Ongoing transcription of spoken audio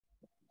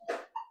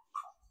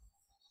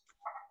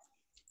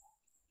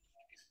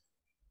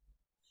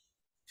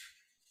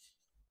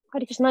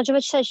Харе Кришна,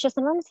 Маджива читать сейчас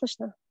нормально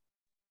слышно?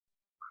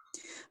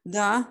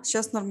 Да,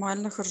 сейчас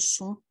нормально,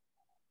 хорошо.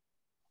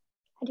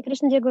 Харе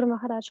Кришна, dear Guru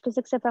Maharaj, please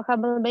accept our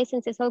humble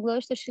obeisances, all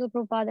glories to Srila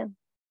Prabhupada.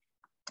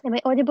 Am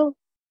I audible?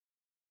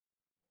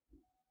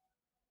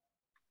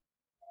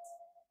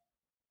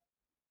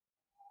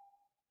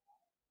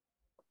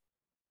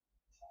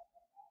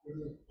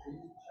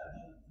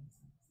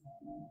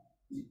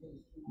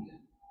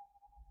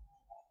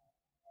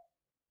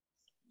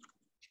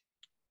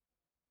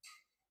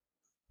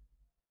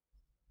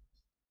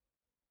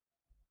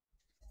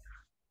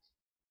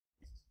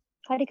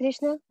 Харе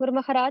Кришna, Guru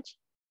Maharaj.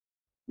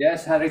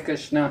 Yes, Hare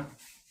Krishna.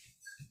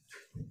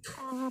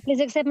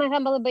 Please accept my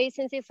humble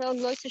obeisances, all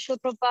glories to Srila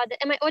Prabhupada.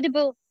 Am I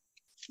audible?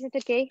 Is it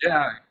okay?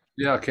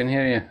 Yeah, I can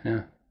hear you.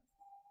 Yeah.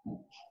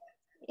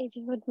 If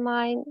you would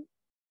mind,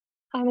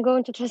 I'm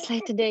going to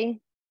translate today.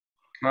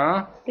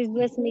 Huh? Please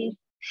bless me.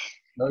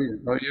 Oh,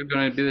 you're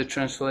going to be the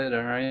translator,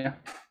 are you?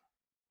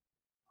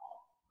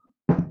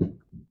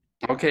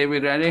 Okay, we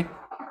ready?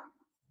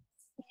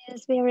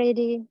 Yes, we are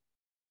ready.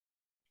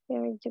 We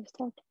are ready to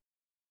start.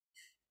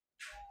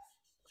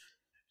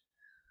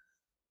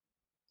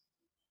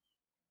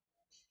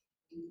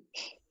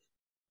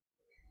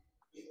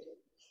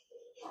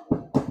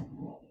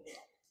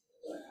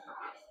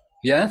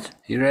 Yes,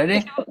 you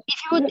ready?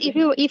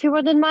 If you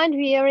wouldn't mind,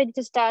 we are ready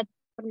to start.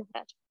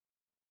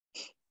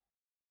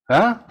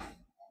 Huh?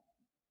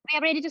 We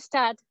are ready to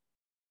start.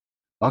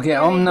 Okay,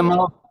 Om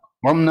Namo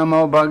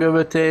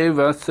Bhagavate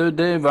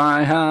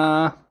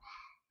Vasudevaya.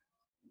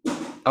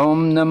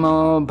 Om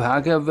Namo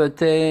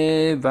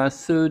Bhagavate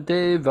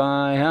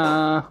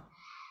Vasudevaya.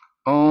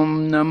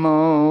 Om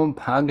Namo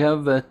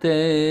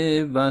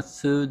Bhagavate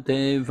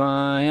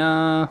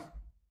Vasudevaya.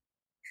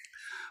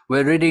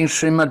 We're reading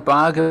Shrimad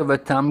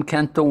Bhagavatam,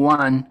 Canto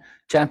 1,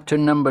 chapter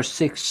number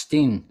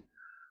 16.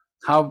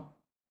 How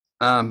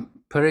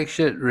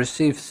Parikshit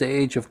receives the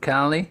age of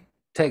Kali.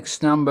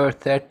 Text number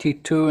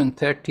 32 and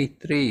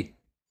 33.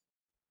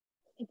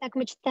 Итак,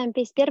 мы читаем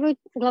песнь первую,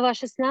 глава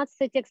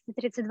 16, тексты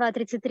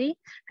 32-33,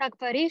 как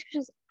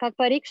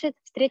Парикшит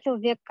встретил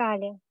век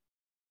Кали.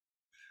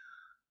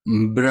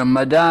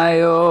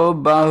 Brahmadayo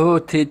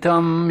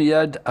bahutitam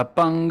yad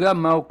apanga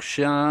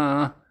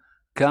moksha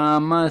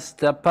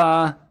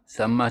kamastapa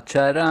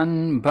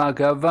samacharan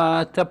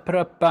bhagavata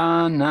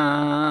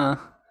prapana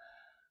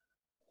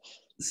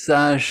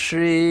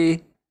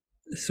sashri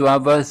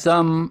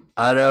swavasam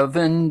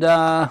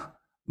aravinda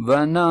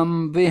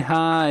vanam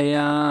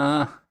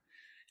vihaya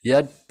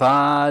yad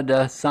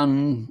pada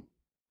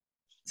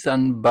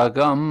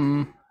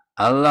sanbhagam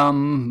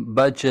alam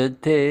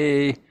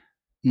bhajate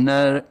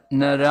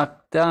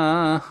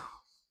narakta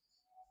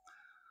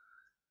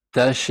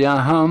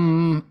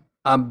tashyaham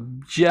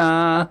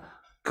abja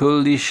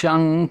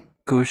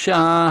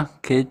kulishankusha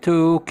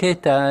ketu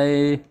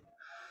ketai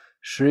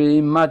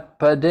Shrimad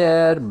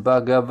pader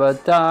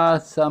bhagavata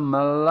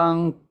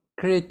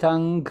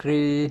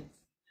samalankritangri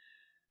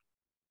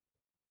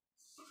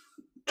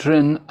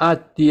trin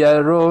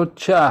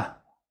atyarocha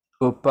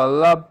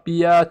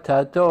upalabhya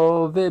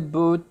tato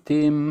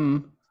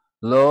vibhutim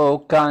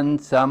lokan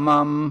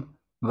samam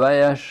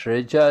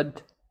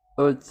Vayashrijad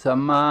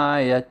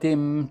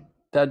Utsamayatim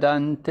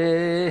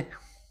Tadante.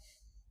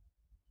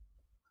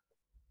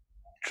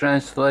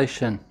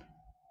 Translation.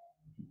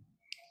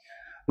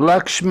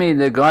 Lakshmi,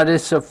 the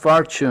goddess of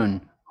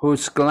fortune,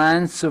 whose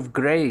glance of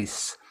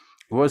grace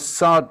was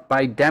sought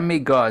by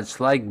demigods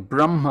like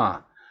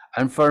Brahma,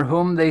 and for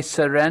whom they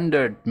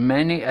surrendered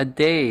many a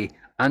day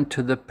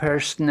unto the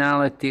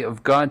personality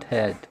of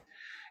Godhead,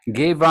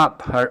 gave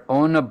up her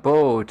own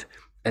abode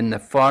in the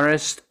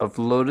forest of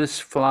lotus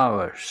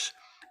flowers,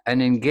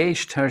 and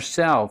engaged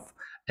herself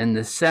in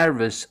the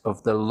service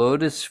of the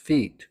lotus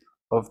feet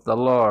of the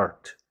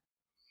Lord.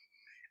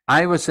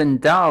 I was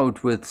endowed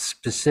with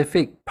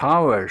specific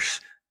powers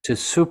to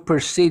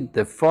supersede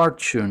the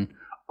fortune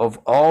of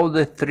all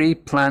the three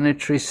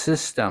planetary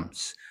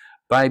systems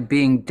by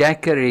being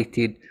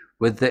decorated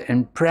with the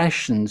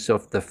impressions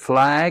of the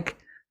flag,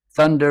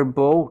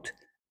 thunderbolt,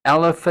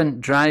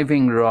 elephant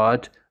driving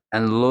rod,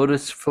 and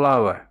lotus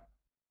flower,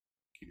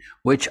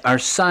 which are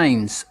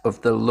signs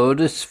of the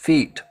lotus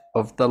feet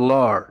of the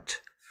Lord.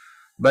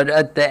 But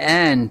at the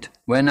end,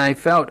 when I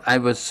felt I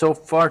was so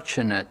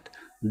fortunate,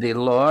 the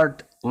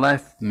Lord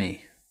left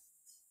me.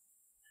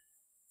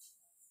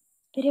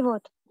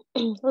 Перевод.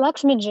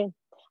 Лакшмиджи,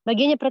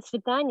 богиня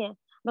процветания,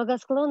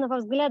 благосклонного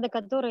взгляда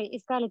которой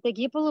искали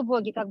такие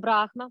полубоги, как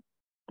Брахма,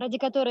 ради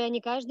которой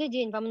они каждый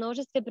день во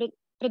множестве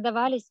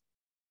предавались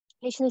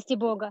личности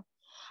Бога,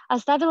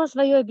 оставила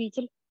свою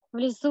обитель в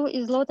лесу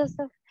из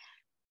лотосов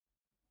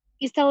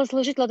и стала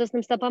служить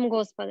лотосным стопам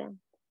Господа.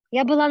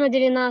 Я была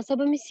наделена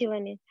особыми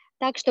силами,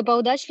 так что по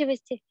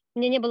удачливости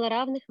мне не было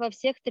равных во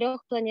всех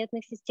трех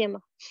планетных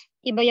системах,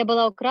 ибо я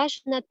была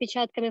украшена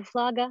отпечатками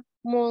флага,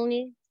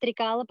 молний,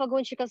 стрекала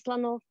погонщика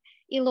слонов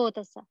и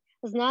лотоса,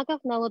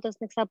 знаков на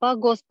лотосных стопах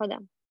Господа.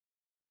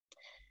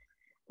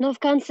 Но в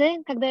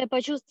конце, когда я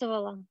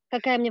почувствовала,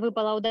 какая мне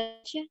выпала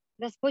удача,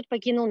 Господь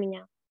покинул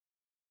меня.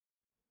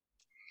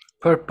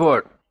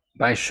 Purport.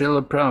 by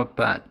Srila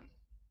Prabhupada.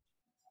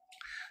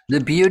 The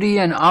beauty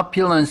and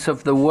opulence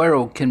of the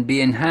world can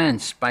be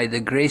enhanced by the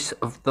grace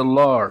of the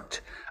Lord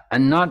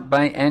and not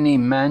by any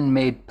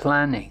man-made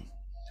planning.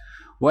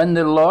 When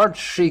the Lord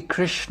Sri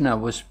Krishna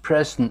was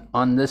present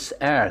on this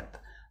earth,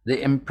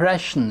 the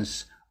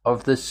impressions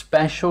of the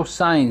special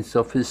signs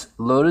of his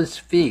lotus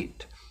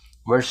feet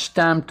were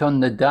stamped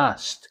on the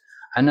dust,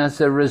 and as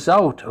a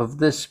result of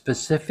this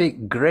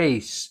specific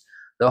grace,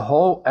 the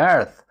whole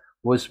earth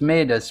was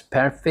made as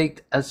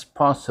perfect as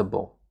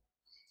possible.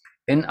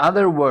 In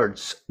other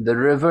words, the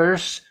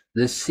rivers,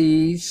 the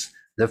seas,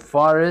 the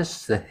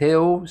forests, the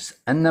hills,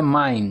 and the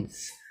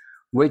mines,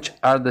 which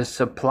are the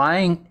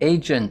supplying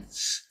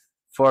agents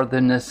for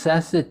the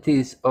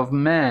necessities of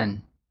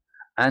men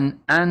and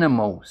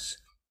animals,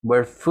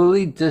 were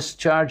fully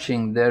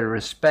discharging their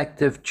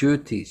respective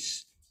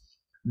duties.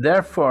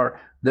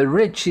 Therefore, the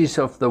riches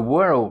of the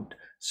world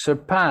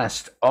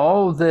surpassed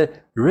all the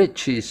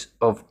riches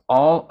of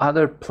all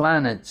other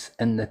planets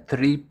in the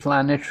 3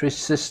 planetary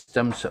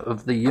systems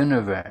of the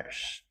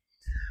universe.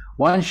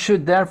 One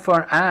should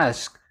therefore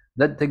ask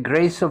that the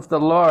grace of the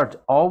Lord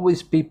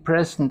always be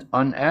present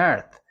on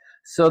earth,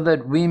 so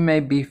that we may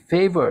be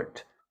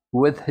favored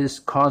with his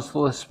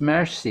causeless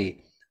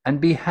mercy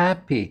and be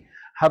happy,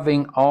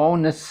 having all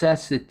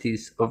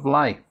necessities of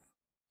life.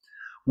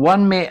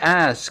 One may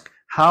ask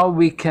how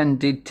we can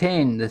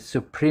detain the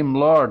Supreme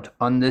Lord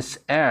on this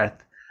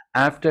earth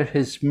after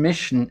his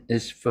mission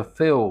is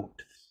fulfilled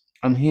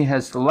and he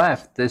has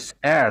left this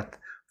earth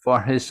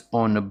for his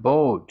own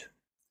abode.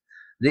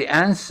 The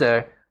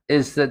answer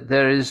is that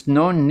there is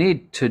no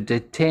need to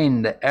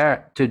detain the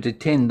earth, to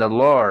detain the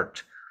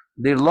Lord.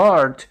 The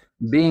Lord,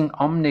 being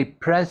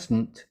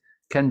omnipresent,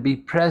 can be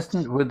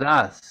present with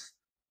us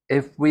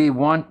if we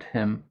want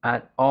him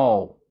at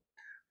all.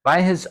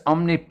 By his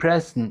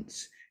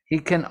omnipresence, he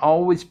can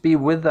always be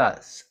with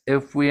us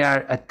if we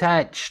are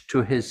attached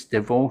to his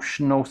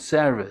devotional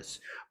service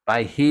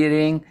by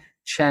hearing,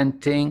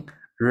 chanting,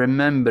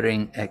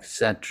 remembering,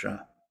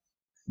 etc.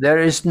 There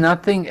is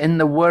nothing in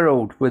the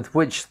world with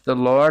which the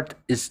Lord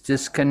is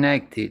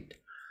disconnected.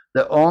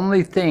 The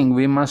only thing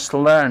we must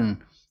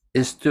learn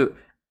is to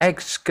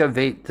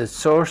excavate the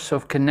source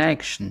of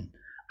connection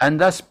and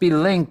thus be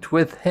linked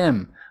with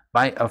him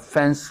by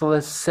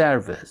offenseless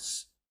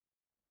service.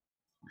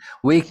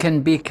 We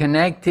can be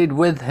connected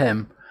with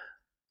him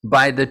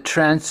by the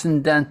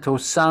transcendental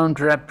sound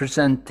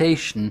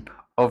representation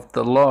of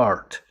the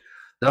Lord.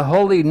 The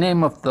holy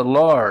name of the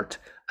Lord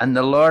and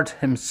the Lord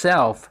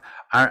himself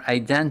are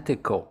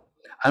identical,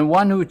 and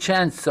one who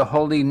chants the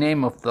holy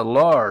name of the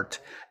Lord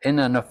in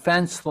an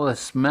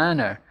offenseless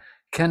manner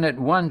can at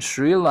once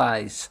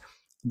realize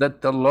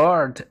that the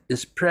Lord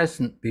is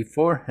present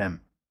before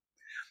him.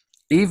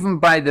 Even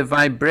by the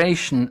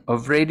vibration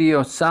of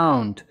radio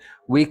sound,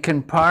 we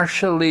can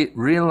partially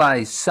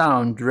realize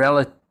sound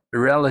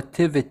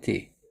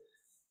relativity,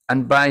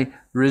 and by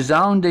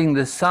resounding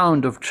the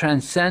sound of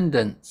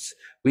transcendence,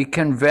 we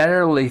can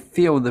verily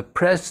feel the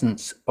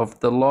presence of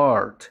the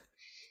Lord.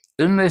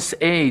 In this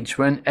age,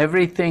 when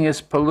everything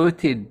is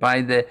polluted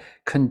by the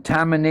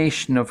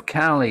contamination of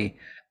Kali,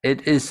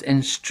 it is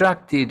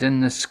instructed in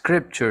the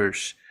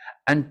scriptures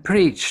and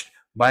preached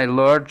by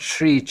Lord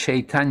Sri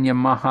Chaitanya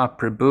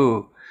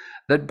Mahaprabhu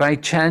that by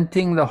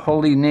chanting the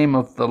holy name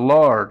of the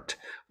Lord,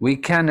 we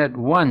can at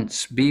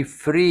once be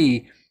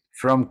free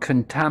from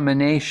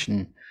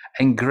contamination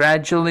and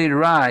gradually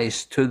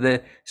rise to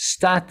the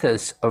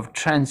status of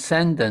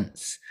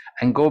transcendence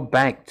and go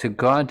back to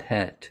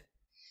Godhead.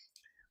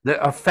 The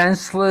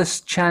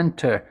offenseless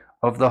chanter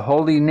of the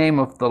holy name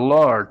of the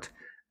Lord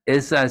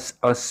is as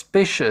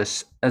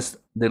auspicious as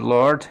the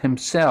Lord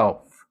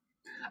himself,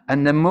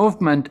 and the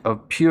movement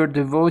of pure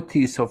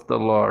devotees of the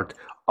Lord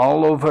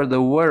all over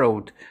the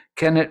world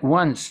can at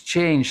once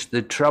change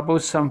the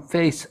troublesome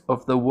face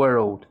of the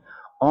world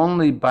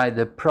only by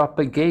the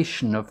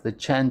propagation of the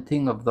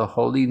chanting of the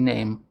holy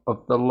name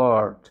of the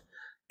Lord.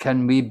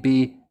 Can we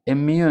be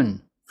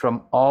immune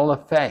from all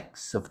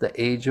effects of the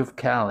age of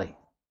Kali?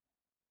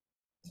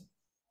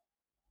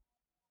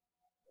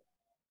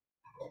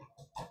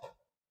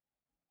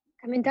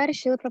 Комментарий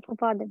Шрилы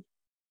Прабхупады.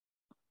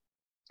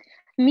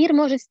 Мир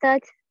может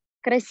стать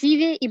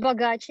красивее и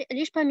богаче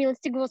лишь по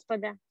милости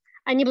Господа,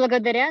 а не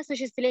благодаря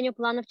осуществлению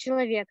планов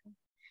человека.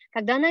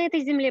 Когда на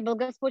этой земле был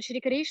Господь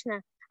Шри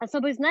Кришна,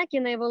 особые знаки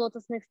на его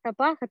лотосных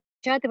стопах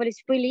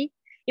отпечатывались в пыли,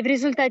 и в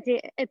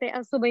результате этой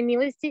особой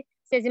милости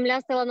вся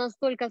земля стала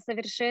настолько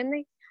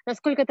совершенной,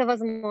 насколько это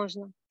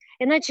возможно.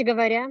 Иначе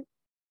говоря,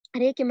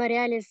 реки,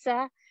 моря,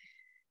 леса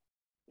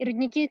и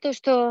рудники, то,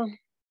 что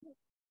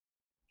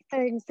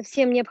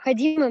совсем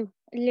необходимым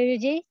для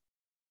людей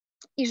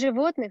и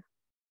животных,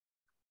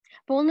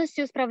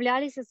 полностью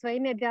справлялись со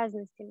своими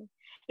обязанностями.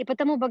 И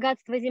потому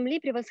богатства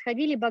Земли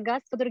превосходили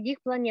богатства других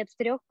планет в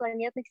 3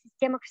 планетных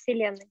системах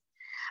Вселенной.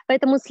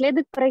 Поэтому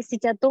следует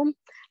просить о том,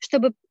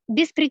 чтобы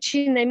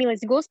беспричинная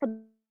милость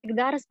Господа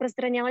всегда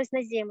распространялась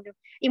на Землю,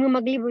 и мы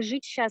могли бы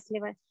жить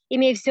счастливо,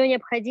 имея все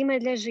необходимое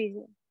для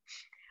жизни.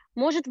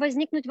 Может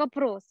возникнуть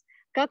вопрос,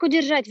 Как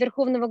удержать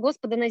Верховного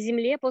Господа на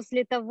земле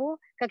после того,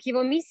 как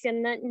его миссия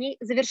на ней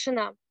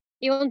завершена,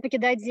 и он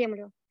покидает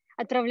землю,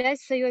 отправляясь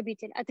в свою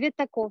обитель? Ответ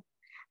таков.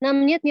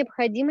 Нам нет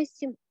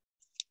необходимости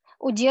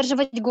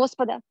удерживать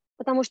Господа,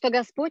 потому что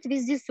Господь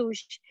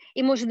вездесущ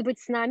и может быть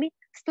с нами,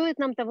 стоит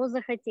нам того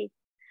захотеть.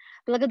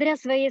 Благодаря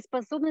своей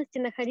способности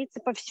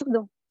находиться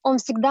повсюду, Он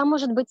всегда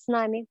может быть с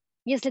нами,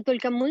 если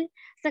только мы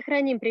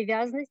сохраним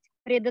привязанность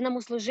к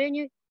преданному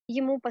служению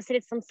Ему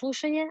посредством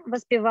слушания,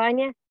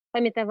 воспевания,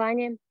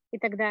 памятования и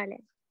так далее.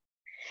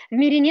 В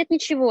мире нет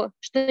ничего,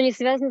 что не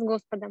связано с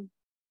Господом.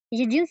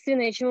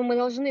 Единственное, чему мы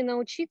должны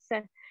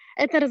научиться,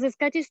 это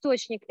разыскать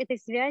источник этой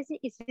связи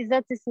и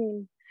связаться с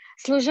Ним,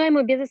 служа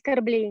Ему без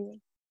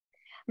оскорблений.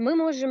 Мы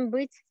можем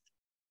быть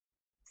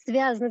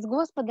связаны с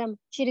Господом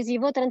через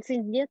Его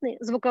трансцендентный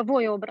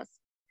звуковой образ.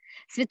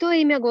 Святое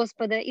имя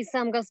Господа и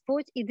сам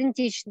Господь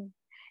идентичны.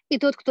 И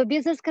тот, кто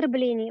без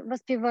оскорблений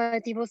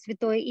воспевает Его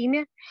святое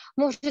имя,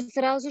 может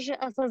сразу же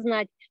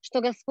осознать,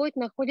 что Господь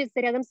находится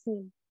рядом с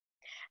ним.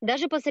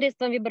 Даже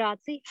посредством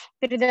вибраций,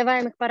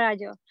 передаваемых по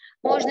радио,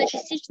 можно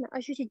частично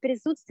ощутить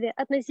присутствие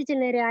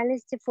относительной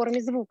реальности в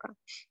форме звука.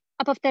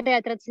 А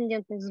повторяя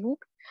трансцендентный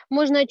звук,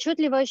 можно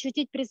отчетливо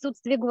ощутить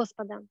присутствие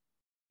Господа.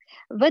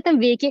 В этом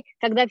веке,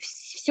 когда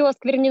все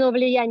осквернено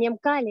влиянием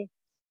Кали,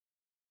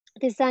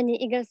 Писание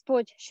и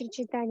Господь Шри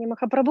Чайтанья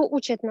Махапрабху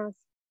учат нас,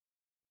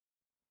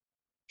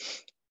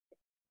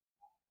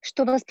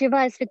 что,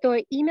 воспевая святое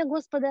имя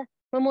Господа,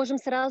 мы можем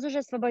сразу же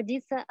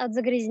освободиться от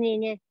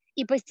загрязнения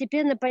и,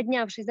 постепенно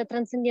поднявшись до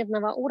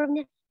трансцендентного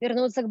уровня,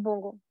 вернуться к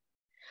Богу.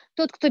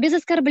 Тот, кто без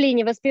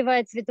оскорблений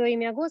воспевает святое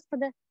имя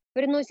Господа,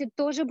 приносит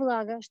то же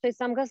благо, что и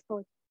сам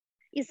Господь.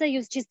 И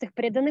союз чистых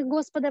преданных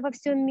Господа во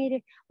всем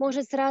мире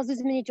может сразу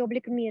изменить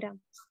облик мира,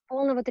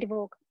 полного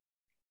тревог.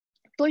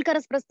 Только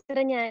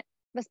распространяя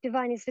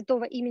воспевание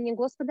святого имени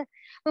Господа,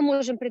 мы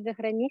можем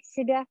предохранить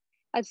себя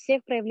от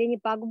всех проявлений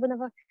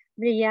пагубного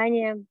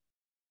влияния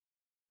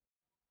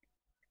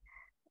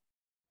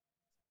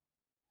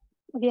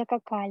века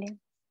Кали.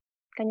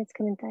 Конец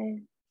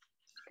комментария.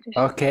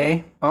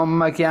 Okay.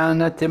 Om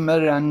Jnana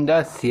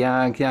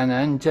Timirandasya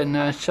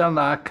Jnananjana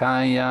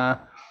Shalakaya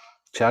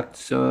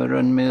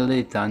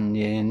Chaksurunmilitan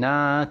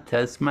Yena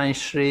Tasmai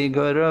Shri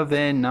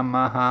Gurave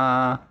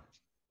Namaha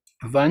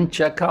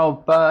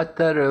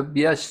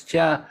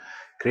Vanchakalpatarubhyascha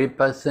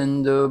Kripa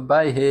Sindhu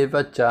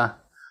Bhaivacha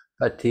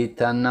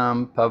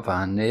Patitanam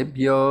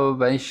Pavanebhyo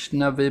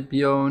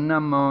Vaishnavibhyo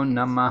Namo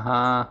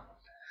Namaha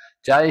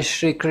Jai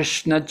Shri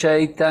Krishna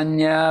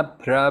Chaitanya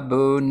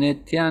Prabhu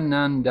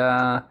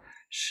Nityananda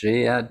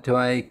Shri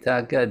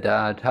Advaita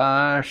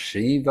Gadadhar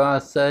Shri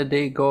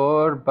Vasadi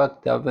Gaur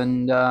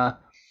Bhaktavinda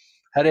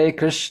Hare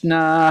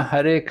Krishna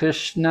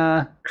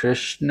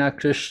Krishna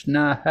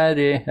Krishna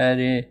Hare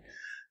Hare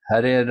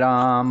Hare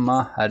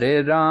Rama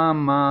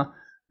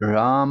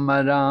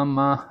Rama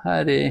Rama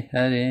Hare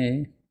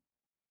Hare.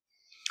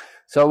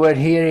 So we're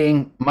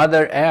hearing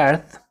Mother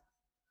Earth,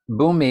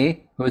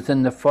 Bhumi, who's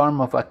in the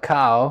form of a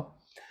cow,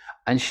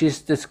 and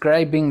she's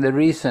describing the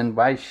reason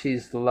why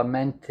she's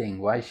lamenting,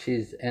 why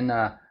she's in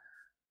a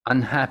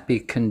unhappy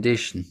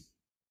condition.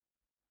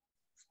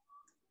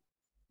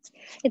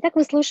 Итак,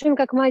 мы слушаем,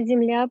 как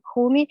Мать-Земля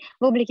Бхуми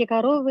в облике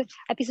коровы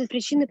описывает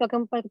причины, по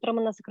которым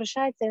она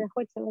сокрушается и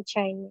находится в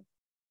отчаянии.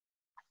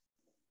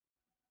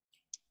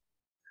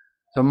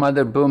 So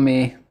Mother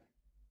Bhumi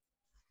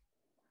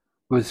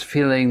was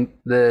feeling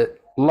the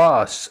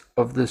loss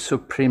of the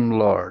Supreme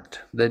Lord,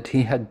 that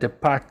he had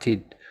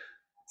departed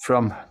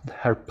from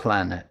her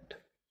planet.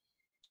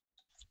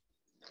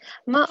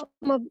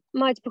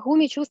 Мать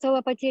Бхуми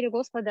чувствовала потерю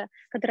Господа,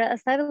 которая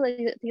оставила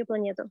ее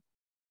планету.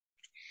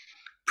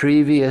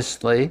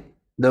 Previously,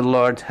 the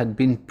Lord had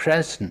been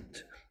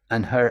present,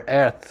 and her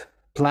earth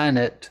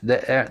planet,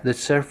 the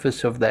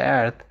surface of the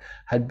earth,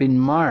 had been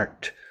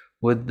marked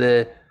with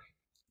the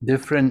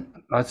different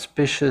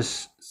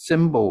auspicious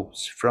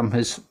symbols from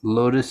his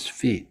lotus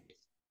feet.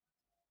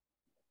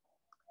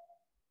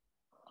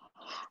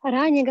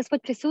 Ранее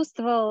Господь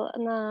присутствовал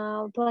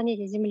на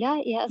планете Земля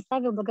и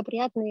оставил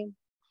благоприятные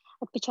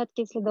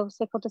отпечатки следов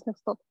своих лотосных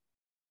стоп.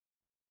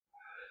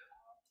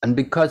 And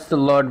because the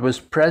Lord was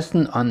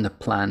present on the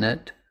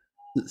planet,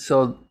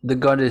 so the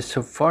goddess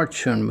of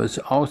fortune was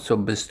also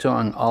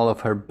bestowing all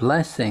of her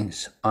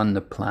blessings on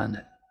the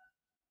planet.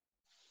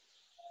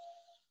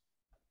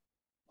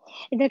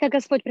 И так как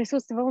Господь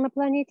присутствовал на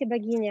планете,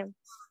 богиня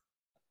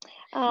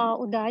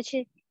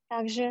удачи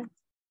также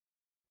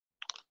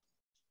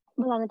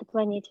была на этой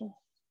планете.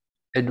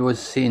 It was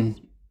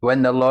seen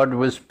when the Lord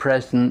was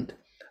present,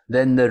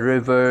 then the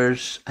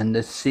rivers and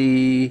the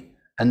sea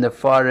and the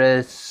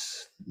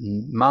forests,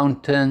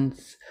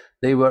 mountains,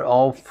 they were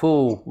all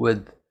full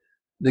with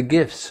the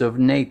gifts of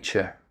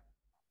nature.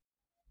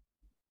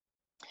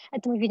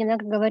 Это мы видим,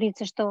 как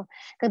говорится, что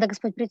когда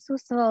Господь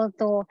присутствовал,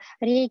 то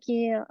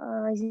реки,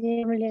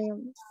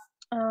 земли,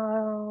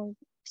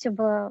 все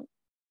было,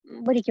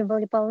 реки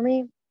были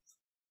полны,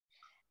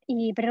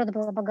 и природа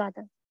была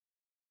богата.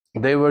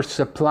 They were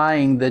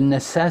supplying the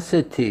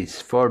necessities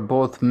for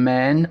both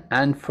men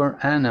and for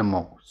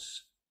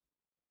animals.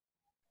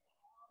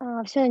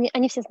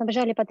 Они все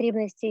снабжали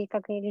потребностей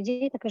как и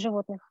людей, так и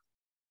животных.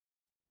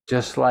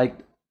 Just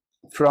like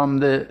from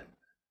the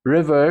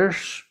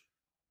rivers,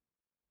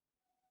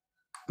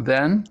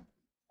 then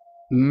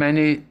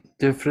many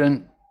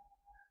different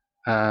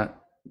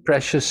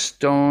precious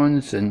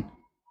stones and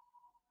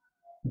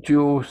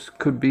jewels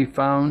could be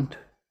found.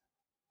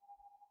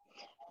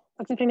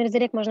 Как, например, из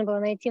рек можно было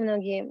найти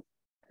многие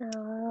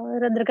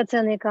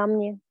драгоценные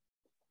камни.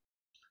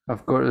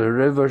 Of course, the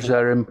rivers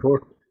are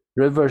important.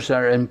 Rivers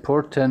are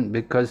important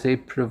because they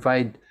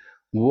provide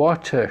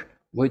water,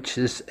 which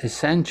is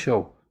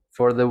essential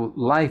for the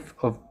life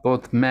of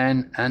both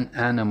men and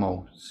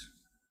animals.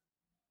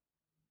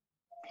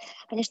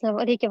 Конечно,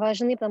 реки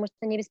важны, потому что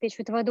они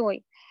обеспечивают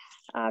водой,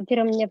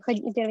 первой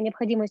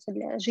необходимостью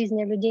для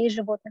жизни людей и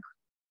животных.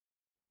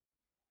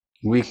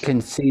 We can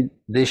see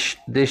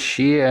this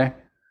year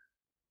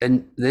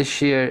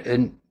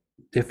in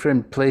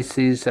different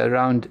places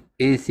around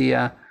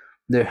Asia,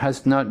 there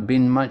has not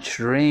been much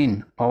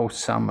rain all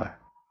summer.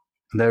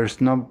 There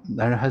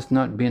has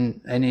not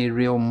been any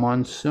real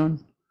monsoon,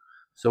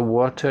 so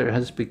water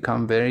has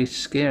become very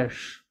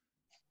scarce.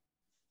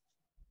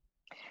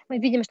 Мы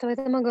видим, что в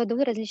этом году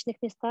в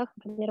различных местах,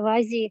 например, в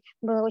Азии,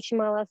 было очень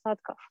мало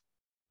осадков.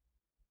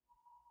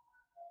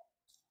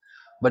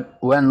 But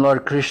when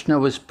Lord Krishna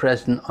was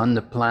present on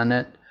the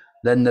planet,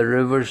 then the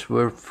rivers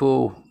were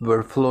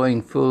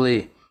flowing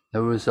fully.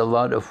 There was a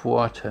lot of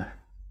water.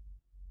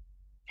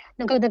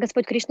 Но когда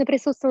Господь Кришна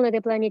присутствовал на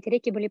этой планете,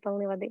 реки были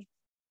полны воды.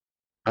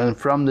 And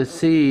from the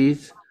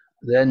seas,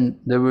 then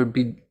there would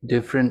be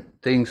different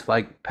things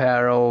like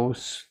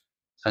pearls,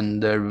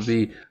 and there would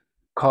be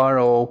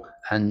coral,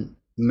 and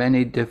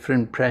many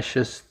different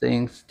precious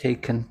things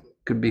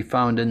could be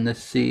found in the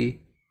sea.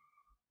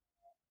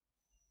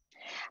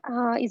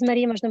 Из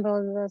морей можно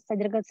было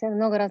достать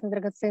много разных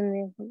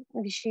драгоценных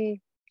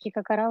вещей, такие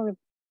как кораллы.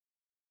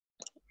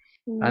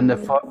 And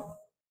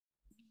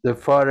the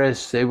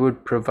forests, they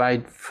would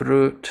provide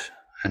fruit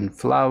and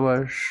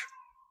flowers.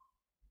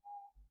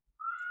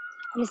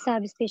 Леса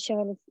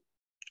обеспечивали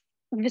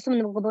безумно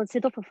много было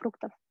цветов и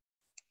фруктов.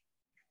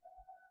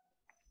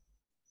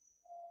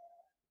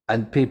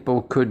 And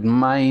people could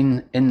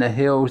mine in the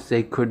hills,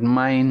 they could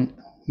mine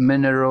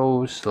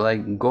minerals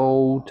like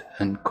gold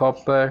and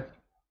copper.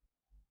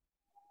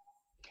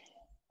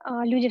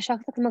 Люди в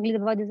шахтах могли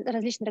добывать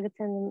различные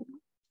драгоценные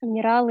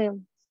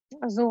минералы,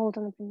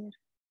 золото, например.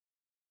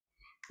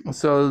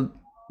 So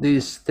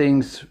these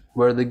things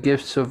were the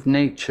gifts of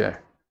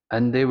nature,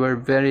 and they were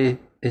very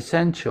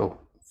essential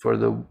for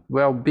the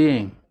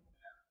well-being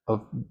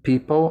of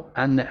people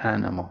and the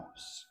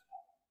animals.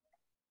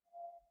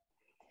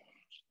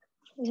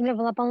 Земля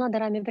была полна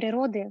дарами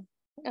природы,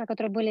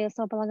 которые были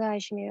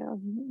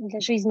основополагающими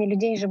для жизни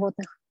людей и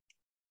животных.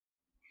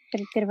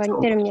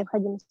 Первым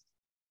необходимостью.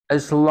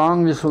 As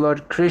long as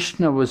Lord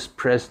Krishna was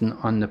present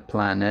on the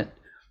planet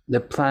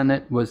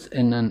was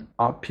in an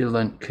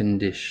opulent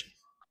condition.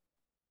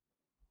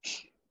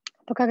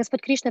 Пока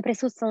Господь Кришна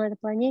присутствовал на этой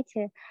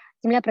планете,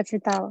 земля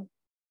процветала.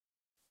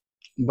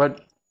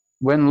 But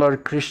when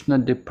Lord Krishna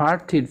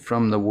departed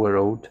from the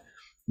world,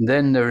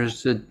 then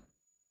there's the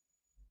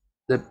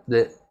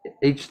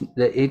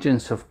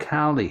agents of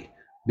Kali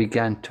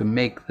began to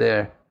make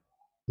their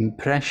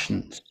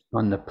impressions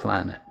on the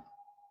planet.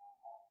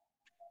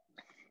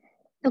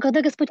 Но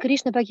когда Господь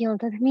Кришна покинул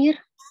этот мир,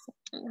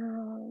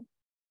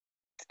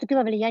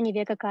 вступило влияние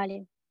века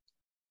Кали.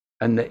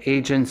 And the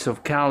agents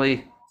of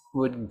Kali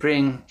would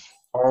bring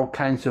all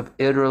kinds of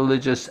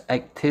irreligious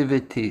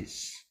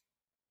activities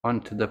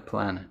onto the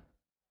planet.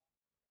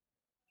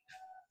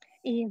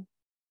 И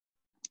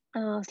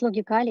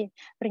слуги Кали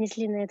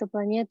принесли на эту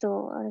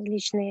планету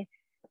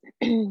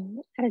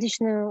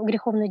различную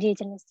греховную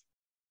деятельность.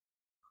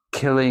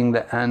 Killing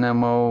the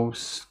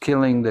animals,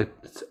 killing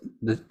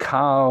the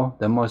cow,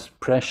 the most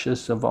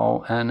precious of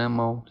all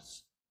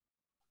animals.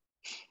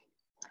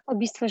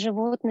 Убийство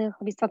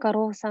животных, убийство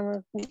коров,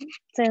 самых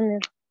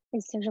ценных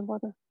из всех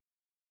животных.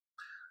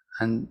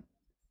 And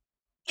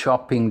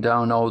chopping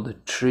down all the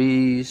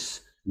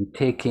trees and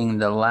taking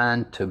the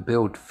land to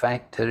build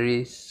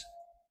factories.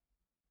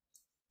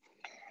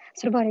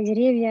 Срубали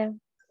деревья,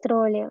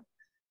 строили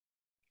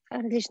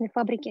различные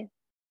фабрики.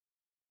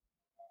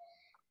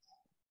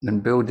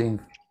 And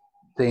building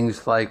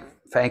things like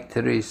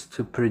factories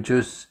to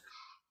produce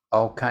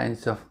all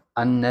kinds of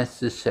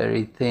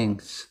unnecessary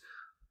things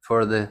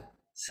for the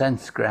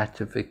sense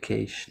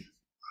gratification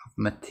of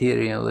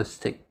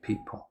materialistic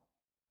people.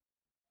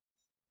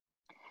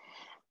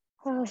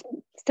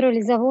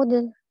 Строили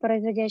заводы,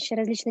 производящие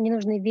различные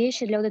ненужные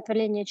вещи для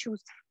удовлетворения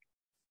чувств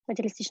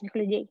материалистичных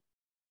людей.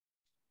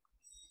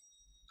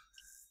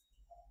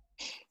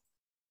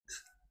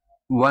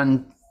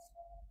 One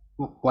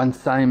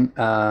time,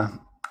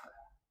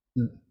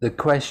 the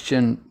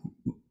question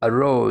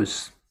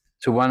arose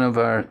to one of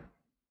our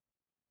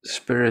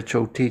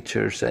spiritual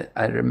teachers.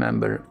 I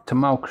remember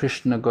Tamal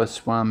Krishna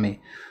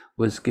Goswami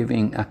was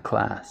giving a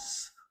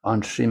class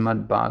on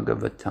Shrimad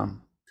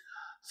Bhagavatam.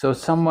 So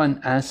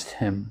someone asked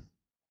him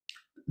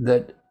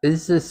that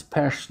is this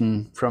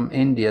person from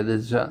India?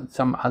 There's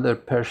some other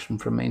person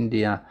from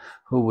India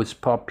who was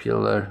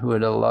popular, who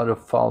had a lot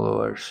of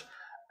followers.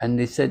 And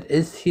they said,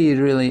 is he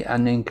really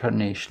an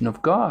incarnation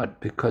of God?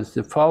 Because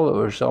the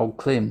followers all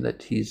claim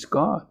that he's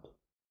God.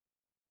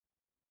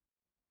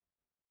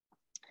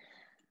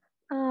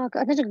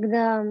 Знаете,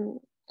 когда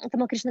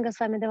Тамал Кришна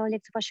Госвами давал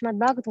лекцию по Шримад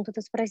Бхагаватам,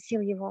 кто-то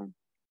спросил его.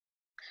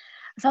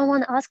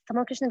 Someone asked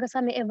Tamal Krishna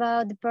Goswami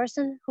about the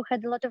person who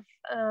had a lot of,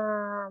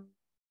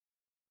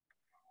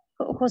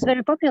 who was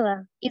very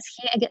popular. Is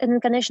he an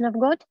incarnation of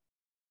God?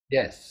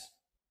 Yes.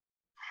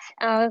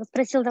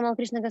 Спросил Тамал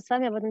Кришна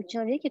Госвами об этом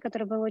человеке, у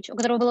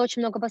которого было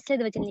очень много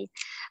последователей.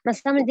 На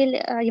самом деле,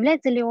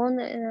 является ли он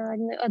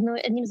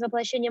одним из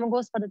воплощений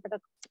Господа, так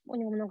как у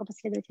него много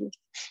последователей?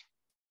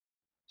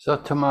 So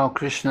Tamal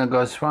Krishna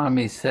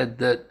Goswami said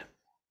that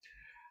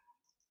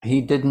he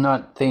did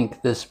not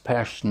think this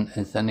person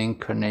is an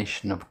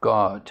incarnation of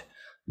God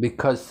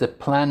because the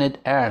planet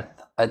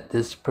Earth at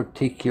this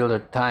particular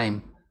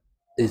time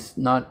is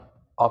not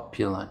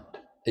opulent.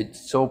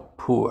 It's so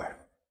poor.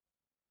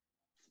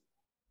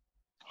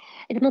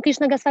 И Тамал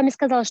Кришна Госвами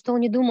сказал, что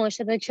он не думал,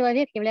 что этот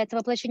человек является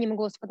воплощением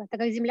Господа,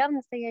 так как Земля в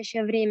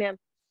настоящее время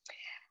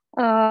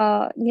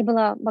не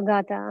была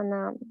богата,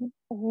 она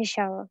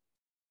нищала.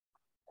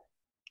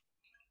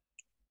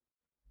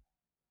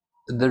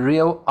 The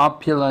real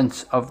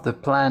opulence of the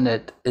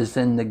planet is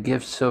in the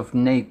gifts of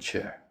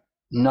nature,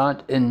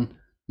 not in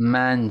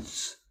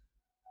man's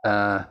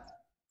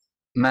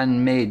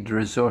man-made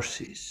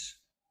resources.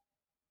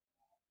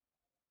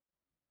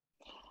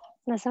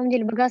 На самом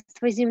деле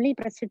богатство Земли и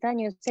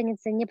процветание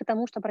ценится не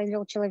потому, что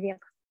произвел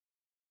человек.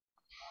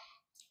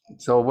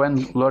 So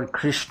when Lord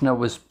Krishna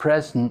was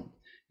present,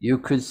 you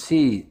could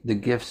see the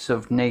gifts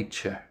of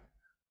nature.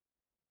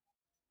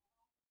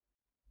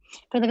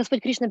 Когда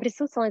Господь Кришна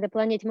присутствовал на этой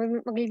планете,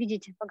 мы могли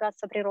видеть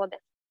богатство природы.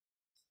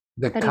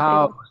 The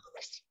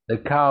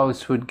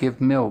cows would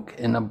give milk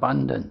in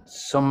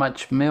abundance, so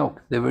much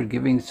milk. They were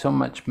giving so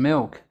much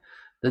milk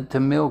that the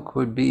milk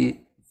would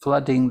be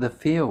flooding the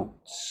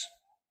fields.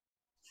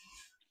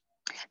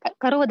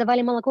 Коровы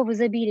давали молоко в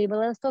изобилии,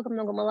 было настолько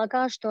много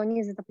молока, что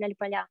они затопляли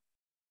поля.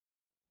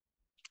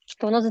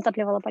 Что оно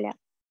затапливало поля.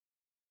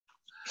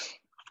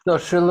 So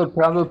Srila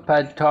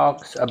Prabhupada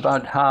talks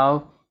about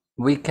how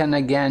we can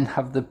again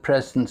have the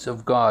presence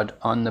of God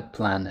on the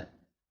planet.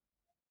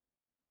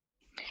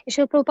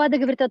 Еще Прабхупада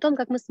говорит о том,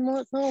 как мы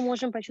снова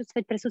можем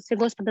почувствовать присутствие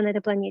Господа на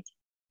этой планете.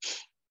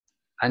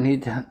 And he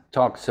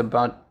talks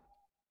about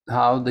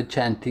how the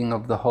chanting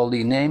of the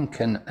holy name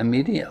can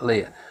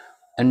immediately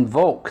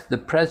invoke the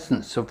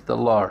presence of the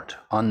Lord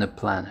on the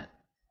planet.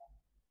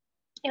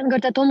 И он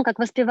говорит о том, как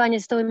воспевание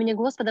святого имени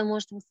Господа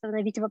может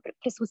восстановить его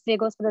присутствие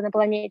Господа на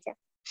планете.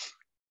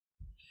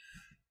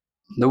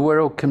 The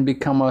world can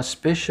become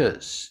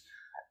auspicious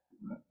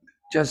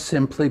just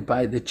simply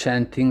by the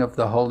chanting of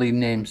the holy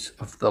names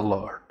of the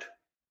Lord.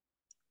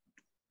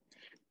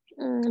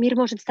 Мир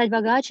может стать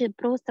богаче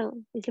просто,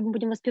 если мы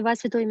будем воспевать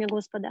святое имя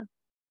Господа.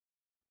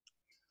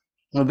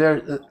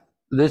 Well,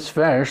 this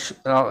verse,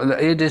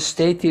 it is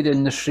stated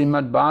in the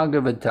Shrimad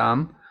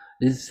Bhagavatam.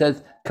 It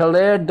says,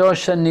 "Kaler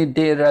dosha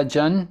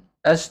nidirajan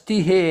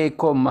asti he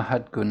eko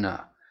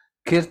mahadguna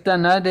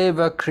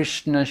kirtanadeva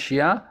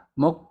krishnasya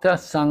mukta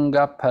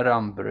sangha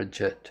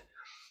parambrajat."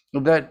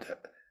 That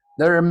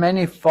there are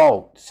many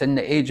faults in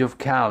the age of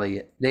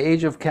Kali. The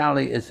age of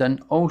Kali is an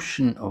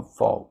ocean of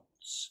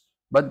faults.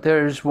 But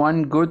there is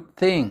one good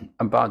thing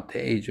about the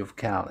age of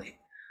Kali,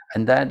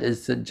 and that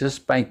is that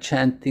just by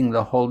chanting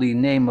the holy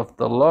name of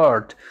the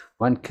Lord,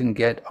 one can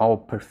get all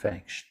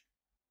perfection.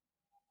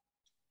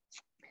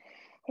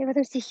 И в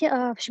этом стихе,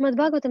 в Шримад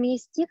Бхагаватам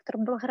есть стих,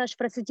 который Махарадж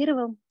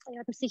процитировал. И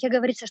в этом стихе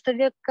говорится, что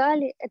век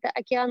Кали — это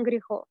океан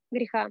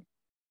греха.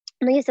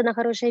 Но есть одна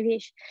хорошая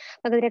вещь,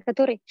 благодаря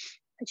которой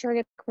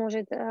человек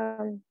может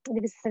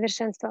добиться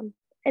совершенства.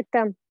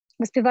 Это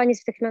воспевание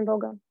святых имен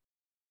Бога.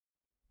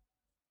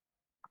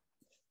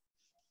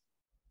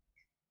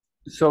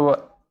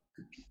 So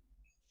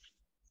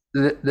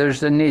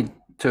there's a need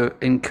to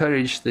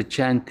encourage the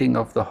chanting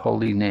of the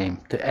holy name,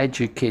 to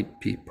educate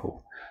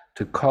people,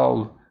 to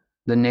call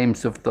the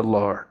names of the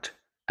Lord,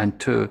 and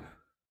to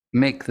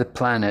make the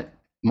planet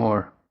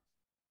more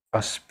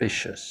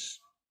auspicious.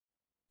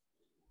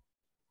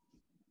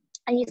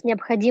 А есть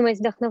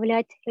необходимость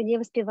вдохновлять людей,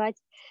 воспевать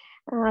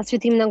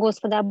святые имена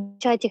Господа,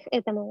 обучать их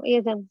этому, и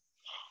это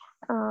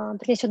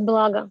принесет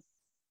благо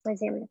на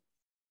землю.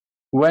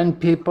 When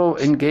people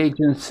engage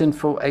in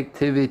sinful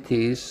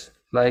activities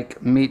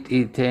like meat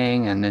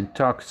eating and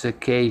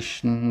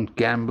intoxication,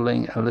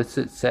 gambling,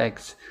 illicit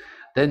sex,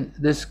 then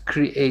this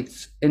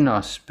creates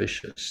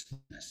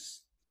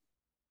inauspiciousness.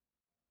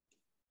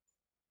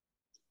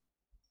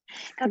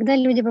 Когда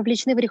люди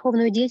вовлечены в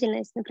греховную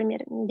деятельность,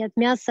 например, едят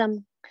мясо,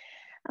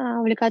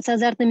 увлекаются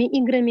азартными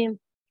играми,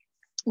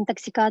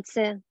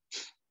 интоксикация,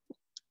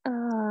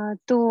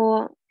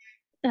 то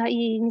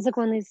и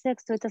незаконный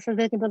секс, то это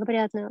создает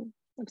неблагоприятную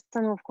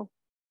обстановку.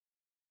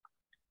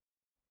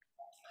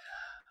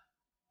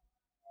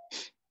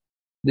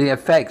 the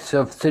effects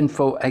of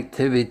sinful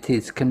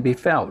activities can be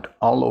felt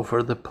all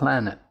over the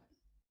planet.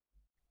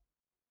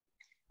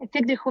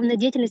 Эффект греховной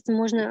деятельности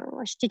можно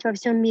ощутить во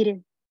всем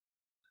мире.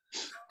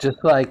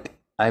 Just like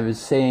I was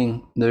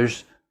saying,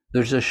 there's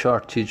a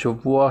shortage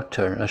of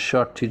water, a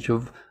shortage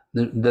of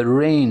the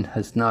rain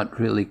has not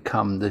really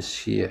come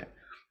this year.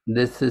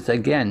 This is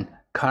again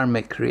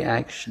karmic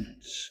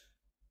reactions.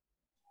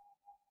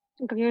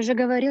 Как я уже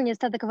говорил,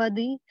 недостаток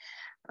воды,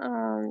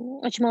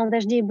 очень мало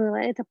дождей было.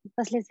 Это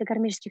последствия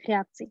кармических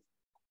реакций.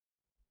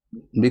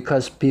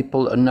 Because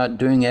people are not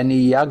doing any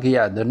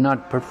yagya, they're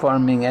not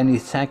performing any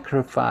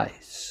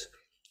sacrifice.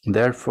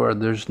 Therefore,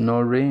 there's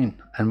no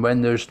rain. And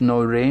when there's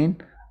no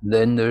rain,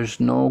 then there's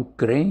no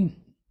grain.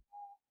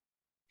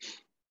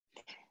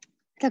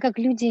 Так как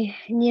люди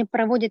не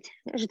проводят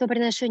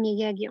жертвоприношение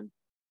яги,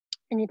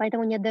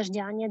 поэтому нет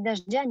дождя,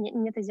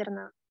 нет и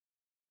зерна.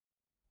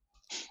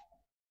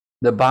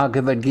 The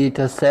Bhagavad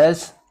Gita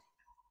says,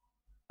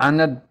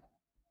 Anad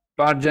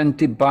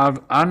bhavati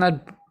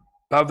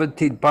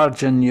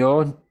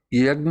bhajanyo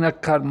yagna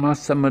karma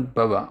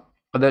samadbhava,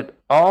 that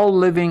all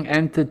living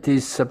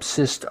entities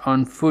subsist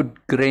on food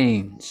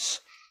grains.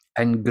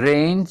 And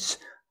grains,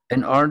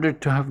 in order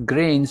to have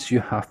grains, you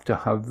have to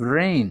have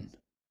rain.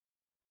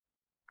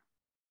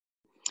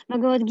 В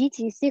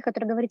Бхагавад-гите есть стих,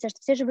 который говорится,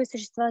 что все живые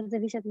существа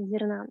зависят от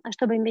зерна. А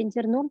чтобы иметь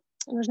зерно,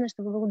 нужно,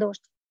 чтобы был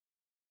дождь.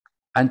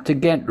 And to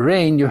get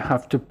rain, you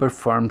have to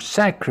perform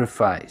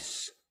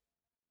sacrifice.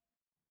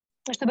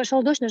 А чтобы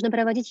шел дождь, нужно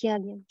проводить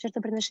яги,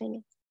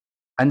 жертвоприношения.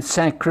 And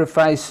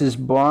sacrifice is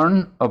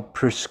born of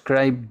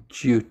prescribed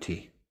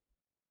duty.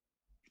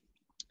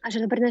 А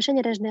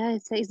жертвоприношение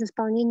рождается из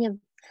исполнения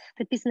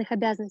предписанных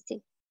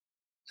обязанностей.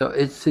 So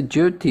it's the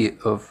duty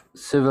of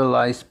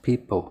civilized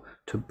people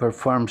to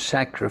perform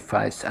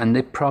sacrifice, and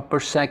the proper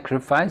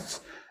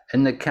sacrifice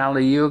in the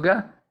Kali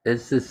Yuga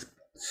is this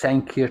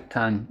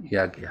Sankirtan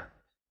Yagya.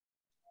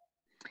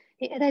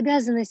 И это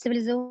обязанность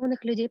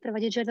цивилизованных людей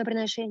проводить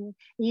жертвоприношения.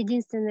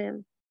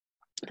 Единственное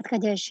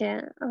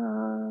подходящее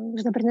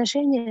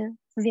жертвоприношение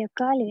в век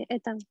Кали —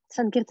 это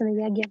Санкиртана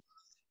Яги.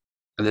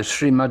 The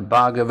Шримад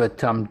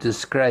Bhagavatam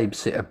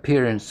describes the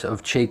appearance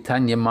of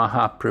Chaitanya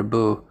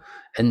Mahaprabhu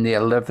in the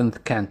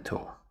 11th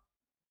canto.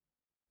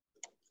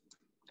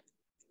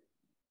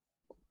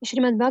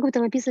 Шримад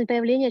Бхагаватам описывает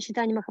появление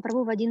Чайтаньи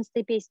Махапрабху в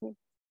 11-й песне.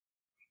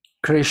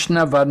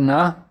 Krishna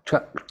Varna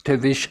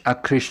Tavish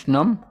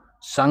Akrishnam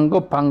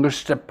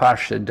Sangopangashta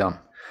Parshadam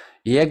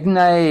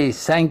Yagnae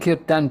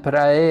Sankirtan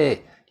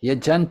Prae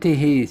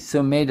Yajantihi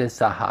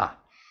Sumedasaha.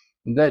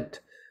 That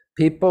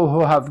people who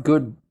have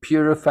good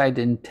purified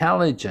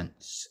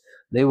intelligence,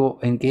 they will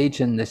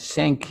engage in the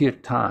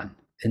Sankirtan,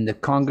 in the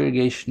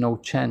congregational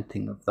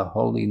chanting of the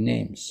holy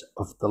names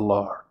of the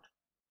Lord.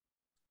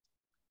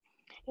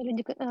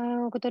 Люди,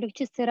 у которых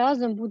чистый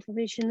разум, будут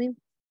вовлечены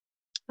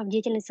в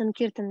деятельность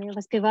Санкиртаны,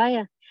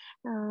 воспевая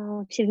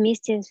все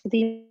вместе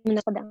святые имена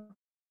Господа.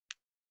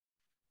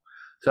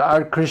 So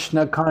our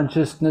Krishna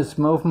consciousness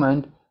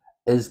movement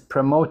is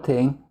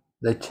promoting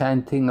the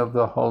chanting of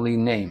the holy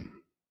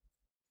name.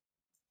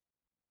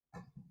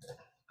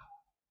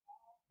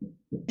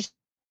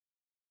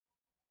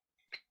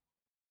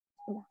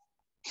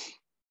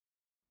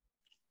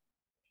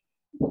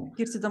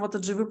 Кирти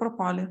Даматаджи, вы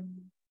пропали.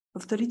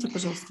 Повторите,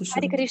 пожалуйста, еще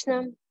Хари раз.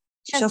 Кришна.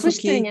 Сейчас Сейчас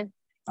слышите окей. меня?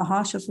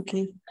 Ага, сейчас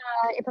окей.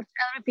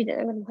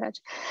 Махарадж.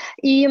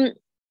 И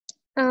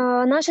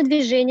наше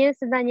движение,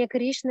 создание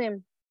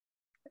Кришны,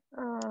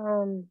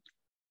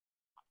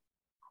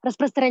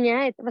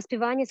 распространяет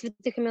воспевание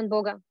святых имен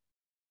Бога.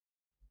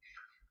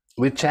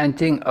 The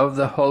chanting of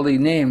the holy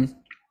name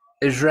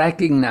is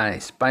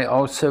recognized by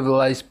all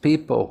civilized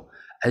people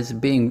as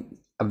being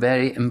a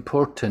very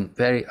important,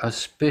 very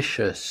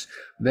auspicious,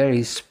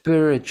 very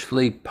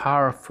spiritually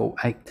powerful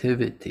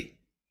activity.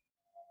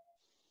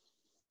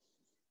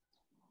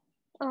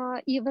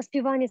 И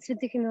воспевание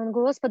святых имен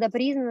Господа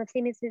признано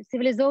всеми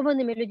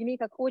цивилизованными людьми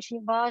как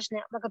очень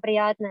важная,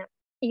 благоприятная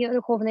и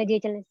духовная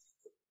деятельность.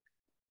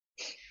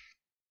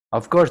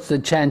 Of course, the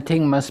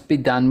chanting must be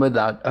done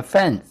without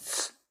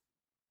offense.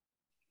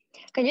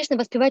 Конечно,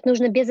 воспевать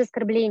нужно без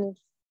оскорблений.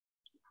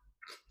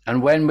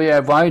 And when we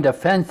avoid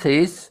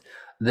offenses,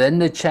 then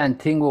the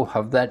chanting will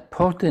have that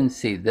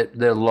potency that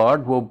the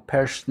Lord will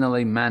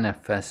personally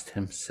manifest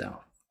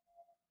himself.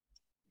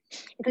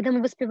 И когда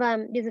мы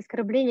воспеваем без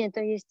оскорбления,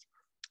 то есть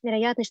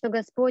вероятность, что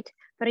Господь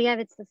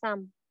проявится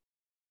сам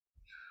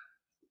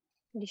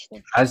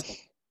лично. As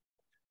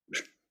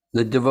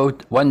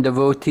one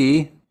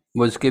devotee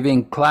was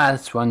giving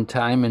class one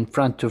time in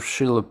front of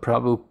Srila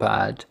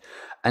Prabhupada,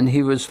 and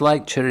he was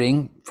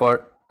lecturing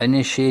for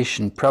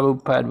initiation.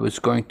 Prabhupada was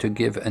going to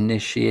give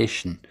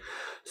initiation.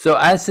 So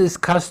as is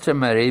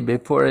customary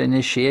before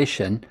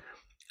initiation,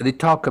 they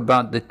talk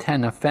about the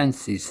 10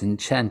 offenses in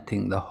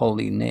chanting the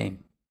holy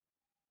name.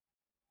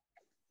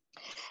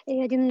 И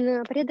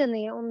один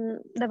преданный, он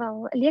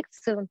давал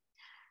лекцию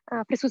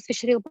в присутствии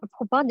Шрила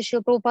Прабхупады.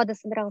 Шрила Прабхупада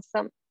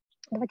собирался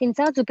давать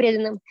инициацию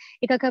преданным.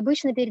 И, как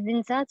обычно, перед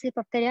инициацией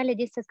повторяли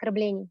 10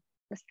 оскорблений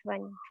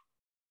воспевания.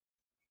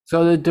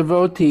 So the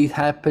devotee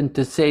happened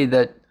to say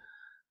that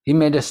he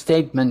made a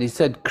statement. He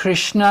said,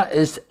 Krishna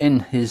is in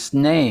his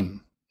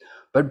name.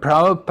 But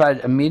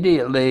Prabhupada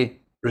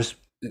immediately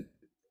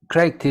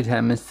corrected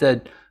him and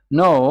said,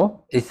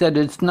 no, he said,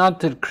 it's not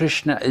that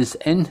Krishna is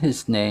in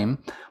his name,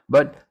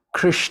 but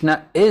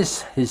Krishna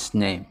is his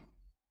name.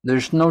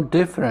 There's no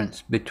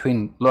difference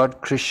between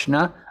Lord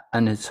Krishna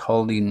and his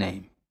holy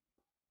name.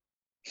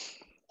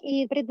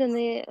 И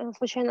преданный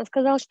случайно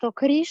сказал, что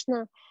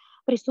Кришна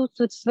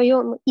присутствует в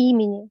своем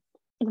имени.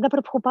 И тогда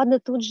Прабхупада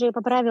тут же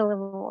поправил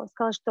его,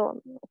 сказал,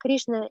 что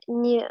Кришна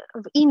не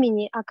в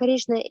имени, а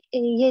Кришна и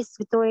есть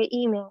святое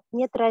имя.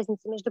 Нет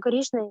разницы между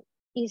Кришной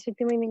и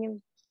святым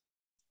именем.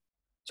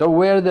 So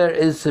where there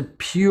is a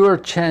pure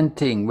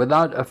chanting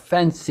without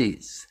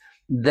offenses,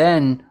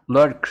 then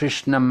Lord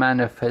Krishna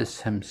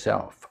manifests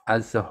himself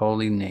as the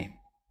holy name.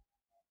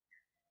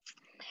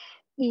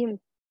 И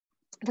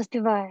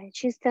воспевая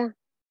чисто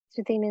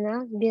святые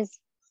имена, без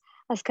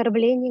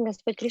оскорблений,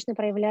 Господь Кришна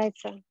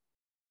проявляется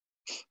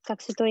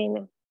как святое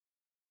имя.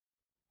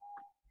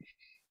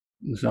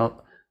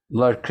 So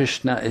Lord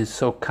Krishna is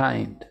so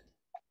kind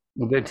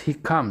that he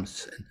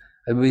comes.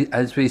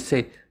 As we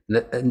say,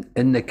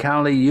 in the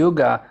Kali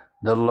Yuga,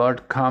 the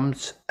Lord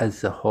comes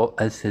as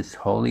his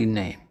holy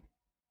name.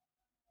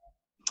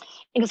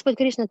 И Господь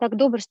Кришна так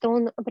добр, что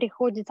Он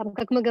приходит,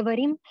 как мы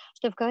говорим,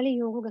 что в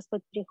Кали-югу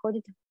Господь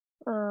приходит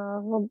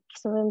в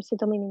своем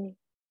святом имени.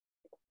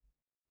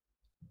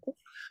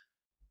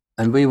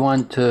 And we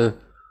want to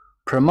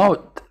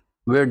promote,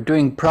 we're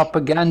doing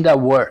propaganda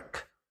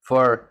work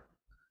for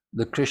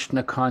the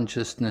Krishna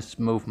consciousness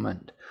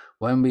movement.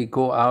 When we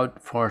go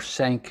out for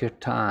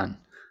Sankirtan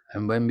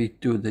and when we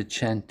do the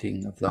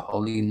chanting of the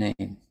holy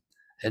name,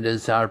 it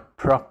is our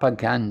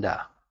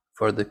propaganda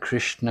for the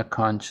Krishna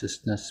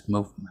consciousness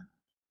movement.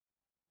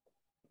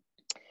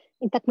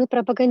 Итак, мы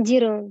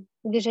пропагандируем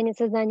движение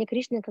сознания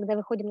Кришны, когда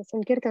выходим на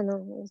Санкиртану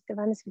и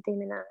воспеваем святые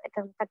имена.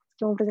 Это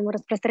таким образом мы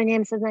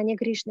распространяем сознание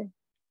Кришны.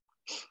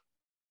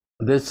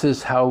 This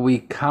is how we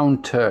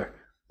counter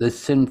the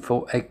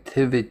sinful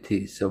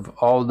activities of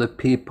all the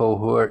people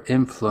who are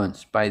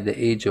influenced by the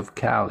age of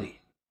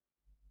Kali.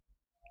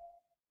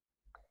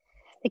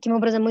 Таким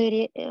образом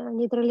мы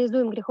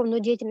нейтрализуем греховную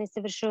деятельность,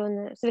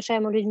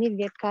 совершаемую людьми в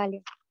век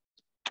Кали.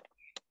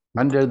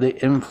 Under the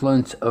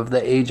influence of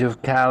the age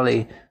of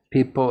Kali,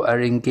 people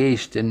are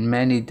engaged in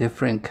many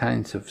different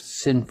kinds of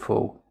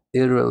sinful,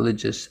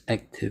 irreligious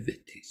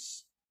activities.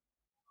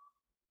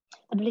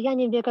 Под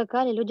влиянием века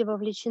Кали люди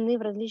вовлечены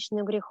в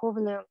различную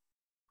греховную,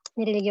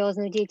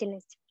 нерелигиозную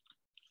деятельность.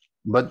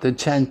 But the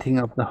chanting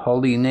of the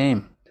holy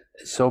name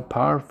is so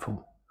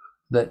powerful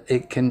that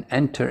it can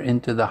enter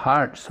into the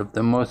hearts of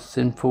the most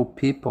sinful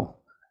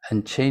people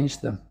and change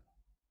them.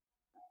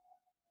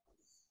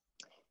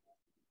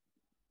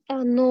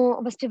 Но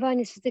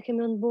воспевание святых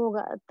имен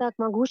Бога так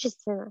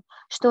могущественно,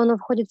 что оно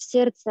входит в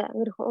сердце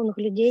греховных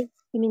людей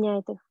и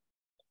меняет их.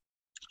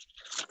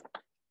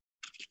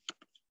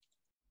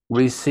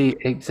 We see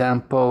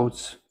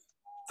examples.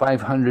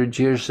 500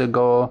 years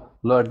ago,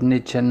 Lord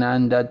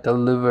Nityananda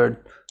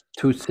delivered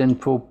two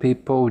sinful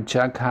people,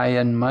 Jaghai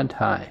and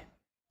Madhai,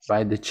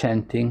 by the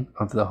chanting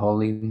of the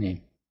holy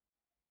name.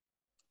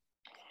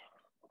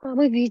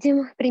 Мы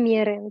видим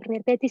примеры.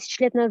 Например, 5000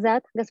 лет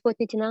назад Господь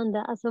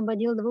Нитянанда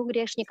освободил двух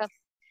грешников,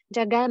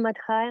 Джагая и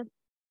Мадхая,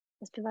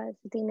 воспевая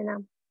святые имена.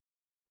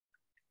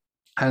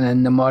 And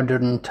in the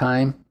modern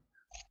time,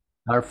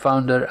 our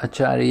founder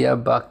Acharya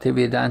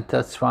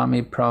Bhaktivedanta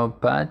Swami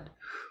Prabhupada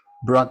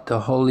brought the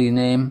holy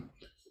name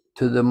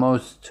to the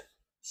most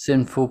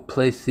sinful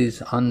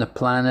places on the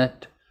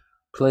planet,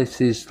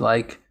 places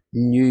like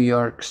New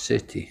York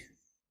City.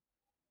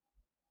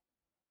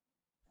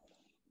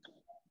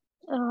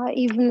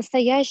 И в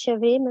настоящее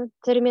время,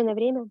 в современное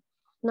время,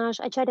 наш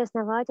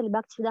ачарья-основатель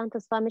Бхактивиданта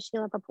Свами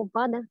Шрила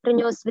Прабхупада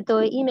принес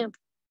святое имя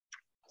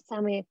в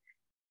самые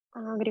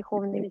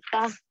греховные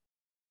места,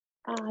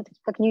 такие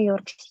как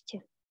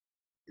Нью-Йорк-Сити.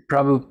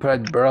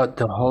 Prabhupada brought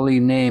the holy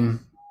name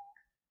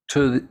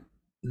to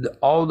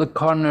all the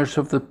corners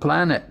of the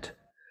planet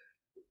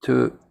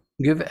to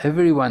give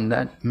everyone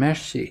that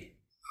mercy.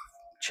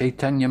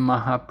 Chaitanya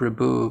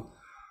Mahaprabhu,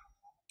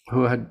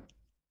 who had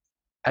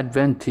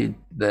invented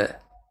the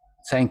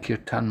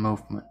Sankirtan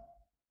movement.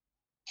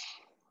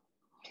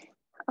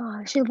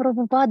 Шрила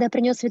Прабхупада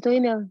принес святое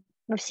имя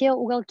во все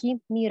уголки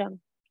мира,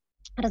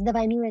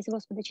 раздавая милость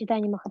Господа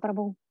Чайтаньи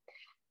Махапрабху,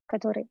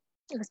 который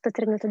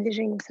распространил это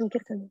движение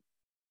Санкиртана.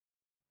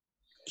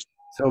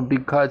 So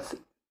because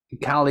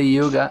Kali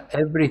Yuga,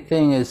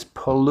 everything is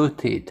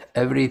polluted,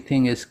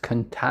 everything is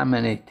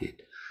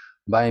contaminated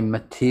by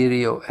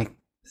material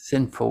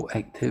sinful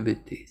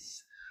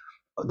activities.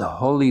 The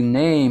holy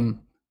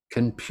name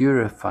can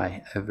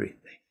purify everything.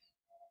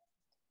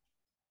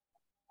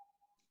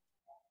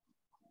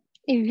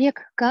 И в век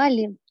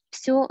Кали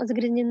все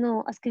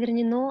загрязнено,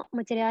 осквернено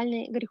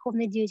материальной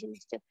греховной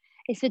деятельностью.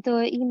 И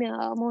святое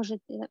имя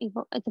может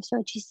это все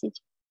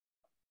очистить.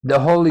 The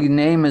holy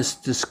name is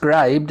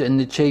described in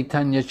the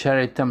Chaitanya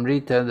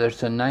Charitamrita.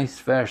 There's a nice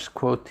verse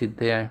quoted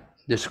there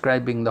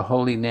describing the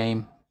holy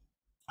name.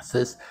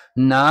 says,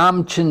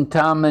 Nam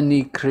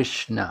Chintamani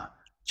Krishna,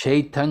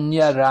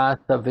 Chaitanya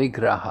Rasa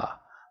Vigraha,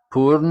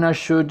 Purna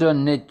Shuddha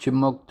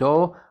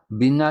Nityamukto,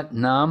 Binat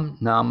Nam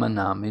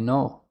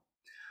Namanamino.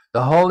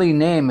 The holy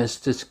name is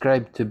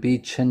described to be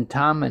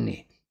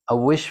Chintamani, a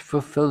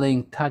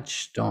wish-fulfilling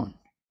touchstone.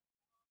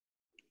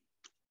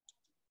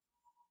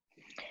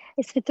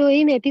 И святое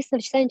имя описано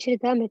в читании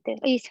Чаритамриты.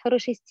 Есть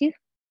хороший стих,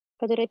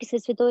 который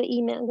описывает святое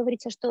имя.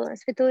 Говорится, что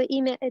святое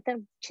имя — это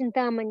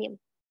Чинтамани,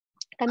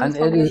 камень,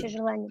 исполняющий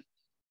желание.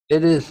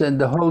 It is, and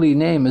the holy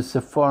name is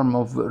a form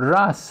of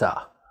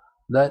rasa.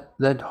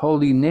 That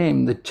holy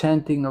name, the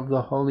chanting of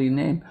the holy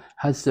name,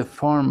 has the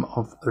form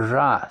of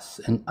ras.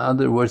 In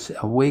other words,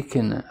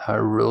 awaken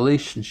our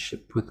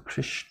relationship with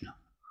Krishna.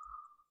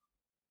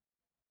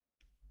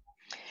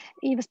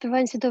 И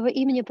воспевание святого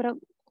имени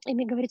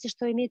говорится,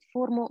 что имеет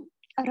форму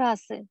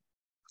расы.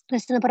 То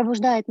есть она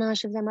пробуждает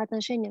наши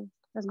взаимоотношения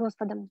с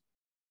Господом.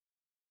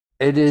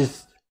 It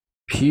is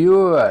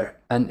pure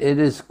and it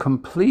is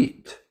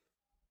complete.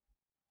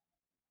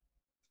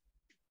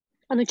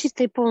 Оно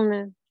чистое и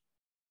полное.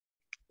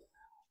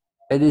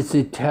 It is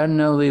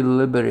eternally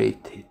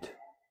liberated.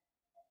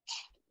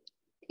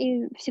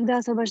 И всегда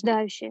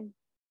освобождающее.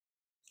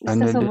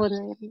 And Всегда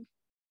свободное.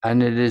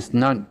 And it is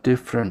not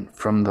different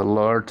from the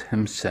Lord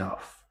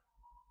himself.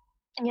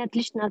 Не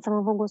отлично от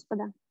самого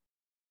Господа.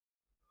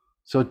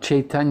 So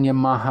Chaitanya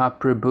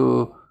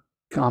Mahaprabhu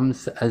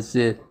comes as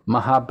the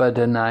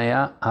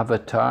Mahabhadanaya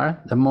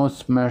avatar, the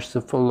most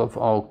merciful of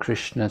all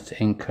Krishna's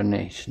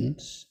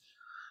incarnations,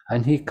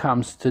 and he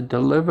comes to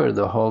deliver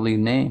the holy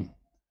name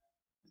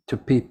to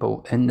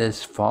people in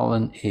this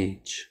fallen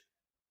age.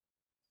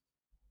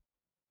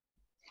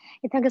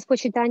 Итак, Господь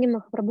Чайтанья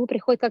Махапрабху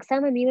приходит как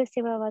самый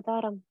милостивый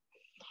аватар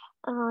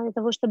для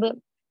того, чтобы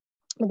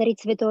подарить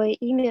святое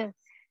имя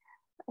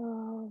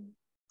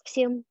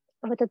всем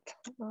в этот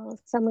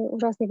самый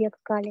ужасный век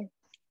Кали.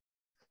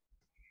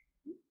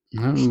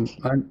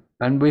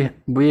 And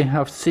we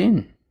have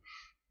seen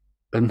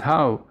and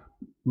how,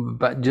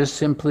 but just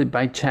simply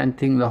by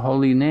chanting the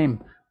holy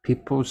name,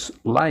 people's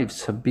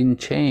lives have been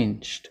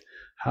changed.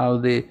 How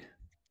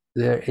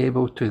they're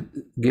able to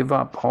give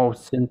up all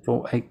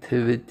sinful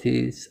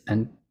activities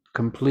and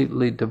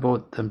completely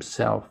devote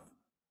themselves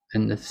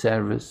in the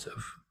service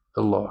of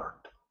the Lord.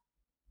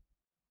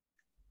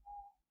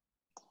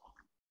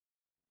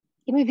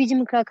 И мы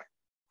видим, как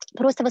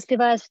просто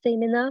воспевая святые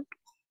имена,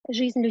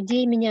 жизнь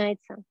людей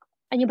меняется.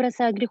 Они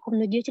бросают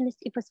греховную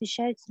деятельность и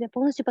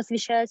полностью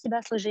посвящают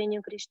себя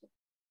служению Кришне.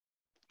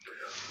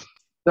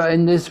 So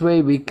in this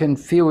way we can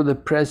feel the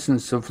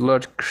presence of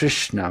Lord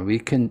Krishna.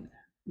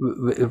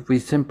 If we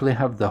simply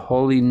have the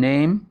holy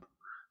name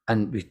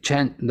and we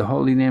chant the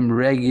holy name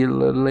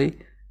regularly,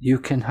 you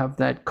can have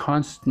that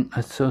constant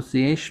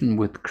association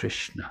with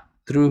Krishna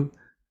through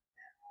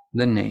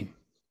the name.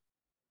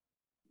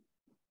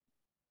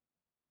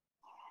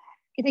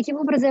 И таким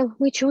образом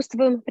мы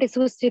чувствуем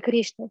присутствие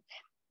Кришны.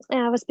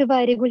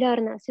 Воспевая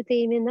регулярно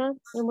святые имена,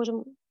 мы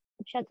можем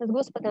общаться с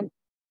Господом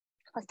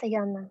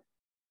постоянно.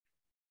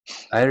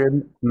 I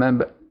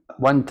remember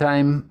one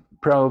time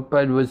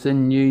Prabhupada was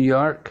in New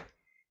York,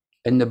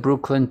 in the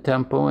Brooklyn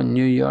Temple in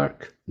New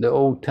York, the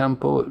old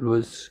temple. It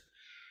was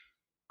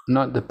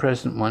not the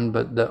present one,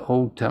 but the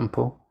old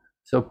temple.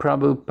 So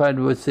Prabhupada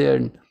was there,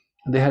 and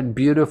they had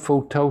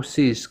beautiful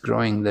tulsis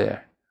growing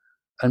there.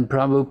 And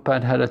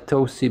Prabhupada had a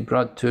tulsi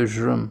brought to his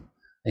room.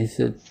 He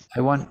said,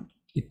 I want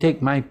you to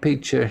take my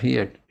picture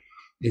here.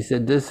 He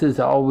said, this is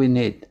all we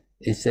need.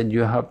 He said,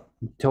 you have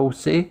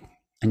tulsi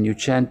and you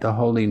chant the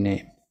holy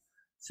name.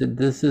 He said,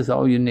 this is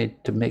all you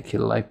need to make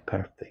your life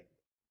perfect.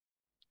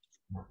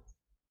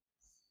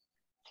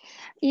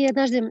 И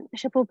однажды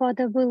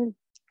Прабхупада был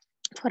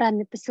в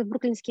храме, посетил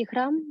Бруклинский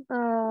храм,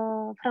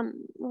 храм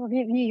в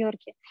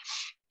Нью-Йорке.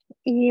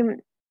 И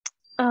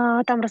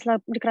там росла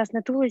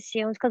прекрасная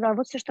туласи. Он сказал,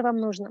 вот все, что вам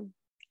нужно.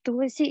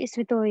 Туласи и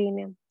святое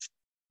имя.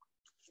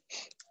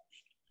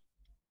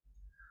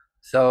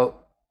 So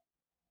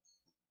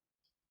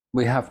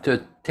we have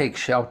to take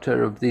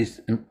shelter of these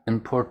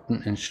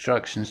important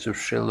instructions of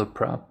Srila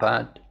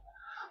Prabhupada.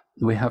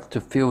 We have to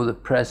feel the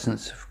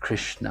presence of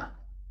Krishna.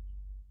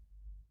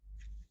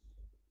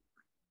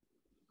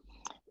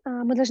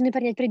 Мы должны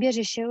принять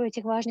прибежище у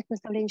этих важных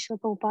наставлений Шрилы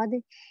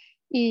Прабхупады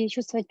и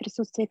чувствовать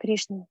присутствие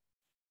Кришны.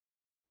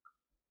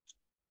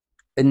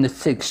 In the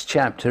 6th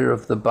chapter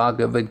of the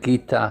Bhagavad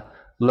Gita,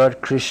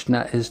 Lord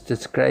Krishna is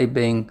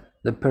describing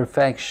the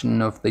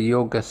perfection of the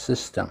yoga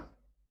system.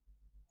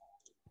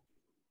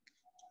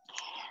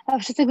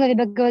 В 6 главе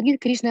Бхагаватгиты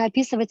Кришна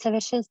описывает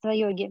совершенство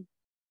йоги.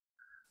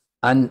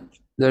 And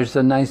there's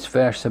a nice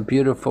verse, a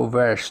beautiful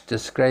verse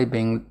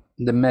describing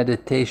the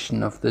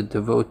meditation of the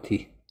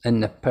devotee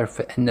in the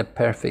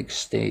perfect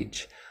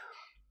stage.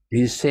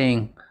 He's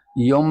saying,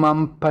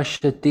 Yomam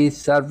pashyati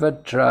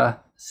sarvatra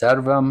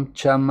sarvam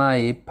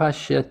chamai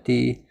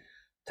pashyati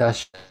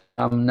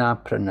tasham na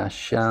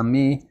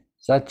pranashyami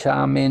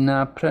sachame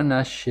na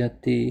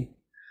pranashyati.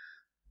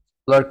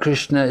 Lord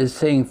Krishna is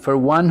saying, for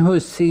one who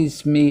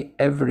sees me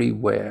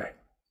everywhere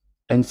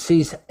and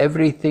sees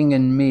everything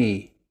in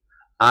me,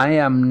 I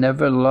am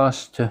never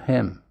lost to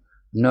him,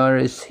 nor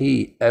is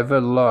he ever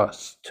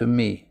lost to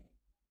me.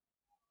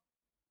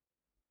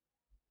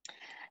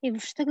 И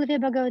в 6 главе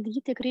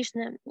Бхагавад-гиты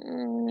Кришна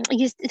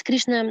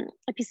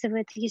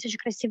описывает, есть очень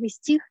красивый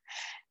стих,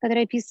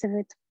 который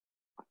описывает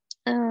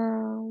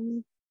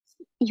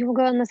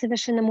йога на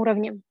совершенном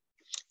уровне.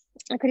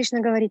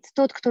 Кришна говорит: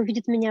 тот, кто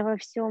видит меня во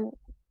всем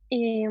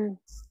и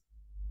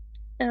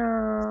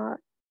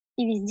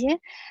везде,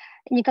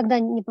 никогда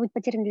не будет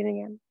потерян для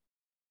меня.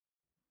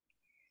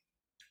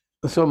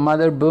 So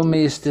Mother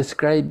Bhumi is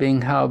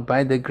describing how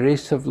by the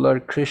grace of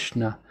Lord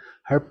Krishna,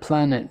 her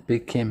planet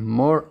became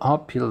more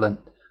opulent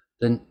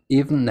than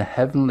even the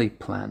heavenly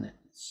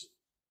planets.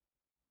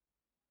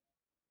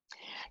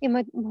 И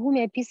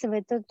Бхуми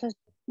описывает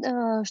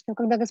что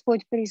когда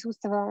Господь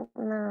присутствовал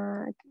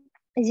на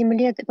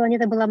Земле,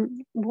 планета была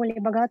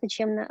более богата,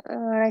 чем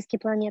райские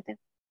планеты.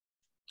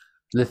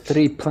 The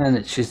 3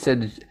 planets, she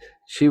said,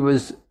 she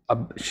was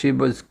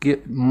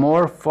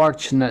more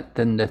fortunate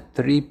than the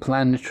 3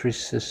 planetary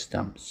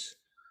systems.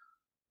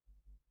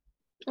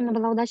 Она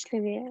была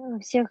удачливее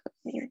всех,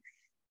 более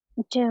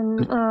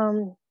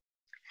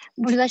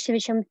удачливее,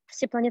 чем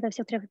все планеты во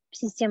всех 3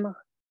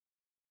 системах.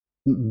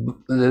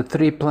 The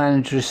 3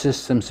 planetary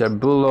systems are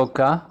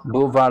Bhuloka,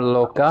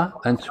 Bhuvarloka,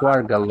 and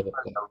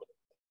Swargaloka.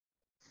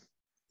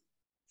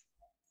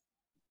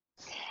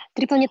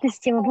 3 планетные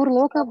системы: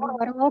 Бурлока,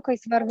 Бхуварлока и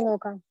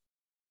Сварглока.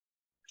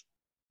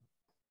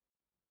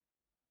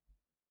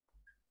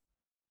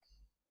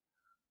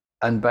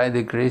 And by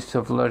the grace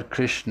of Lord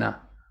Krishna,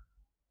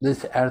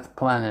 this earth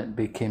planet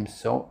became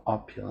so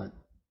opulent.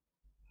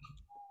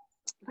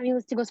 По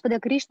милости Господа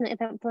Кришны,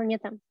 эта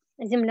планета,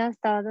 Земля,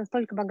 стала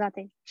настолько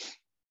богатой.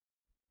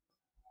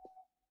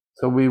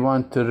 So we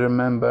want to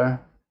remember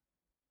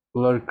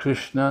Lord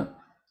Krishna,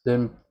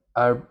 then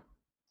our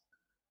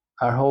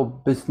whole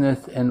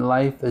business in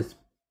life is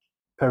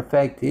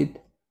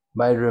perfected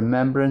by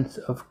remembrance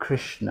of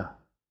Krishna.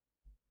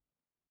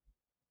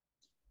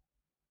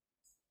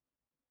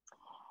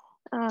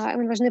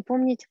 Мы должны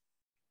помнить,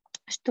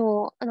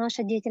 что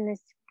наша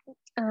деятельность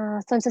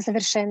становится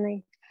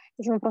совершенной,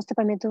 если мы просто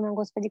памятуем о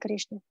Господе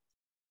Кришне.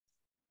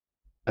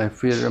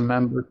 If we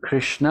remember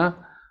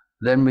Krishna,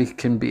 then we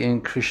can be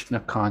in Krishna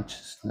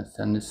consciousness.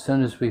 And as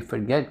soon as we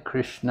forget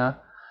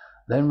Krishna,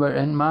 then we're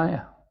in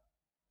Maya.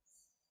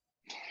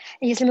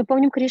 И если мы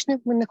помним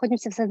Кришну, мы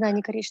находимся в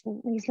сознании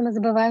Кришны. Если мы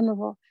забываем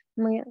его,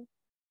 мы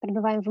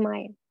пребываем в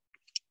Майе.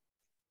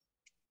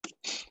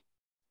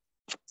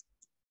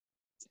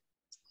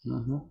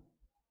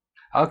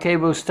 Okay,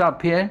 we'll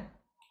stop here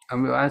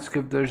and we'll ask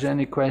if there's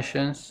any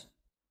questions.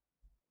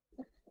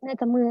 На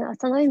этом мы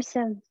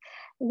остановимся.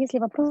 Есть ли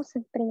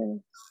вопросы,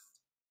 примем.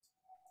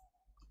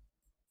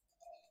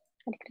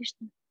 Харе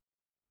Кришна.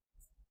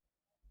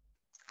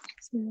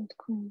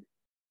 Минутку.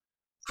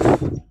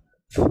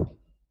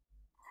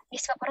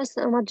 Есть вопрос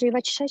Маджи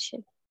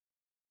Вачишачи?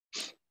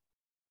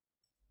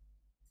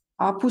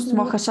 А пусть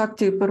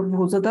Махашакти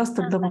Прабху задаст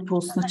тогда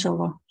вопрос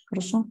сначала.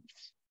 Хорошо?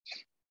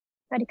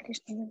 Харе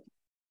Кришна.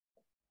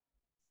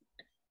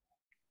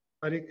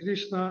 Харе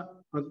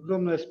Кришна,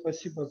 огромное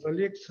спасибо за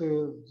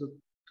лекцию, за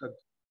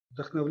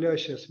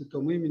вдохновляющее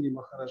святом имени,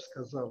 Махарадж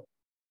сказал.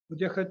 Вот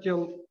я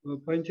хотел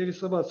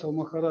поинтересоваться у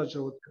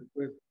Махараджа,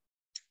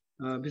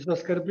 без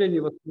оскорблений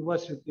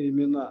воспевать святые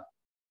имена.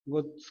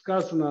 Вот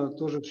сказано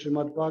тоже в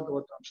Шримад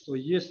Бхагаватам, что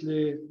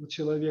если у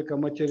человека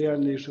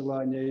материальные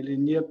желания или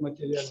нет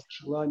материальных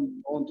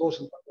желаний, он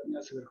должен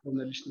поклоняться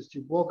Верховной Личности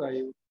Бога,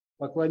 и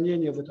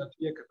поклонение в этот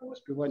век – это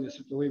воспевание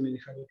святого имени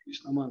Харе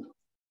Кришна мантры.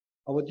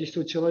 А вот если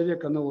у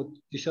человека,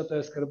 10-е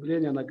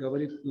оскорбление, она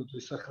говорит, то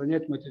есть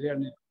сохранять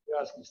материальные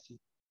привязанности.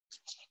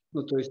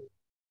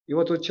 И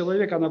вот у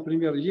человека,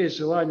 например, есть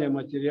желания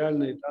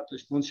материальные, да, то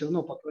есть он все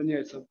равно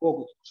поклоняется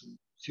Богу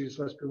через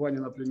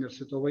воспевание, например,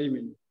 святого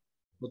имени.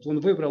 Вот он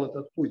выбрал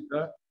этот путь,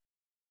 да,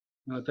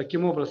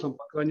 таким образом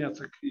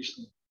поклоняться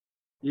Кришне.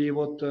 И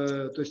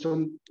то есть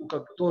он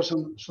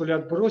должен, что ли,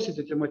 отбросить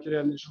эти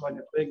материальные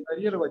желания,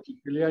 проигнорировать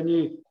их, или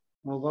они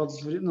во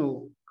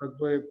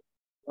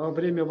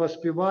время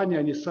воспевания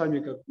они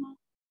сами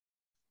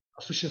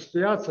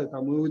осуществятся и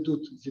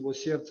уйдут из его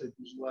сердца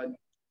эти желания.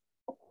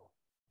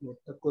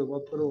 Вот такой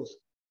вопрос.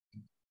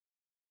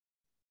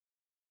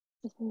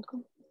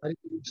 Харе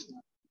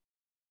Кришна.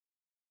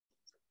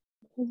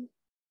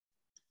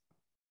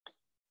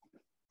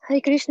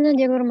 Hare Krishna,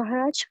 dear Guru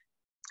Maharaj.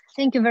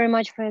 Thank you very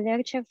much for your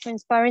lecture, for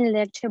inspiring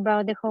lecture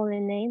about the holy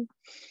name.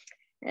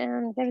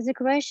 And there's a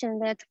question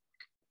that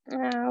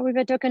we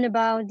were talking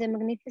about the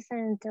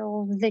magnificence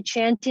of the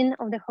chanting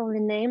of the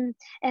holy name,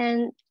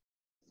 and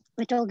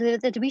we told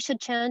that we should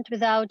chant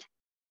without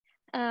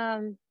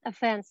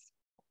offense.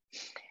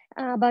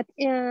 But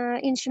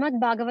in Shrimad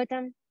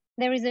Bhagavatam,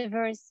 there is a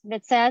verse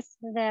that says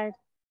that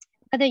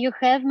whether you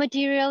have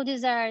material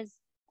desires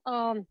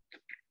or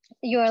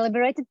you're a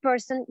liberated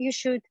person, you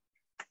should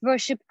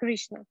worship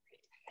Krishna.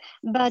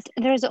 But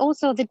there's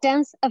also the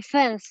 10th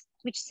offense,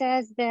 which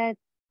says that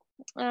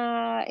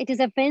it is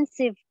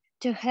offensive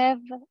to have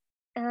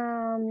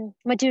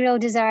material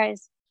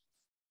desires.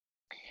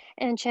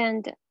 and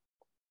chant.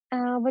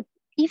 But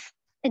if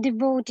a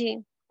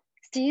devotee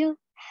still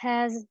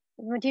has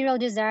material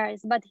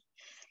desires, but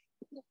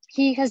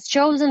he has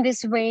chosen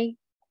this way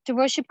to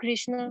worship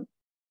Krishna,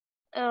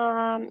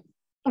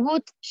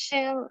 what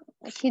shall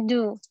he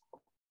do?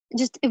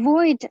 Just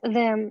avoid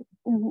them,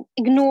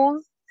 ignore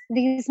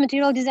these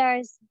material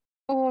desires,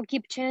 or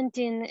keep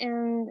chanting,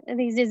 and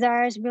these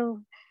desires will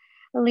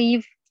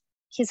leave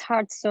his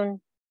heart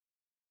soon.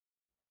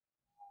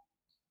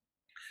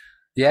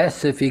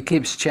 Yes, if he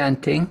keeps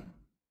chanting,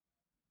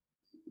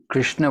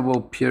 Krishna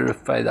will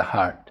purify the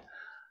heart.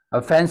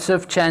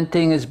 Offensive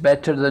chanting is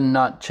better than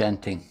not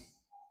chanting.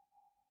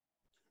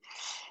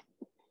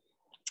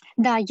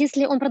 Да,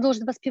 если он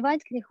продолжит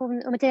воспевать,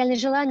 материальные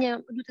желания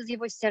уйдут из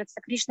его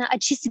сердца. Кришна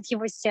очистит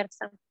его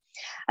сердце.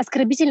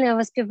 Оскорбительное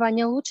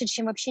воспевание лучше,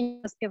 чем вообще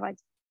не воспевать.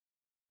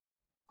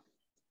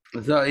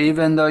 So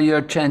even though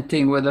you're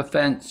chanting with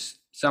offense,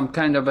 some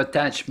kind of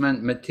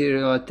attachment,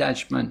 material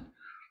attachment,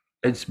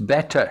 it's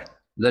better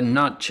than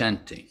not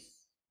chanting.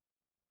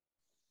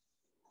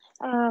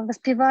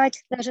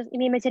 Воспевать, даже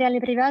имея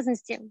материальные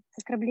привязанности,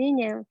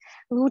 оскорбления,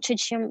 лучше,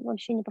 чем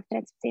вообще не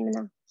повторять эти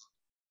имена.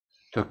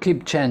 So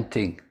keep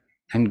chanting,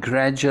 and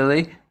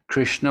gradually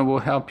Krishna will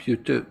help you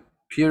to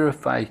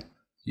purify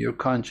your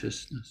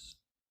consciousness.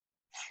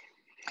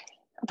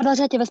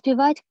 Продолжайте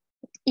воспевать,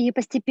 и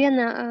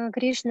постепенно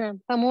Кришна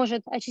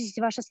поможет очистить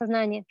ваше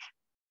сознание.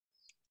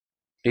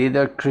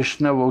 Either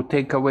Krishna will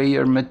take away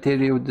your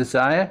material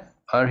desire,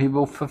 or he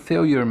will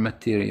fulfill your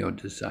material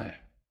desire.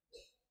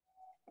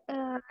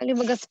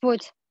 Либо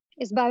Господь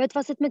избавит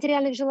вас от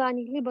материальных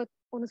желаний, либо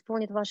Он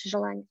исполнит ваши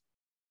желания.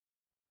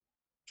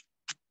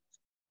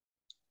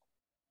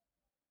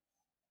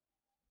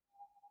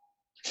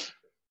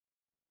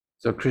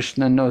 So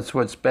Krishna knows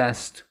what's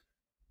best.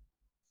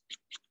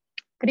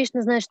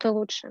 Кришна знает, что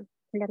лучше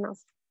для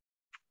нас.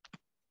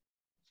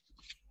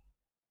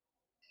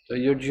 So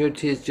your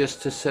duty is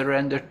just to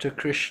surrender to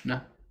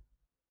Krishna.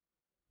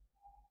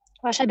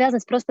 Ваша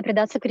обязанность просто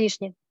предаться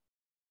Кришне.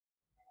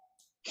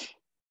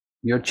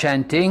 You're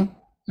chanting,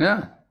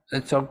 yeah,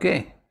 that's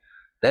okay.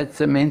 That's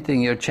the main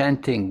thing, you're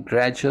chanting.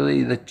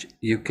 Gradually that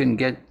you can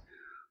get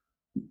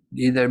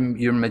either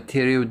your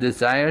material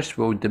desires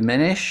will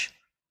diminish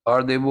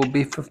or they will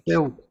be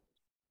fulfilled.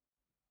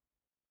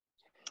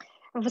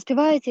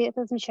 Воспеваете,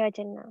 это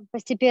замечательно.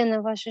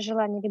 Постепенно ваши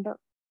желания либо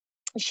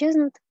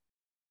исчезнут,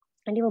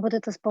 либо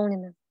будут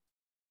исполнены.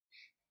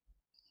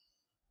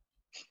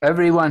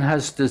 Everyone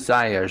has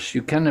desires.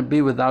 You cannot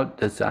be without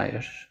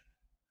desires.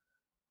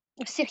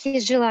 У всех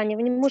есть желания,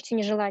 вы не можете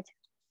не желать.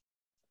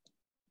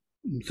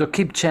 So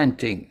keep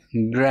chanting.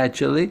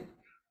 Gradually,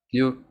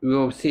 you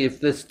will see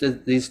if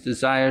these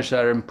desires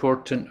are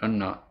important or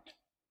not.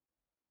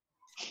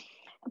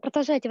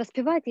 Продолжайте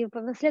воспевать, и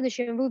в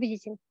следующем вы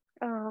увидите,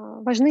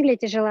 важны ли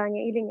эти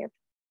желания или нет.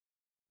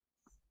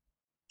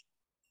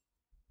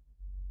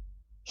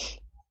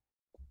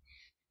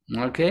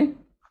 Okay?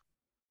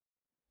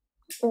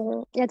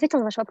 Я ответила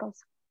на ваш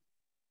вопрос.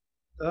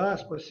 Да,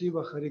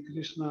 спасибо, Хари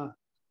Кришна.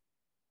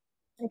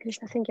 Хари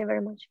Кришна, thank you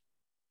very much.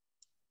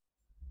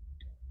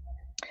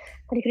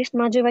 Хари Кришна,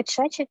 Маджи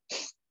Вачачи.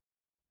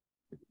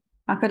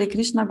 Хари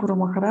Кришна, Гуру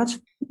Махарадж.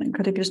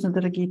 Хари Кришна,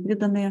 дорогие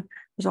преданные.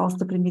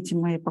 Пожалуйста, примите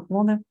мои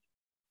поклоны.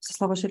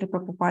 Слава Шри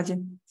Прабхупаде.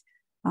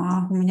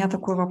 У меня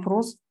такой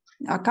вопрос.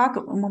 А как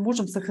мы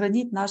можем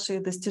сохранить наши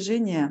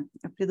достижения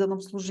в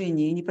преданном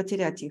служении и не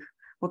потерять их?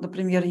 Вот,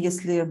 например,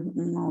 если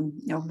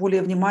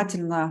более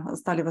внимательно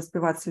стали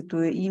воспевать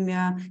святое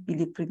имя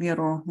или, к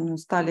примеру,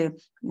 стали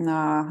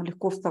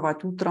легко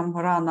вставать утром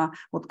рано,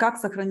 вот как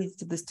сохранить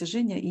эти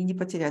достижения и не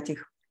потерять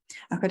их?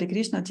 Хари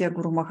Кришна, dear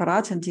Guru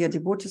Maharaj and dear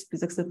devotees,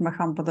 please accept my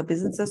humble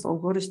obeisances. All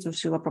glories to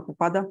Srila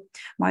Prabhupada.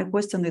 My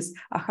question is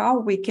how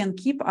we can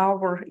keep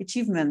our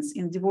achievements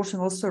in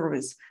devotional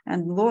service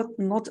and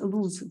not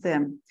lose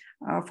them.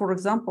 For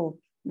example,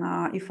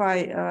 if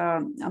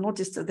I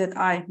noticed that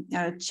I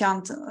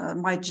chant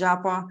my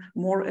japa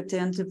more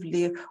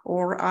attentively,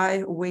 or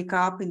I wake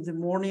up in the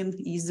morning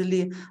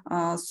easily,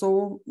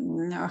 so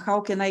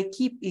how can I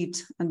keep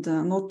it and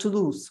not to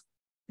lose?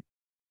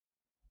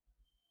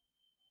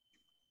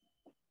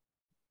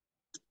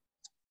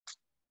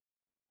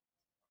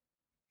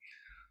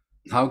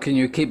 How can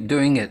you keep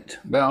doing it?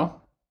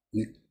 Well,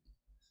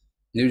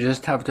 you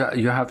just have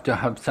to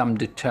have some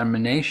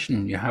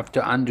determination. You have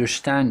to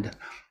understand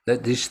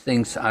that these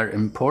things are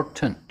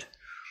important.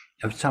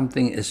 If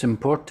something is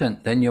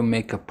important, then you'll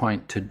make a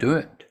point to do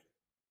it.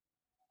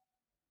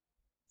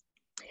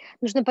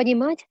 Нужно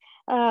понимать,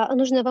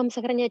 нужно вам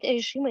сохранять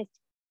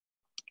решимость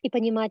и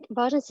понимать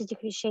важность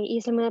этих вещей. И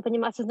если мы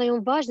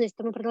осознаем важность,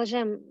 то мы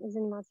продолжаем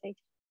заниматься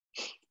этим.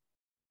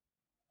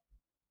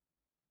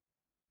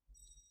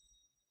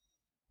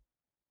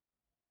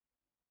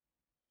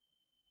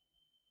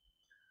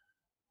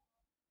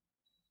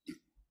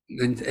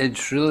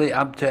 It's really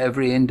up to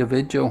every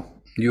individual.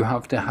 You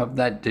have to have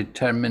that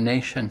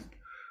determination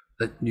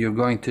that you're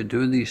going to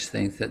do these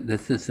things, that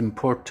this is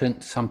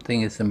important,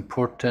 something is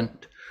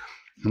important,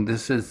 and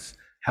this is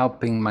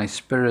helping my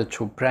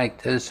spiritual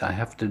practice. I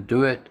have to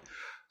do it.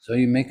 So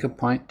you make a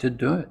point to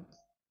do it.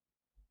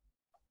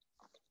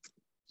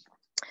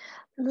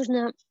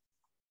 Нужно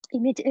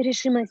иметь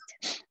решимость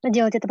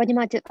делать это,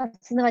 понимать,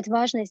 осознавать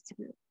важность,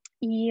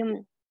 и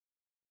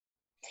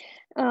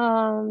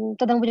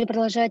тогда мы будем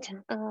продолжать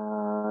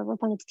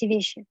выполнять эти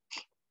вещи,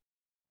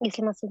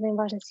 если мы осознаем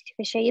важность этих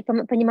вещей, и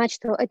понимать,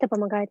 что это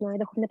помогает моей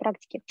духовной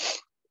практике.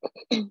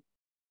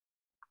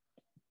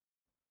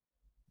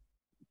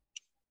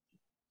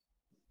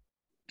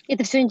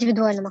 Это все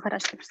индивидуально,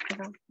 Махарадж, я бы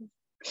сказала.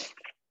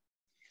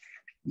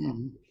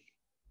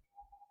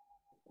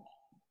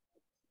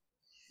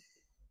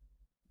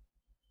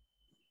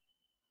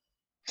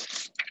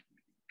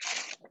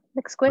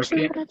 Next question,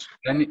 Okay. Maharaj.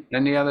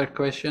 Any other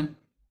question?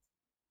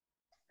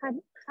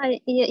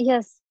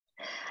 Yes.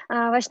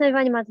 Vaishnavi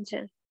Vani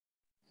Mataji.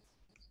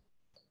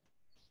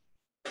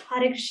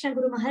 Hare Krishna,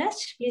 Guru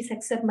Maharaj. Please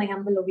accept my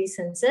humble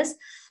obeisances.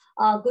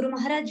 Guru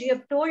Maharaj, you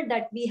have told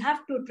that we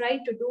have to try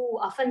to do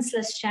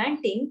offenseless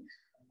chanting.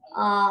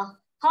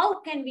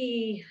 How can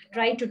we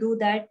try to do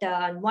that?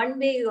 One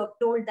way you have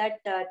told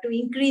that to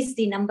increase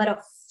the number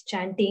of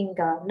chanting,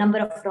 number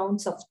of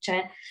rounds of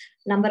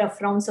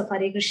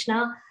Hare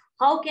Krishna.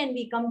 How can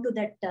we come to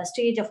that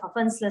stage of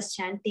offenseless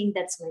chanting?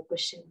 That's my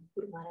question,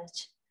 Guru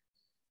Maharaj.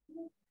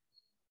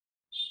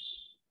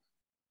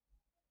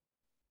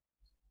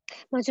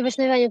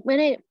 Vaishnavi,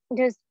 may I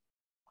just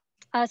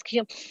ask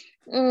you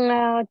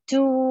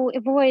to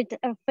avoid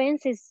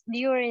offenses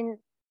during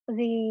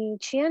the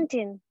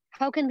chanting?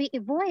 How can we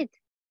avoid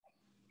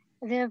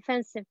the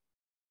offensive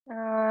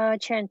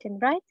chanting,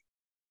 right?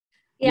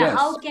 Yeah, Yes.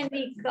 how can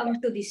we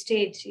come to the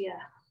stage,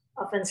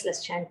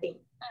 offenseless chanting?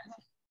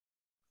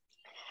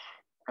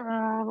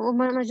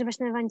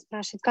 Vaishnavi Vani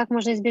спрашивает, как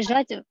можно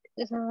избежать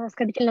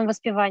оскорбительного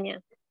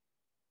воспевания?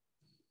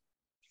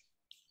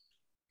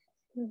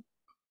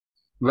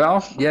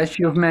 Well, yes,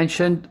 you've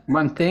mentioned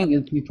one thing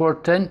is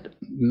important.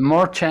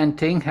 More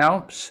chanting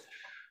helps.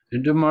 To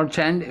do more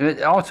chanting.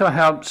 It also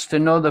helps to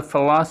know the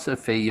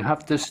philosophy. You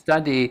have to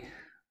study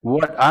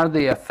what are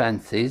the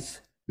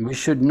offenses. We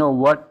should know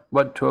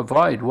what to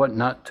avoid, what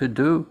not to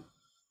do.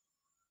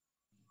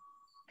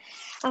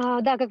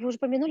 Да, как вы уже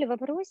упомянули в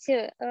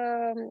вопросе,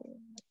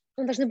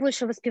 мы должны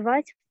больше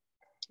воспевать,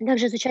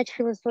 также изучать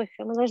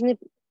философию. Мы должны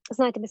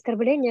знать об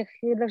оскорблениях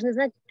и должны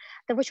знать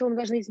того, чего мы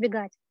должны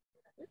избегать.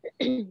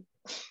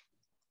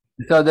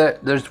 So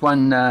there's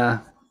one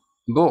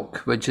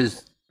book which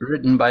is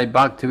written by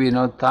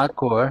Bhaktivinoda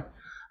Thakur,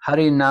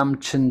 Harinam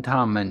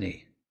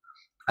Chintamani.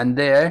 And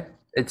there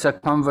it's a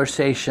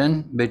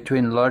conversation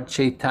between Lord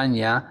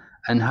Chaitanya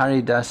and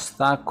Haridas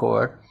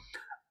Thakur,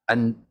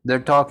 and they're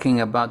talking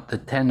about the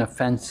 10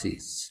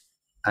 offenses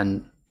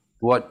and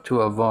what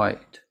to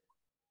avoid.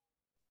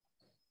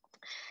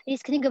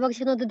 Есть книга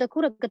Бхактивинода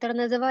Тхакура, которая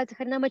называется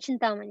 «Харинама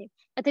Чинтамани».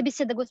 Это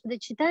беседа Господа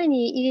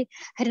Чайтаньи и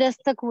Харидаса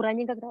Тхакура.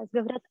 Они как раз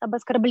говорят об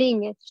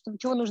оскорблении,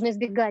 чего нужно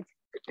избегать.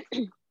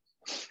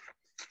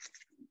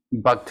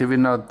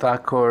 Bhaktivinoda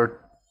Thakur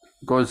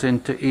goes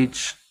into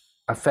each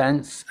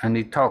offense and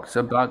he talks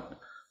about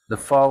the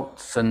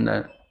faults and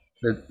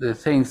the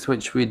things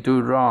which we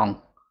do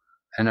wrong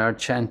in our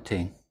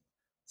chanting.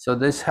 So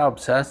this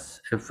helps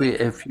us.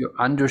 If you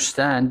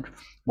understand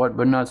what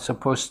we're not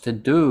supposed to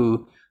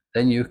do,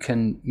 then you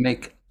can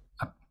make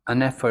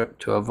an effort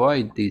to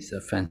avoid these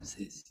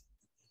offenses.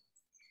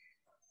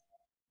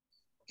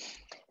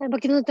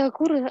 Бхактивинода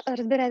Тхакур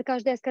разбирает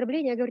каждое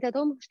оскорбление и говорит о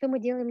том, что мы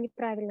делаем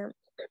неправильно.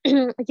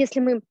 Если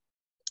мы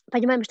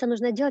понимаем, что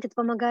нужно делать, это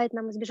помогает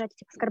нам избежать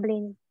этих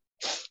оскорблений.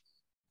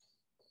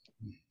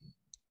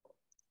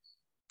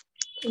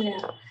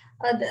 Yeah.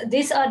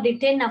 These are the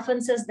 10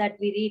 offenses that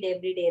we read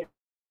every day.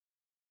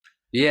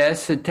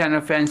 Yes, the 10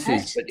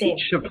 offenses. But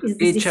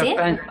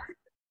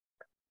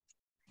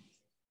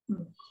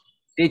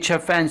each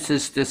offense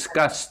is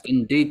discussed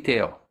in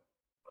detail.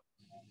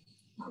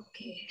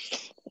 Okay.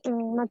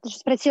 Матушка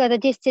спросила, это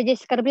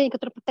 10 оскорблений,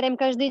 которые повторяем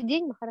каждый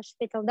день. Махарадж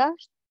ответил, да,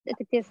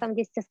 это те самые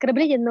 10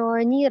 оскорблений, но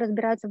они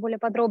разбираются более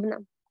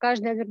подробно.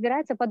 Каждая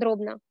разбирается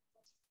подробно.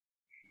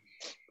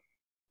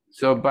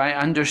 So by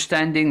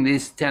understanding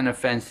these 10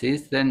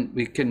 offenses, then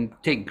we can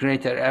take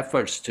greater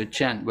efforts to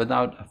chant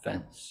without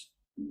offense.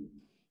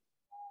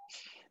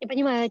 И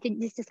понимая эти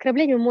 10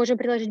 оскорблений, мы можем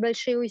приложить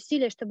большие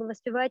усилия, чтобы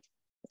воспевать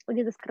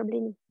без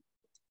оскорблений.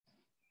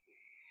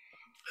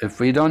 If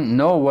we don't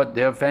know what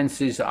the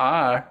offenses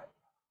are,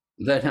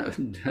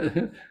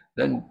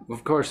 then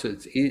of course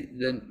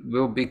then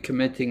we'll be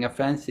committing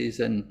offenses,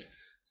 and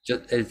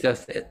it's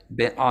just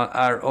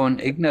our own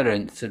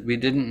ignorance that we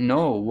didn't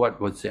know what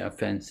was the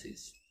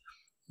offenses.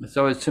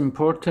 So it's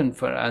important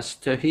for us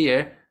to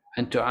hear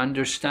and to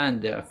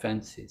understand the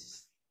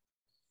offenses.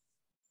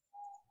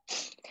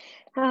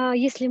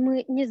 Если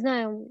мы не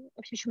знаем,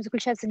 в чем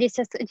заключаются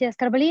эти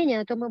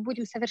оскорбления, то мы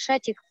будем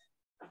совершать их.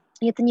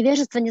 И это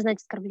невежество не знать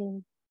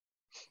оскорблений.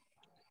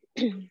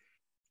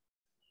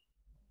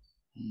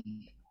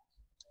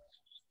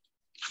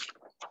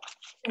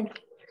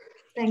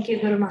 Thank you,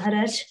 Guru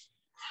Maharaj.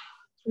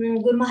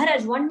 Guru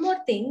Maharaj, one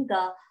more thing.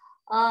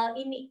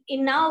 In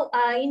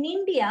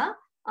India,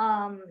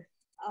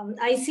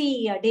 I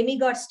see a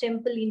demigod's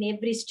temple in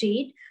every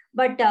street,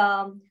 but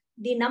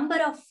the number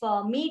of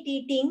meat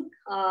eating,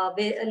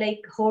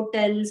 like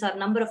hotels or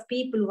number of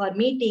people who are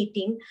meat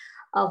eating,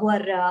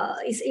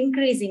 is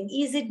increasing.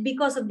 Is it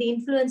because of the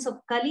influence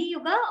of Kali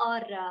Yuga,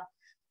 or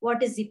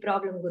what is the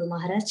problem, Guru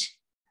Maharaj?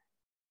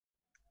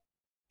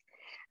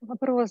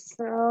 Вопрос.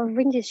 В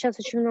Индии сейчас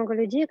очень много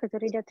людей,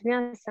 которые едят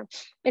мясо.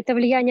 Это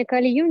влияние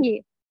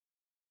Кали-юги?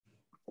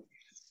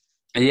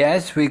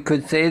 Yes, we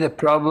could say the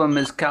problem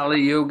is Kali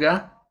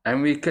Yuga,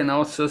 and we can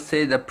also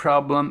say the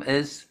problem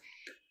is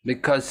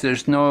because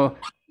there's no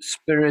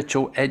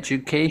spiritual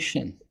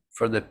education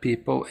for the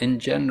people in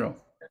general.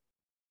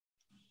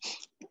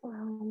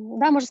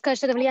 Да, можно сказать,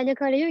 что это влияние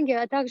Кали-юги,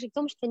 а также в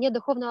том, что нет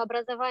духовного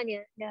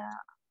образования для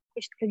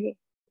обычных людей.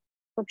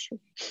 В общем.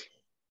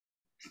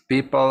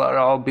 People are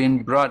all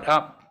being brought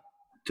up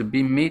to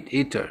be meat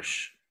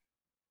eaters.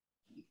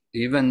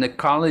 Even the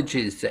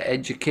colleges, the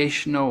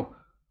educational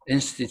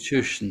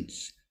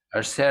institutions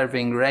are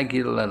serving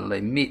regularly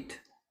meat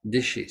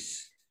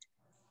dishes.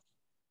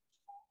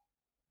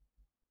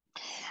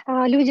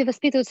 Люди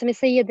воспитываются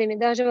мясоедами,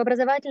 даже в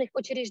образовательных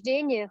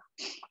учреждениях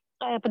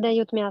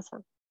подают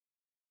мясо.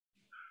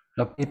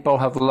 The people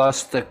have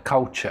lost the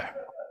culture,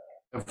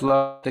 have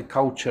lost the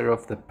culture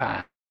of the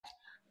past,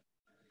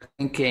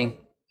 thinking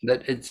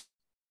that it's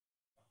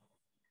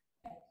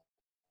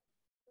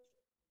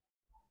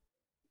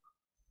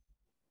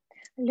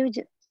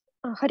Люди...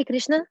 Хари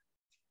Кришна?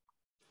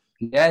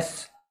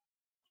 yes.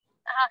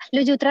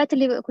 Люди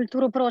утратили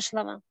культуру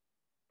прошлого.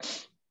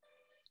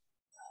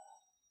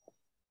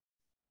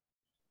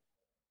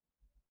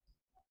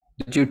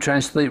 Did you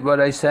translate what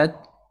I said?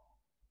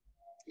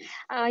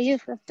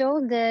 You've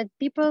told that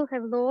people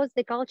have lost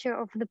the culture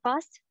of the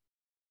past.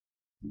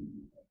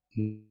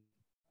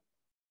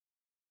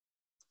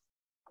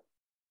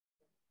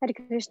 Hare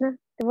Krishna,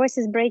 the voice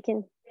is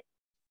breaking.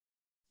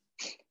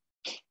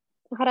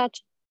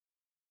 Махарадж.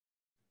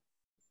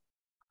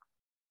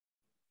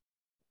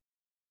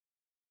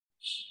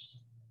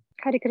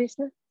 Хари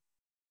Кришна.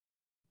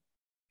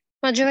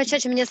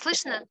 Мадживачачи, меня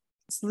слышно?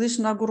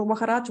 Слышно, Гуру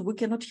Махарадж, we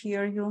cannot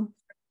hear you.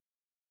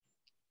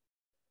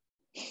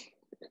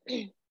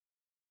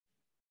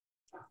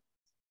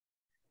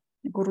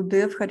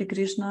 Гурудев, Хари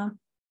Кришна.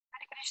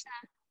 Хари Кришна.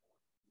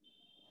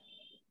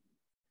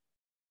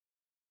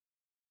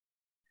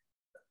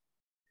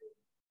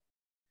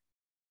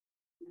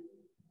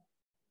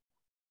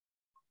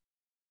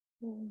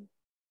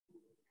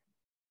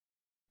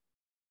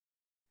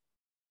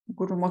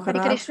 Guru Хари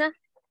Maharaj, Кришна.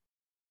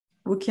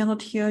 we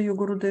cannot hear you,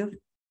 Gurudev.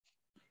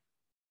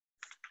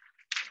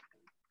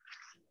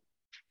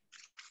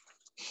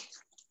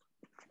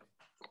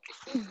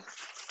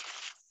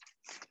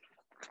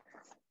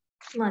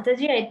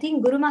 Mataji, I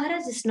think Guru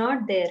Maharaj is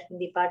not there in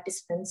the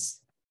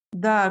participants.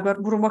 Да,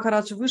 Гуру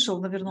Махарадж вышел,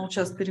 наверное, он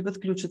сейчас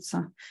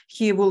переподключится.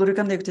 He will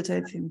reconnect it,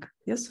 I think.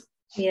 Yes?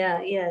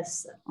 Yeah,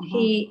 yes.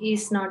 He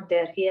is not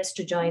there. He has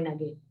to join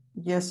again.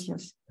 Yes,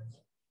 yes.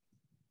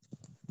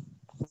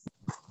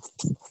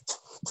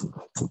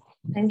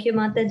 Thank you,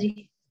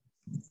 Mataji.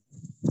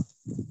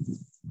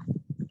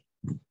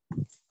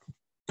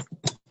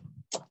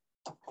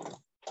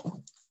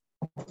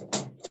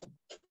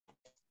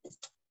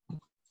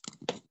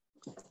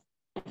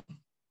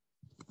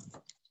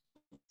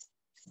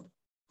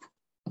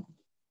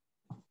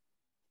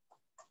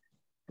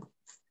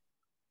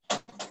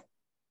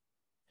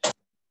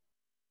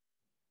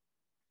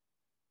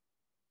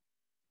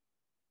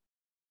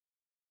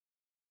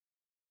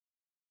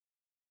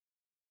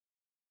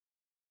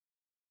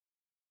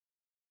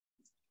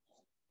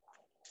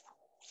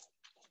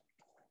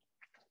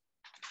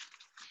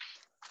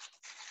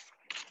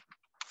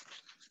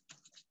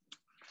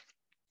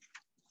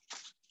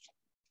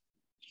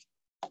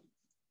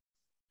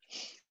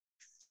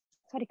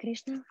 Хари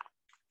Кришна.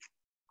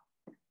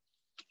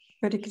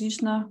 Хари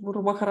Кришна,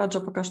 Гуру Махараджа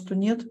пока что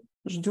нет.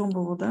 Ждем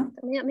его, да?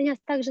 Меня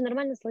также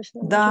нормально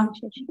слышно? Да.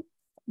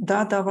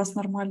 Да, вас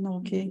нормально,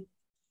 окей.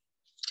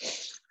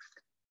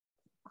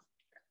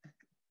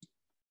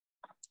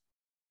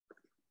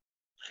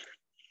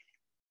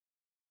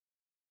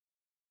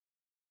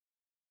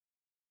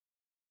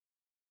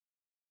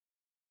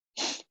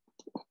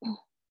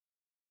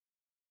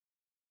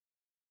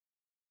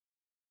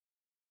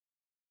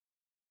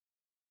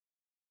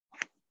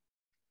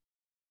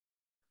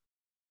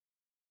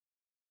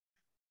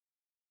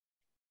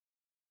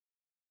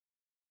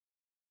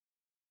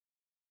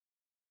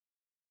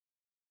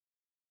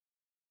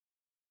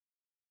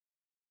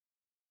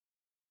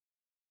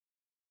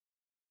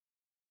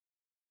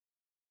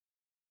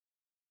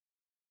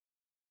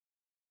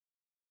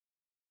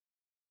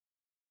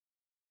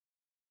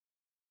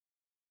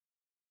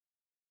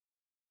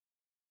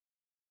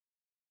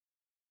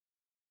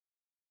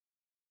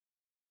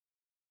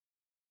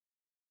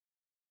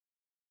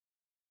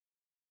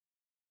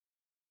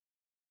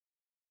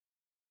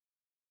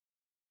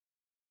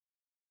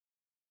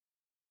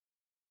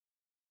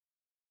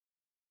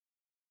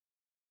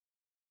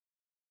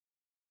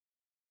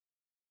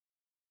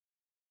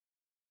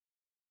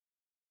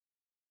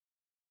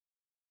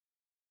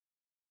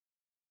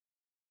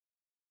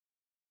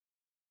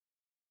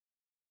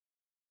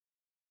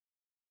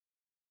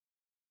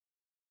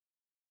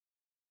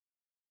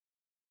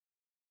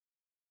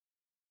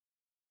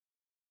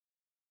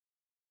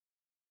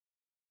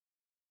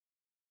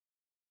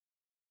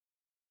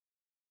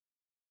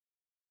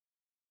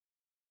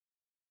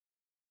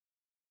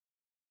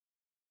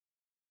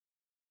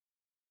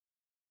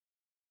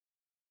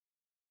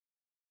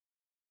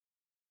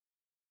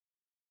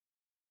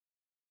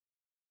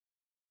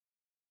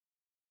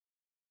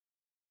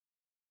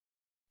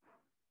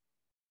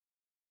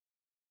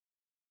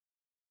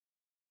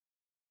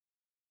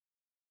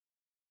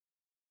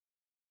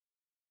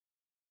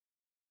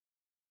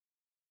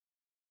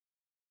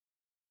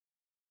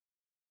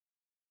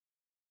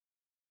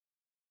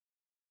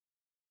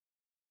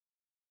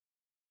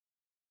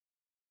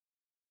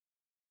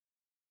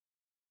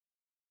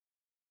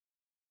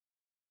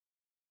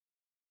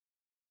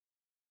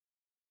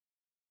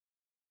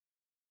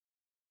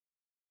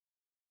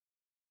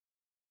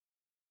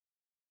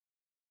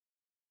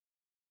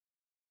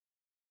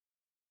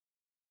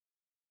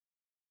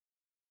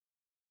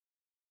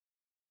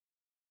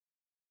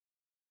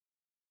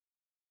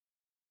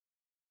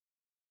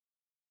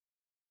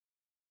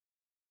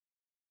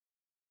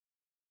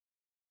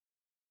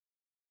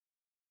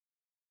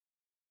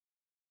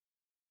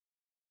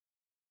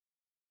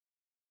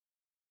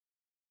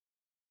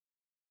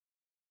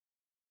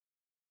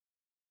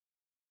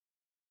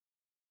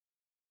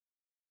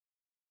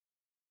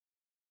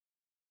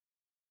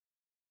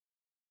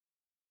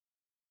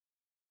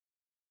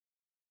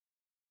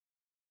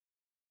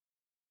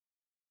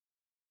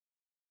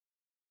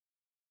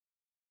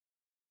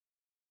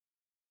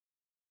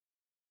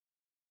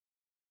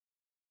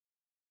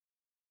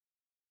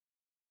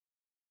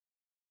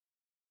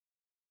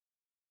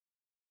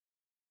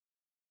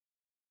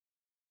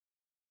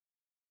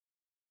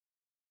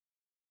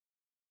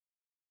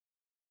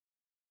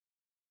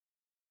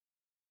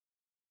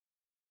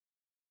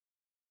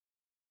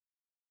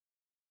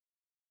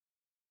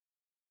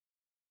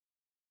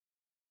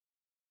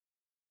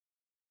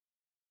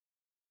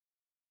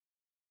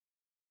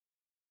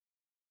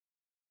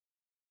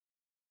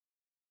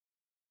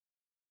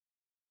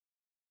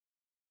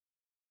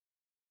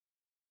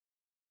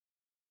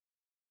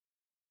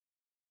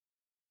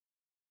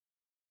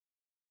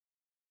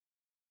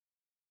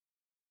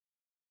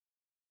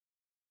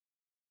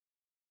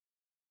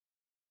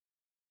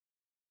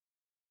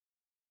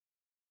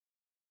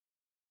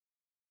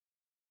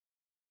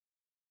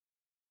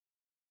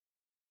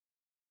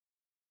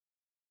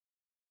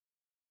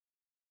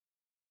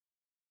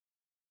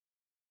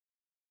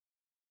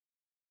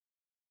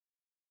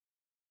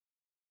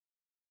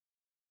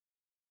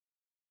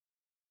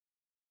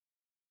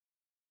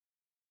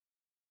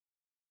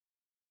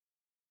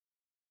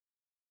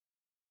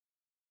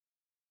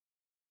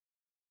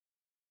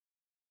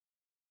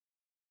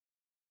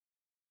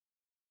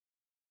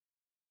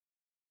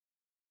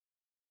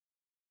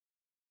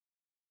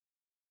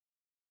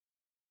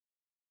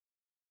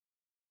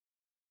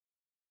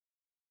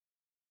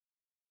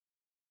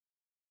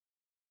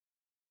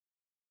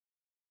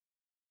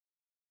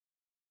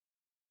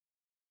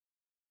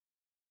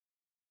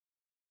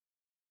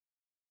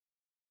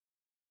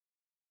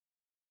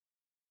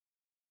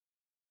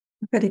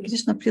 Харе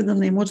Кришна,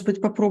 преданные, может быть,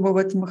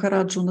 попробовать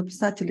Махараджу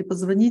написать или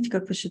позвонить,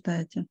 как вы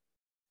считаете,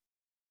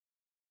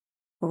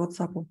 по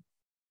WhatsApp?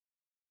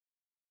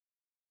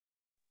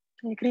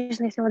 Харе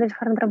Кришна, если у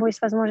Адхидхарана Прабху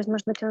есть возможность,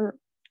 может быть, он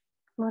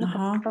может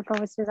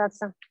попробовать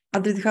связаться.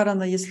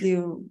 Адхидхарана, если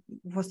у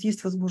вас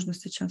есть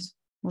возможность сейчас,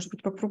 может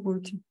быть,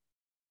 попробуйте.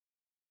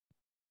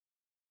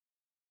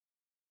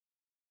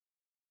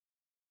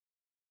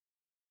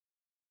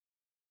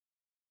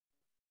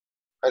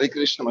 Харе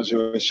Кришна, Маджи,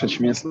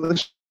 меня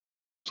слышно?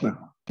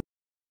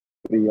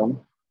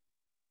 Прием.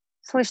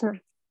 Слышно.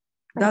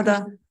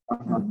 Да.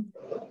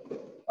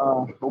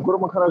 У Гуру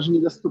Махараджа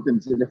недоступен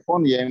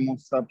телефон. Я ему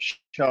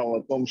сообщал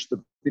о том,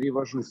 что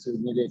перевожу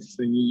сегодня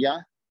лекцию не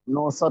я,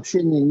 но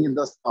сообщение не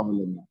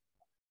доставлено.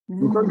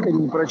 Не только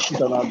не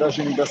прочитано, а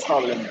даже не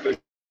доставлено. То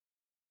есть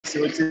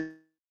его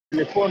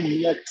телефон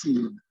не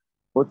активен.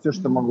 Вот все,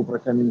 что могу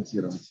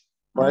прокомментировать.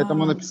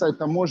 Поэтому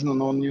написать-то можно,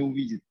 но он не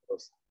увидит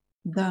просто.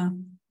 Да.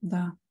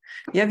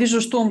 Я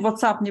вижу, что он в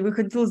WhatsApp не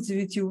выходил с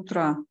 9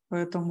 утра,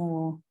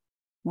 поэтому,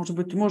 может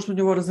быть, у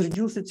него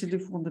разрядился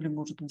телефон или,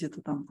 может,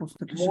 где-то там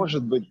просто лежит.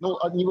 Может быть. Ну,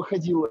 не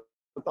выходило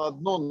это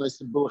одно, но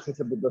если было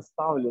хотя бы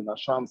доставлено,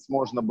 шанс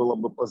можно было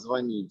бы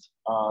позвонить.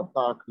 А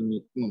так,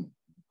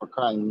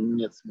 пока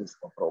нет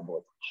смысла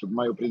пробовать, чтобы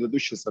мое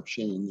предыдущее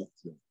сообщение не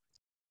активно.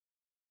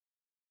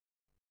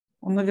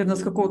 Он, наверное,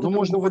 с какого-то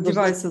другого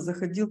девайса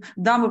заходил.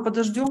 Да, мы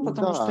подождем,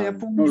 потому что я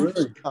помню.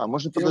 Да,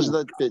 можно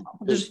подождать 5.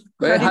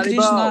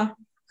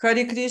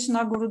 Харе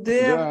Кришна,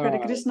 Гурудев. Харе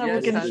Кришна,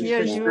 we can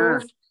hear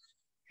you.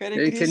 Харе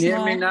Кришна. You can hear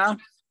me now?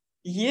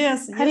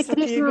 Yes, Харе okay,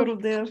 Кришна,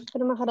 Гурудев.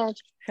 Гуру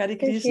Махарадж. Харе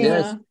Кришна.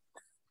 Yes.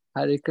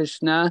 Hare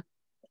Krishna.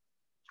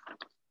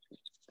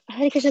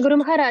 Hare Krishna, Guru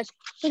Maharaj,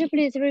 could you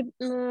please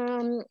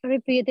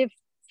repeat the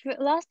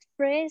last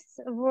phrase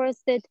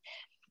was that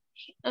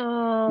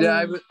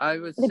I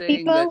was the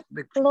saying people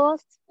that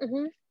lost.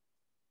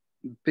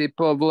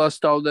 People have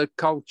lost all their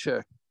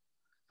culture,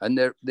 and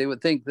they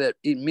would think that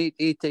meat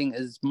eating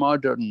is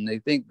modern. They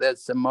think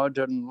that's a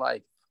modern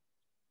life.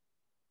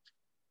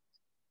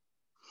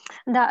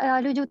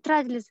 Да, люди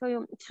утратили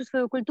всю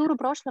свою культуру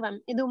прошлого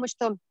и думают,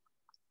 что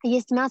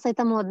есть мясо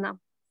это модно.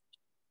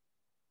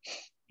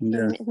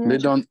 Yeah.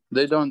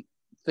 They don't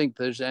think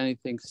there's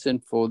anything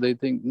sinful. They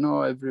think,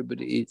 no,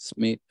 everybody eats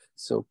meat.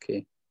 It's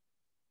okay.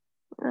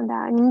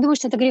 Да, они не думают,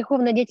 что это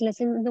греховная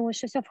деятельность. Они думают,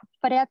 что все в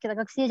порядке, так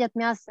как все едят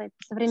мясо, это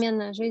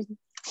современная жизнь.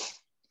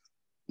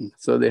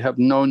 So they have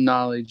no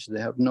knowledge.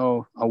 They have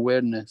no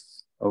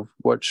awareness of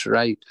what's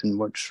right and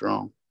what's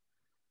wrong.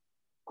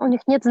 У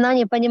них нет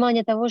знания,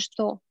 понимания того,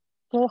 что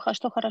плохо, а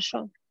что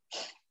хорошо.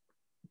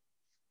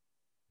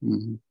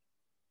 Mm-hmm.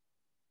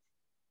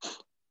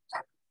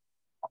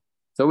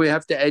 So we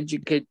have to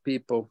educate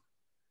people.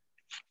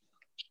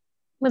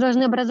 Мы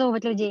должны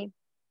образовывать людей,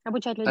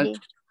 обучать людей.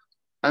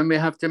 And we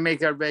have to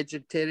make our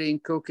vegetarian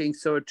cooking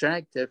so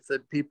attractive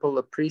that people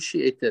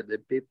appreciate it,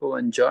 that people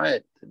enjoy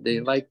it,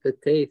 they like the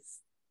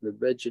taste, the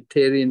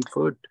vegetarian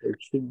food. It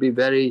should be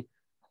very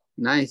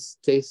nice,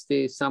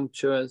 tasty,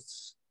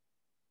 sumptuous.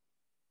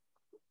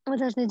 Мы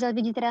должны сделать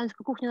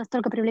вегетарианскую кухню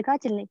настолько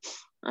привлекательной,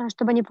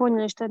 чтобы они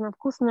поняли, что она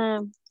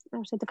вкусная,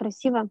 что это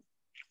красиво.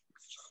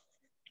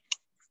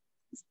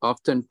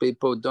 Often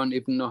people don't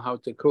even know how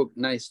to cook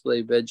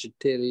nicely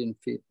vegetarian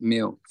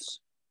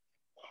meals.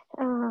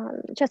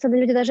 Часто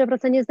люди даже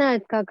просто не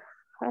знают, как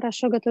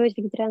хорошо готовить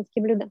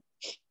вегетарианские блюда.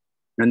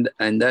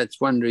 And that's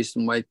one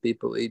reason why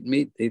people eat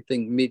meat. They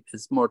think meat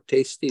is more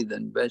tasty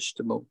than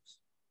vegetables.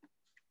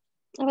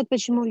 Вот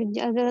почему люди,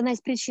 одна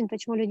из причин,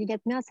 почему люди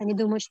едят мясо, они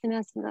думают, что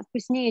мясо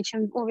вкуснее,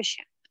 чем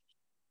овощи.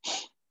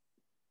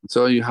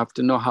 So you have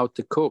to know how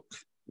to cook.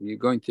 You're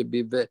going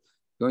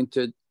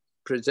to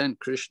present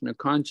Krishna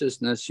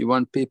consciousness. You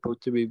want people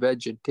to be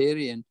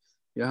vegetarian.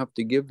 You have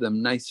to give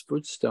them nice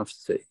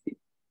foodstuffs to eat.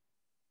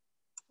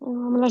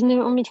 Мы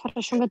должны уметь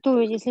хорошо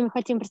готовить. Если мы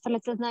хотим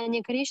представлять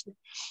сознание Кришны,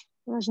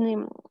 мы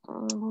должны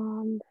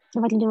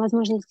давать людям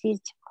возможность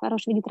есть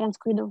хорошую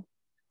вегетарианскую еду.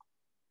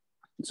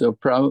 So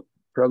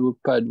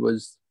Prabhupada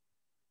was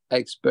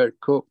expert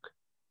cook.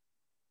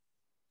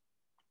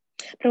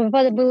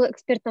 Прабхупада был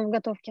экспертом в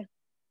готовке.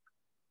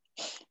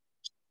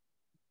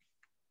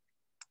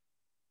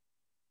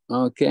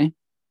 Okay.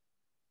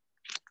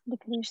 Hare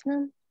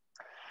Krishna.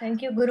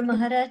 Thank you, Guru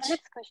Maharaj.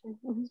 Next question.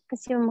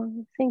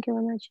 Спасибо. Thank you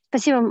very much.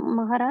 Спасибо,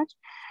 Махарадж.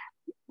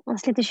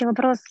 Следующий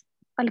вопрос.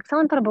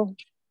 Александр Прабху.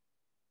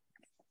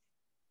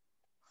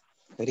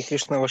 Харе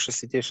Кришна, ваше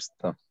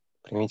святейшество.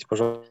 Примите,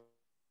 пожалуйста,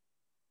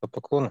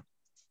 поклоны.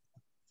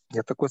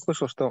 Я такое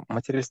слышал, что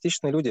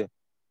материалистичные люди,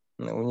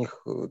 у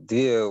них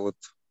две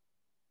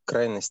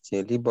крайности.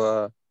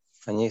 Либо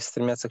они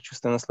стремятся к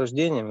чувственным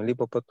наслаждениям,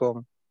 либо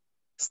потом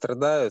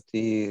страдают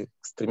и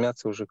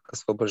стремятся уже к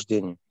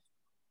освобождению.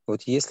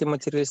 Вот если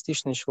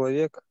материалистичный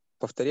человек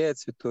повторяет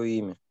святое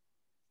имя,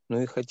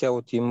 и хотя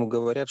ему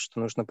говорят, что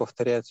нужно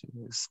повторять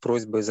с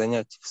просьбой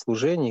занять в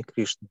служении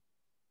Кришны,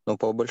 но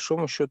по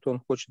большому счету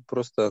он хочет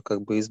просто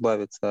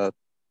избавиться от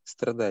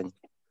страданий.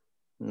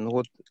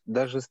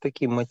 Даже с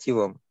таким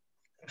мотивом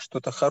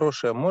что-то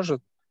хорошее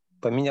может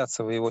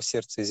поменяться в его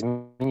сердце,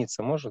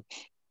 измениться может?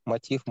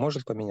 Мотив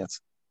может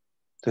поменяться?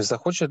 То есть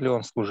захочет ли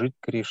он служить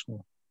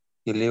Кришне?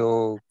 Или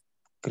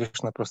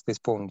Кришна просто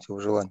исполнит его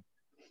желание?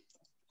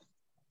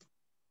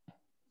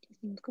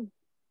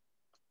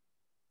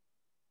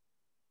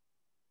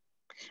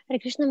 Hare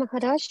Krishna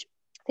Maharaj,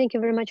 thank you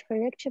very much for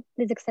your lecture.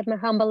 Please accept my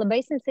humble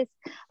obeisances.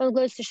 All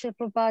glories to Srila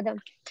Prabhupada.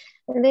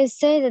 And they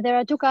say that there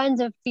are two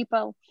kinds of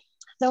people.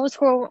 Those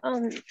who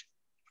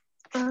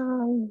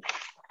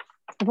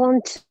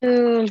want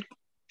to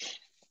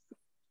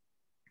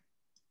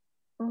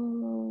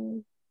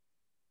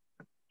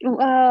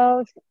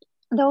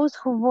those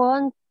who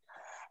want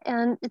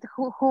and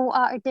who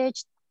are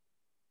attached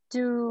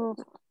to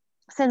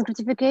sense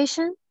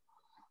gratification,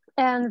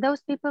 and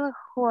those people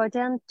who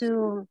attend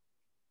to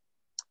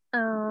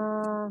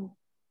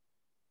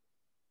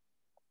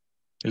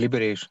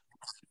Liberation.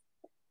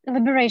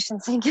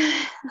 Thank you.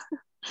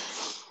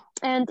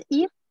 And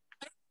if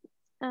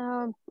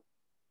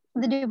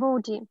the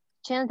devotee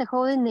chant the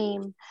holy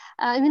name,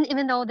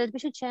 even though that we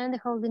should chant the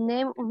holy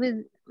name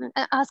with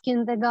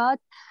asking the God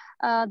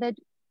that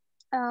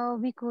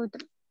we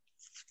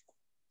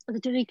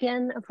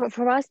can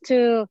for us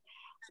to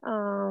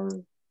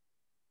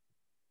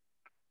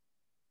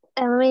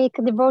make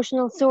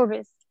devotional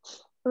service.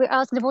 We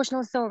ask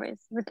devotional service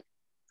with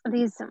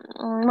this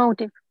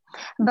motive.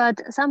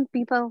 But some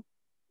people,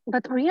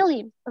 but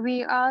really,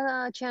 we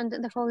are chant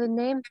the holy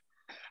name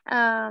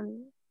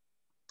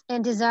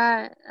and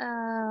desire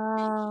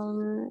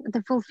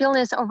the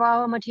fulfillment of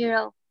our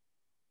material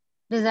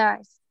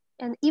desires.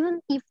 And even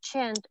if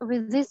chant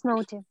with this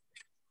motive,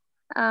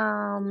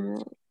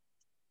 can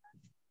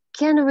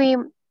we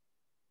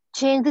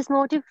change this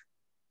motive,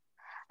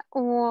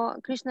 or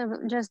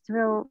Krishna just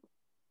will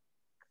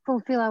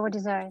fulfill our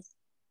desires?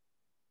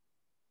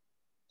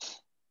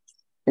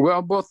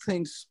 Well, both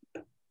things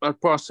are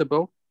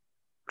possible.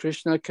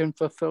 Krishna can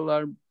fulfill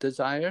our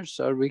desires,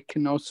 or we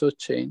can also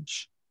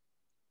change.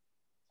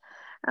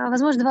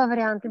 Возможно, два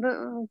варианта.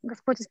 Либо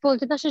Господь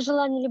исполнит наши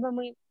желания, либо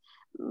мы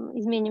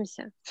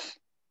изменимся.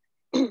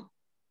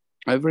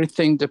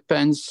 Everything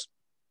depends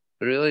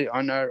really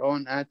on our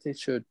own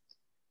attitude.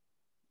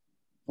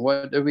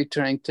 What are we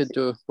trying to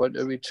do? What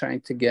are we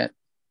trying to get?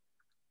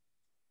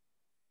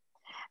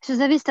 Все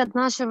зависит от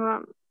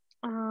нашего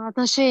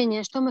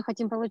отношения, что мы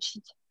хотим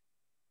получить.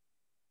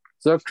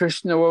 So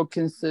Krishna will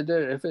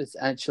consider if it's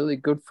actually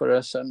good for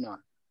us or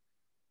not.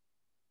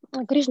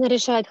 Кришна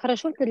решает,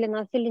 хорошо это для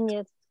нас или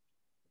нет.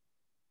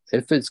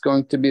 If it's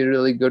going to be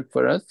really good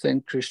for us, then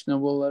Krishna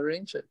will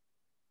arrange it.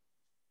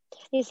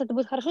 Если это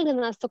будет хорошо для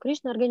нас, то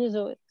Кришна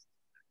организует.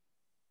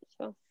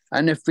 Все.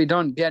 And if we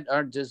don't get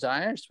our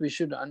desires, we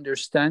should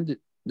understand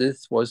it.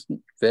 This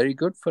wasn't very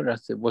good for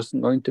us. It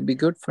wasn't going to be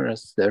good for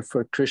us.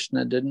 Therefore,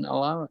 Krishna didn't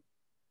allow it.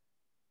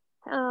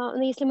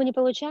 Но если мы не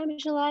получаем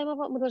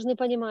желаемого, мы должны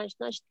понимать,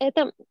 значит,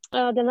 это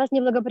для нас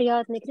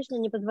неблагоприятно, и Кришна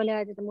не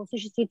позволяет этому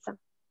осуществиться.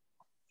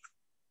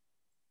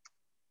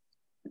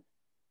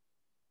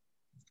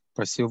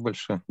 Спасибо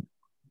большое.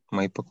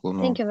 Мои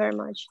поклоны. Thank you very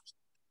much.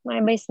 My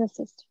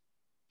obeisances.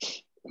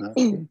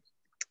 Okay.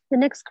 The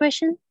next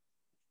question.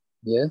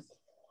 Yes.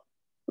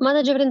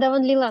 Manager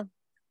Vrindavan Lila.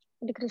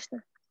 Hare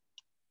Krishna.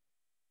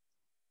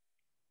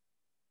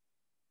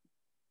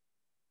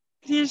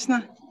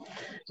 Кришна,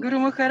 Гуру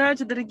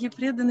Махараджа, дорогие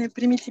преданные,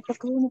 примите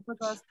поклоны,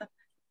 пожалуйста.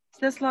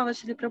 Вся слава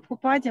Шри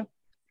Прабхупаде.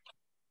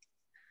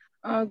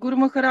 Гуру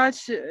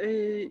Махарадж,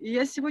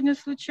 я сегодня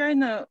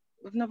случайно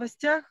в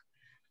новостях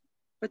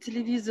по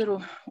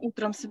телевизору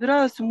утром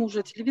собиралась, у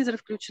мужа телевизор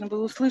включен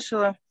был,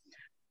 услышала,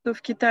 что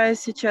в Китае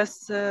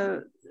сейчас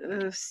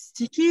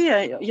стихи.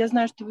 Я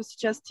знаю, что вы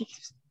сейчас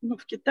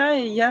в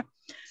Китае, я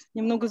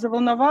немного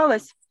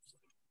заволновалась.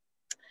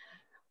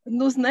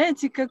 Ну,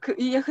 знаете,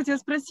 я хотела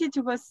спросить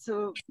у вас,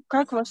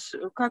 как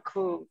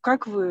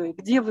вы,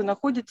 где вы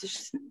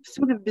находитесь,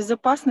 всюду в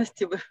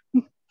безопасности вы,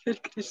 Харе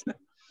Кришна.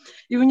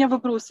 И у меня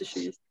вопрос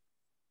еще есть.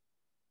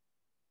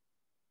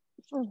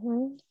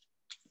 Угу.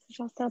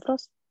 Пожалуйста,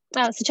 вопрос.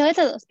 Сначала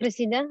это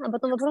спросить, да? А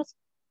потом вопрос?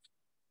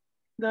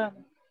 Да.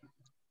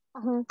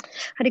 Угу.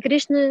 Харе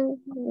Кришна,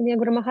 dear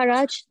Guru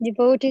Maharaj,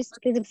 devotees,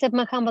 please accept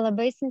my humble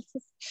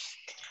obeisances.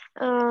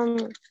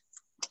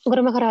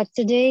 Guru Maharaj,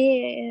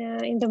 today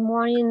in the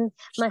morning,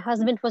 my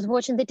husband was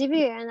watching the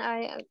TV and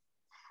I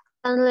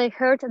suddenly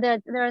heard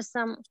that there is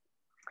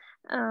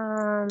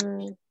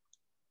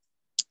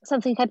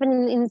something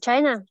happening in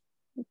China.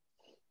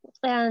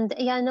 And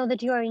yeah, I know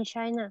that you are in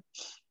China.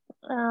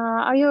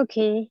 Are you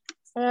okay?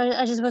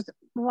 I just was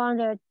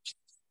wondered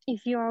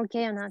if you are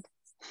okay or not.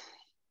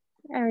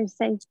 I would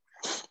say.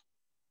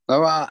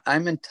 Oh,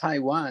 I'm in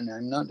Taiwan.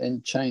 I'm not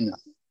in China.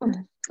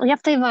 Я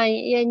в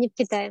Тайване, я не в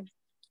Китае.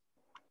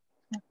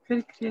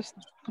 Харе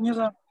Кришна,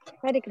 поняла.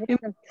 Харе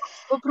Кришна.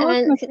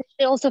 And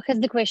she also has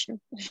the question.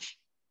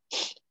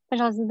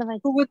 Пожалуйста,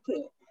 задавайте. Вот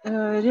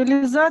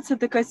реализация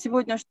такая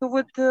сегодня, что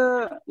вот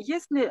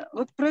если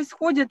вот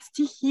происходят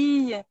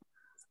стихии,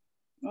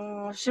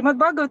 в Шримад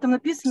Бхагаватам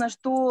написано,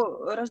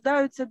 что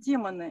рождаются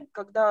демоны,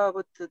 когда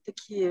вот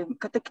такие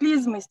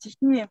катаклизмы,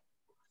 стихии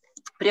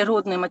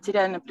природная,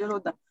 материальная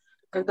природа,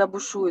 когда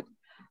бушует.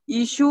 И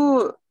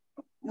еще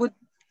вот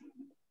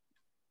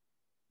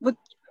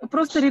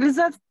просто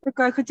реализация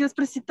такая, хотела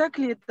спросить, так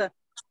ли это,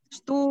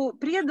 что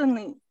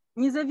преданный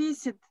не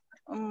зависит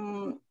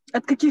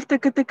от каких-то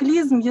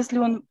катаклизм, если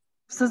он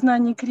в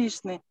сознании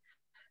Кришны.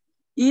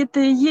 И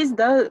это и есть,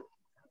 да,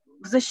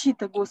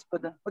 защита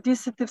Господа. Вот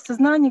если ты в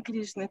сознании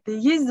Кришны, это и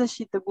есть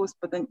защита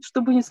Господа.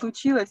 Что бы ни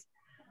случилось,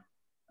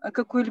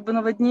 какое-либо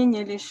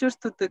наводнение или еще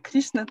что-то,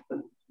 Кришна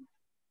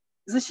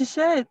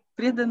защищает,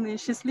 преданные,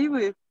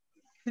 счастливые.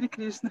 Харе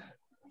Кришна.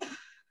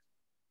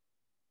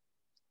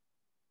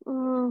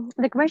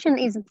 The question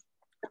is,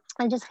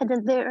 I just had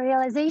the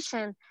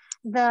realization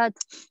that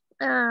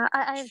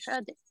I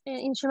heard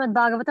in Shrimad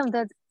Bhagavatam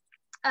that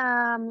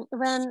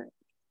when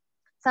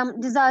some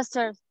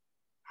disasters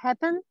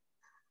happen,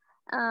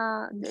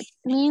 it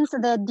means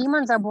that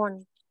demons are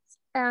born.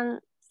 And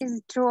is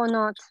it true or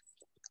not?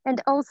 And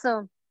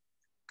also,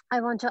 I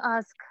want to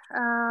ask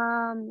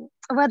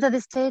whether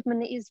the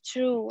statement is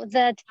true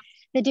that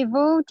the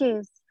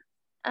devotees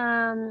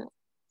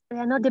they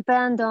are not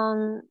depend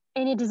on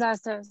any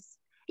disasters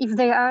if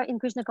they are in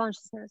Krishna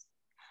consciousness.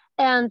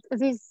 And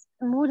this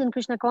mood in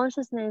Krishna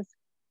consciousness,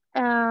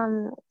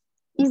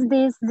 is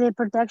this the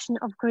protection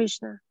of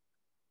Krishna?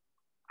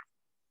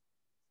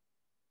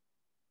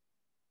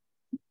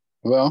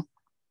 Well,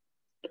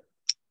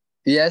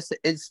 yes,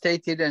 it's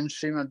stated in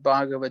Srimad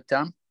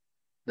Bhagavatam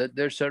that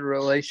there's a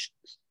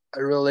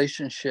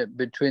relationship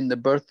between the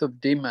birth of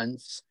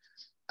demons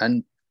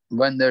and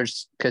when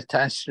there's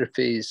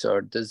catastrophes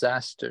or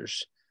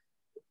disasters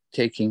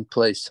taking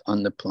place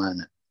on the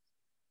planet.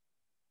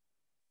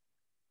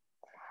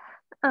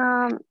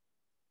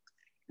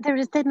 There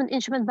is a statement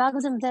in Shrimad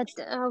Bhagavatam that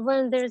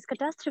when there is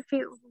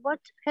catastrophe, what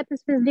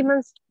happens with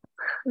demons?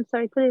 I'm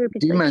sorry, could you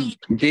repeat?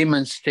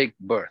 Demons take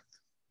birth.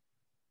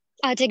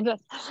 Take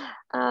birth.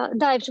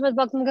 Да, и в Шримад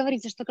Бхагаватам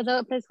говорится, что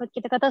когда происходят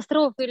какие-то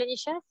катастрофы или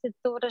несчастья,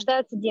 то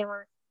рождаются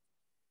демоны.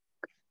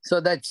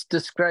 So that's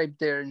described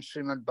there in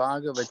Srimad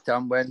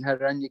Bhagavatam when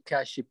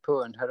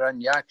Hiranyakashipu and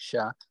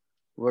Hiranyaksha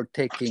were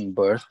taking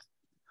birth,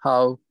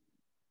 how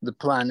the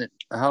planet,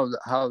 how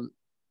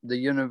the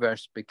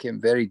universe became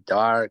very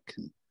dark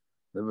and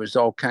there was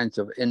all kinds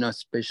of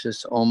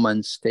inauspicious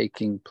omens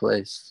taking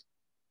place.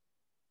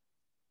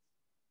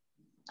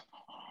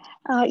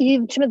 И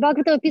в Шримад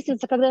Бхагаватам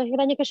описывается, когда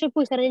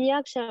Хираньякашипу и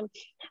Хираньякша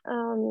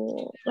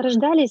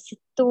рождались,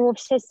 то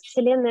вся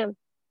вселенная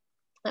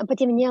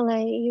потемнела,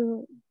 и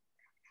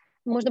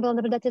можно было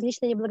наблюдать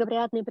различные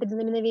неблагоприятные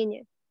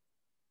предзнаменовения.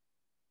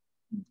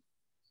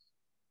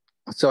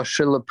 So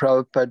Srila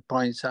Prabhupada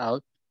points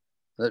out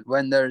that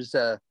when there's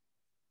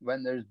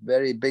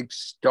very big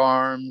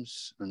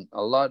storms and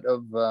a lot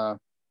of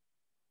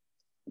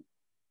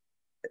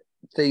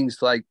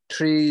things like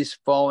trees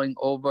falling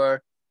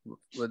over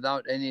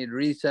without any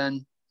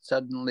reason,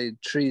 suddenly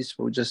trees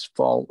will just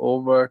fall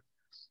over.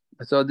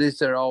 So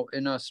these are all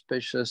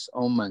inauspicious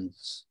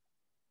omens.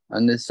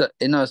 And these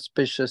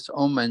inauspicious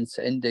omens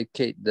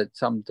indicate that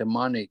some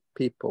demonic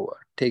people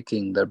are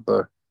taking their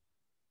birth.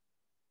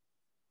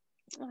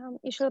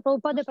 И Шрила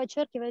Прабхупада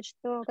подчеркивает,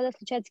 что когда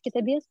случаются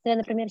какие-то бедствия,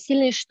 например,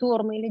 сильные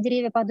штормы или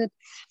деревья падают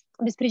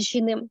без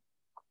причины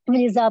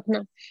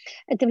внезапно,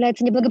 это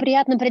является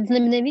неблагоприятным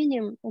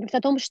предзнаменовением, говорит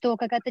о том, что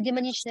какая-то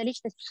демоничная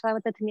личность пришла в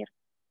этот мир.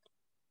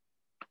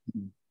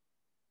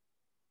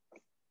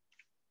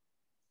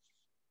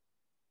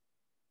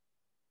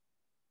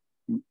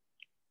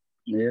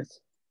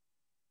 Yes.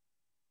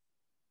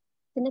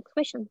 The next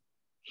question.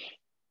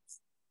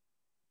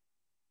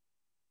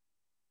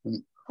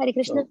 Харе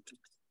Кришна.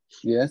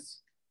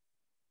 Yes.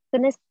 The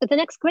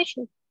next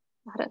question.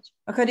 Махарадж.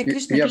 Харе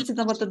Кришна,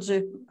 Кришна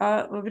Матаджи.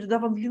 А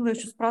Вриндаван Лила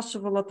еще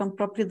спрашивала там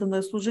про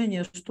преданное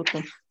служение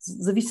что-то.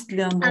 Зависит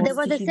ли оно от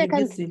стихийных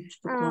бедствий?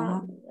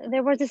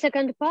 There was a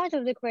second part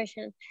of the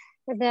question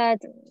that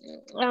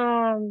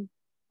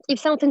if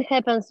something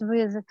happens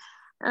with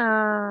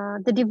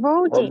the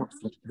devotee,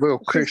 will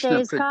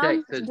Krishna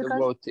protect the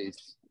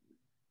devotees?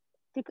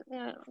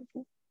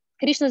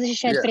 Кришна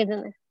защищает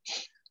преданных.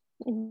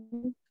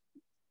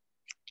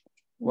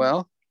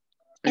 Well,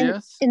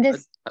 yes,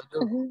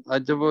 a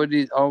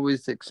devotee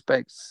always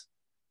expects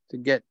to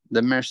get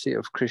the mercy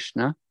of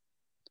Krishna,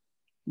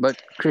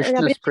 but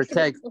Krishna's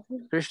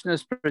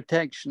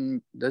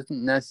protection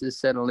doesn't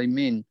necessarily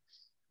mean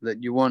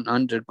that you won't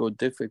undergo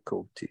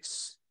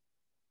difficulties.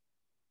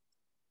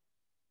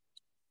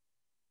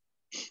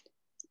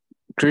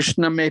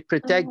 Krishna may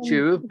protect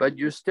you, but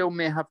you still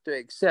may have to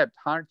accept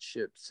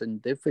hardships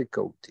and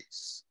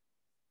difficulties.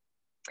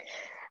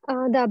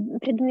 Да,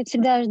 преданные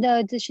всегда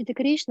ожидают защиты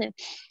Кришны,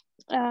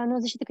 но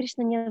защита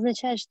Кришны не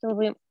означает, что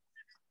вы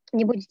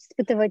не будете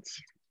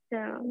испытывать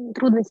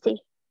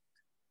трудностей.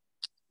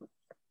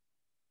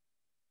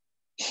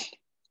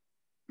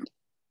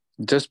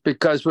 Just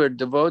because we're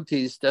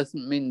devotees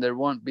doesn't mean there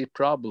won't be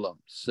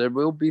problems. There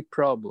will be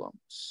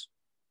problems.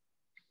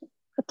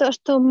 То,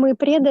 что мы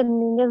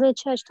преданы, не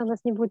означает, что у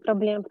нас не будет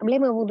проблем.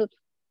 Проблемы будут.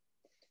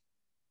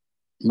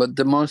 But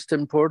the most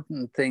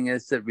important thing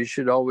is that we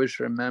should always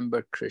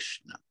remember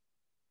Krishna.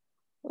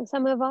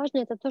 Самое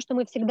важное — это то, что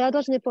мы всегда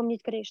должны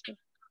помнить Кришну.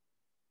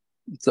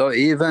 So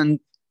even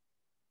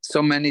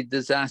so many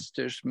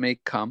disasters may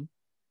come,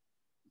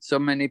 so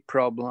many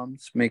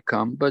problems may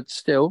come, but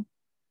still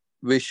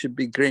we should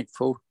be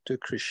grateful to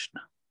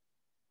Krishna.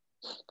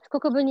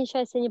 Сколько бы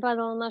несчастья не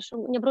падало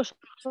не обрушило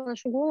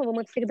нашу голову,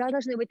 мы всегда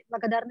должны быть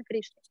благодарны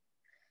Кришне.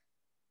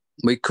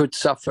 We could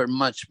suffer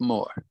much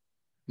more,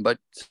 but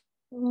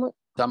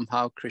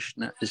somehow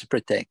Krishna is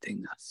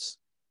protecting us.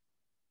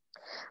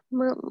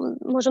 Мы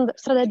можем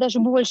страдать даже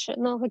больше,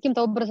 но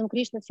каким-то образом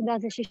Кришна всегда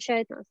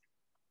защищает нас.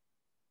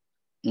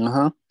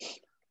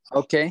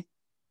 Okay.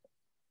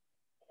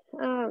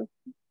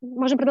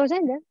 Можем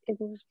продолжать, да?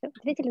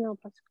 Ответили на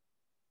вопрос?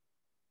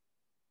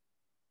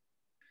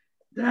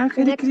 Да,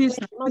 Хари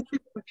Кришна.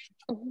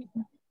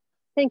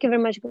 Thank you very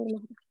much, Guru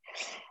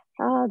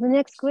Maharaj. The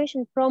next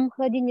question from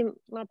Хладини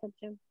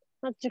Матаджи.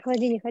 Матаджи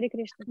Хладини, Хари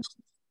Кришна.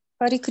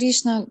 Хари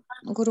Кришна,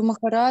 Гуру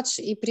Махарадж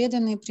и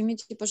преданные,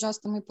 примите,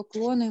 пожалуйста, мои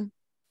поклоны.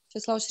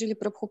 Слава Шриле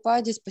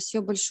Прабхупаде,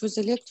 спасибо большое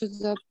за лекцию,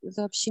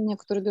 за общение,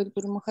 которое дает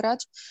Гуру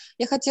Махарадж.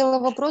 Я хотела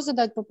вопрос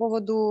задать по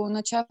поводу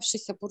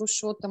начавшейся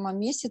Пурушоттама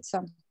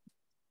месяца.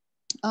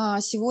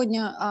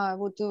 Сегодня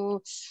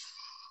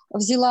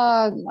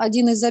взяла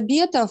один из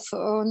обетов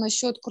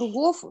насчет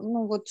кругов,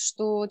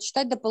 что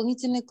читать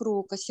дополнительный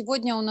круг. А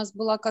сегодня у нас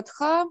была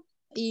катха,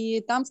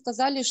 и там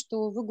сказали,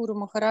 что вы, Гуру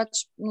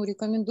Махарадж,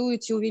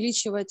 рекомендуете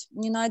увеличивать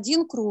не на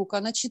 1 круг, а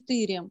на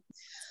 4.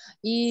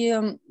 И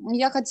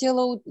я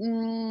хотела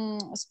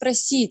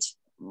спросить,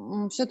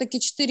 все-таки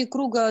 4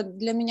 круга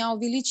для меня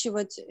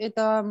увеличивать,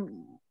 это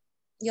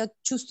я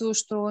чувствую,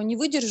 что не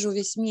выдержу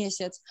весь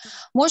месяц.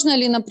 Можно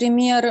ли,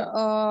 например,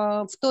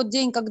 в тот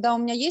день, когда у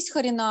меня есть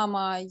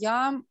харинама,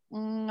 я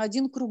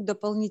 1 круг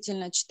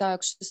дополнительно читаю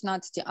к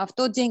 16, а в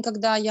тот день,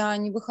 когда я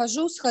не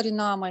выхожу с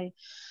харинамой,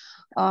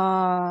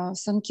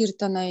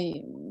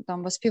 санкиртаной,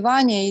 там,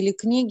 воспевания или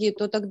книги,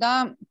 то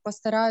тогда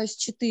постараюсь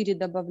 4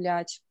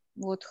 добавлять.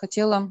 Вот,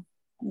 хотела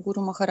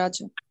Гуру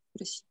Махараджа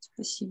спросить.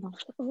 Спасибо.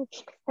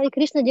 Hare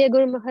Krishna, dear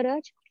Guru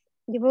Maharaj.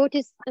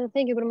 Devotees,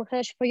 thank you, Guru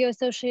Maharaj, for your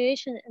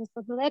association and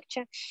for the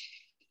lecture.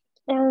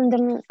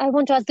 And I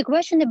want to ask the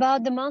question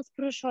about the month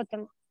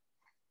Purushottam.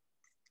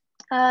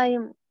 I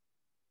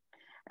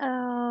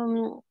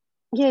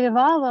gave a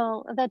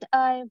vow that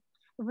I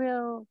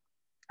will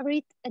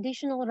read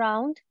additional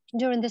round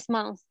during this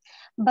month.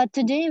 But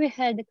today we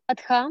had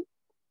Adha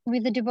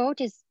with the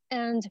devotees,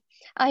 and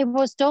I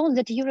was told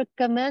that you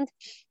recommend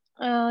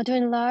to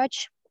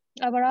enlarge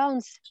our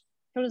rounds,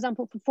 for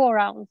example, for 4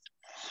 rounds.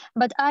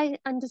 But I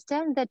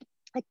understand that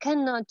I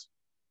cannot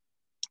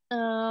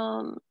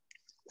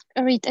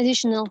read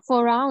additional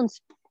 4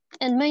 rounds.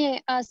 And may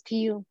I ask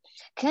you,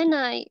 can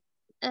I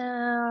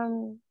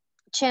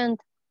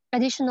chant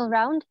additional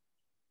round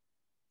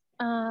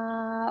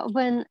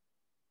when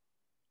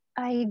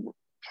I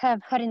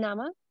have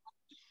Harinama,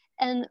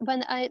 and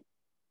when I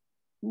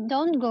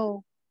don't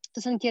go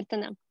to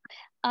Sankirtana,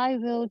 I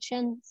will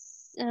chant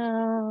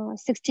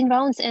 16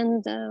 rounds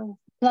and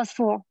plus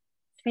 4,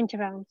 20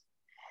 rounds.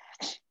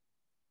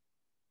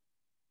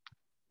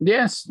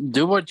 Yes,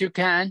 do what you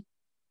can.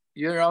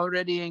 You're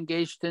already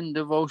engaged in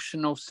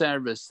devotional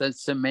service.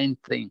 That's the main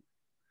thing.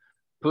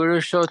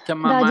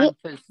 Purushottama month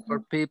is for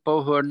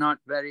people who are not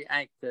very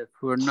active,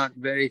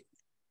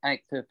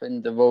 active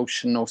in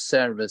devotional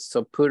service.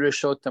 So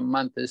Purushottama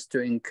month is to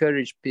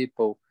encourage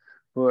people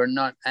who are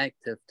not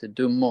active to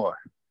do more.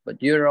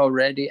 But you're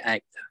already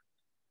active.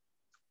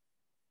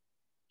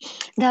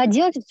 Да,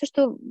 делайте все,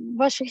 что в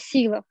ваших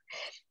силах.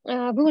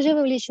 Вы уже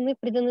вовлечены в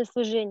преданное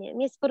служение.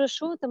 Месяц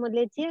Пурушоттама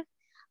для тех,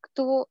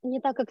 кто не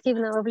так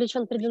активно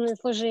вовлечен в преданное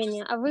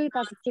служение, а вы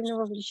так активно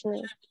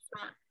вовлечены.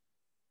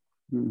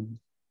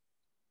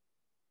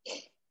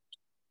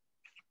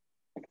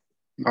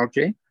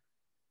 Окей.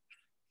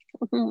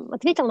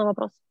 Ответил на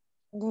вопрос?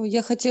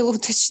 Я хотела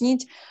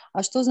уточнить,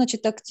 а что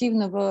значит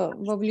активно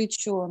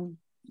вовлечен?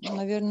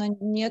 Наверное,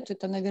 нет,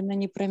 это, наверное,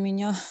 не про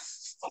меня.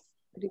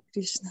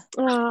 Кришна.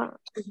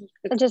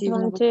 I just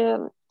want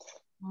to...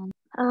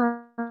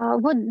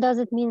 what does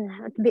it mean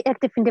to be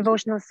active in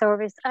devotional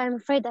service? I'm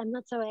afraid I'm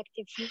not so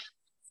active.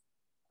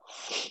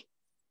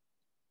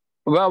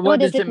 Well, what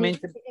does it mean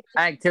to be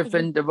active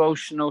in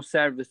devotional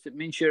service? It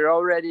means you're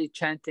already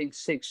chanting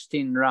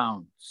 16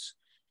 rounds.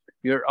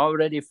 You're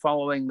already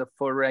following the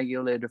 4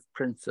 regulative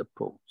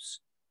principles.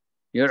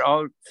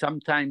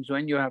 Sometimes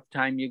when you have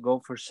time, you go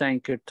for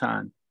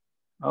Sankirtan.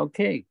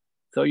 Okay,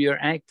 so you're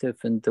active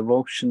in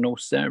devotional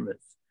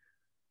service.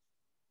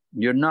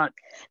 You're not...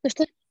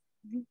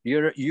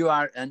 You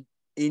are an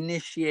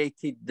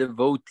initiated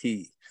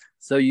devotee.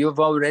 So you've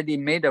already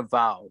made a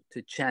vow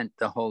to chant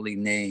the holy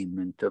name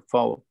and to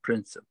follow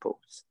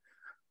principles.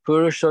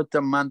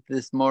 Purushottama month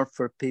is more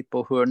for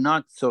people who are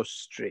not so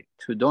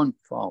strict, who don't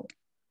follow.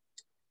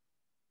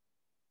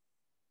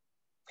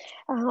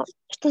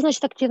 Что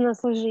значит активно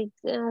служить,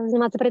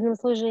 заниматься преданным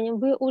служением?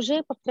 Вы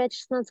уже повторяете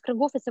 16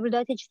 кругов и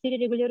соблюдаете 4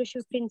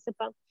 регулирующих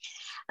принципа.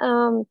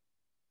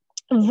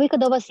 Вы,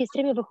 когда у вас есть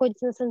время,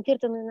 выходите на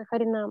Санкиртану и на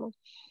Харинаму.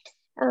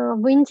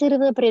 Вы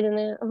инициированно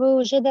преданные, вы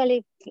уже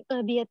дали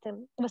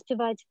обеты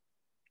воспевать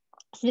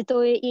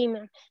святое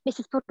имя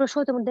вместе с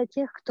Пурушоттамом для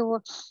тех,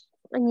 кто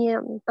не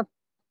попадает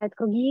в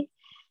круги,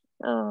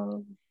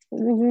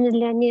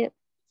 для не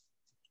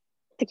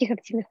таких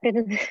активных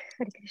преданных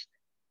Харе Кришна,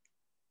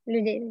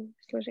 людей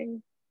в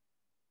служении.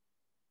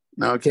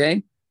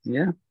 Okay,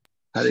 yeah.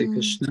 Харе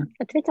Кришна.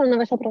 Ответила на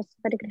ваш вопрос,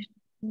 Харе Кришна.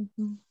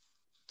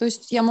 То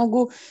есть я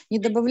могу не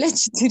добавлять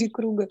 4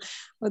 круга,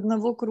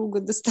 одного круга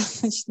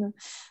достаточно.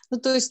 Ну,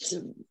 то есть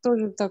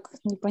тоже так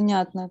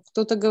непонятно.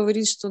 Кто-то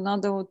говорит, что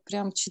надо вот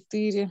прям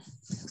 4,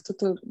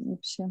 кто-то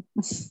вообще...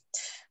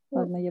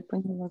 Ладно, я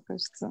поняла,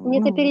 кажется.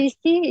 Мне это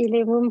перевести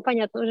или вам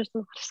понятно уже, что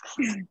Махарадж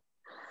сказал?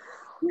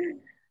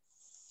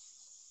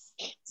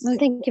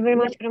 Thank you very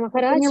much,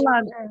 Махарадж.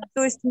 Поняла.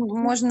 То есть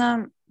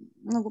можно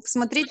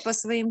посмотреть по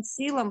своим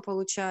силам,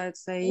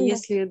 получается. И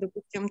если,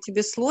 допустим,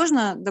 тебе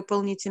сложно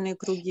дополнительные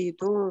круги,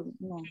 то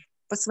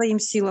по своим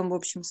силам, в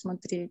общем,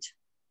 смотреть.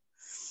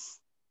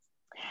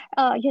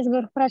 Yes,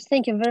 Mахарадж,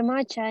 thank you very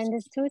much. I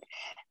understood.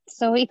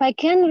 So if I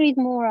can read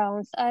more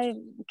rounds, I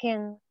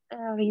can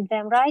read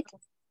them, right?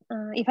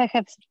 If I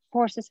have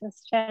forces and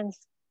strength.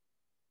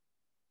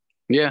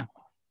 Yeah.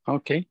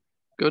 Okay.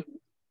 Good.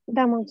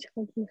 Да, мальчик,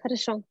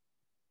 хорошо.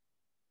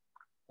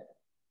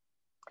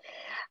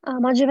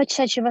 Маджива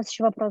Чачи, у вас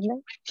еще вопрос, да?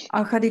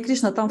 Харе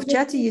Кришна, там в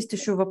чате есть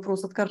еще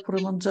вопрос от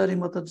Карпуры Манджари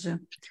Матаджи.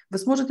 Вы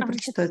сможете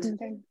прочитать?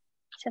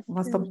 Сейчас, у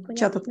вас там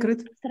чат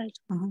открыт?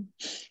 Ага.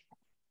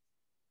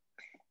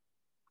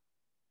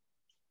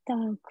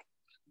 Так.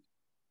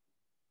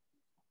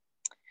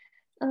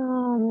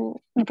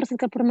 Вопрос от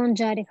Карпуры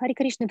Манджари. Харе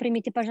Кришна,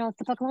 примите,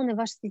 пожалуйста, поклоны,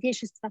 ваше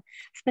святейшество.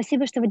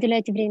 Спасибо, что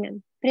выделяете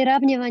время.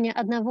 Приравнивание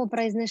одного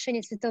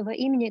произношения святого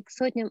имени к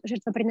сотням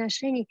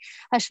жертвоприношений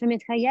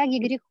Ашвамедха-яги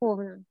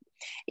греховно.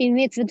 И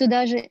имеется в виду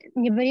даже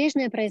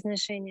небрежное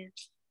произношение.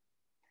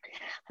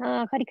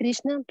 Харе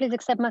Кришна, please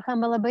accept my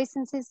humble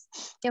obeisances,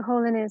 Your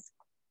Holiness.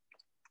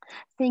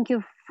 Thank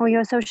you for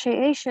your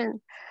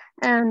association.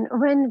 And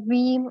when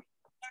we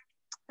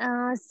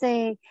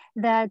say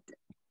that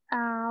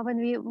when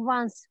we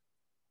once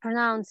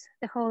pronounce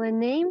the holy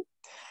name,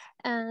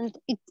 and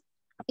it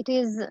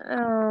is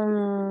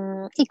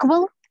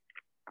equal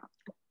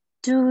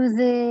to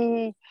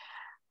the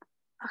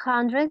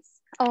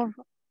hundreds of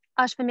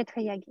Ashwamedha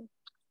Yagi.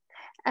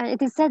 And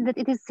it is said that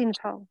it is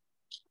sinful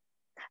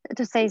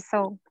to say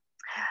so.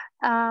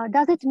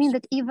 Does it mean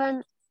that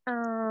even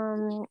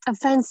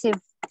offensive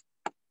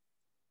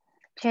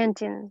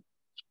chanting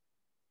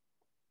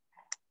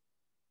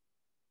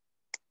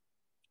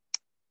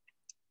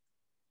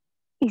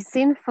is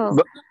sinful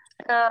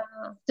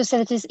to say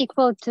that it is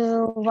equal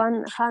to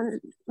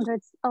 100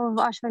 of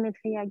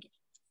Ashwamedha Yagi?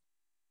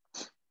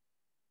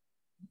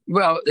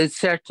 Well, it's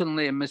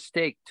certainly a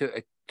mistake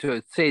to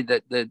say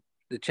that the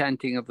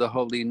chanting of the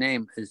holy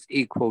name is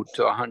equal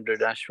to 100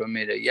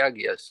 Ashwamedha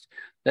Yagyas.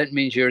 That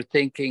means you're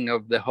thinking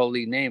of the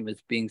holy name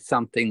as being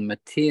something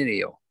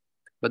material.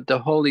 But the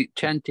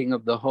chanting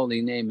of the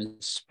holy name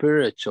is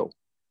spiritual.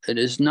 It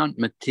is not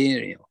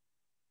material.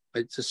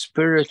 It's a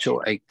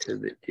spiritual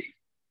activity.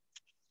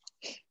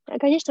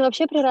 Конечно,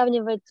 вообще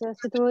приравнивать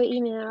святое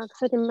имя к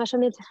сотням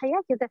Ашвамедха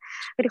Яги это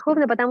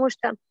греховно, потому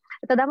что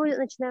тогда мы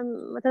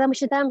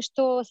считаем,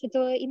 что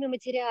святое имя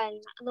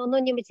материально, но оно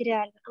не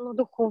материально, оно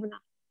духовно.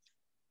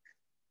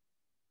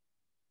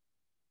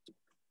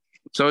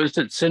 So is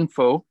it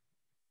sinful?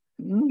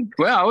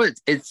 Well,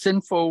 it's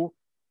sinful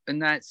in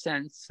that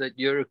sense that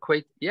you're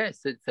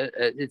yes,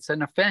 it's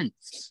an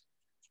offense.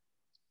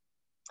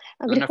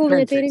 An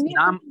offense.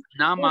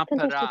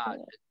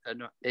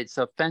 It's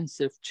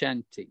offensive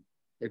chanting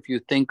if you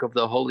think of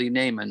the holy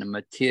name in a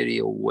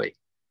material way.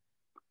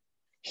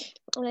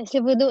 Если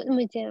вы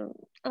думаете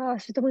о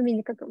святом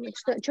имени как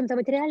о чем-то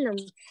материальном,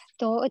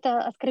 то это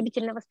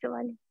оскорбительно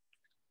воспевание.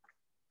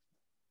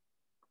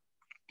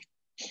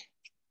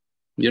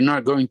 You're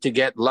not going to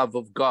get love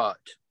of God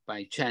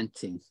by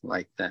chanting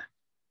like that.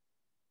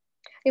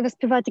 И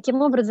воспевая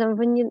таким образом,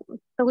 вы не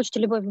получите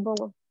любовь к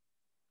Богу.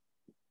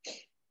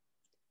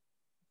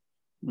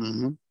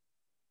 Я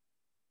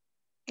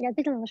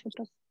ответила на ваш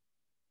вопрос.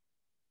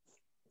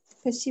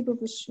 Спасибо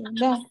большое.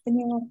 Да,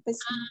 поняла.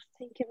 Спасибо.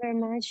 Thank you very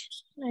much.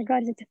 I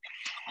got it.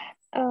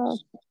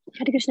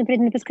 Харе Кришна,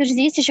 преданные,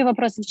 подскажите, есть еще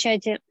вопросы в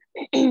чате?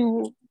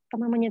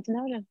 По-моему, нет,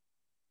 да, уже?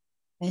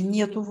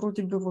 Нету,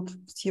 вроде бы, вот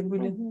все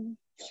были.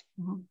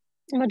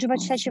 Маджива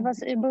Чачи, у вас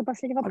был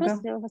последний вопрос?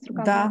 У вас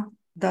рука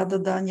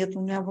Да, нет, у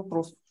меня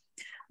вопрос.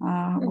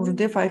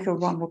 Гурудев, I have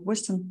one more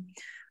question.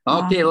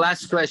 Okay,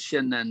 last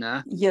question then.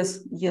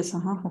 Yes,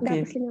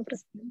 okay.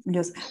 Да,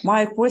 yes.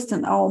 My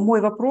question, мой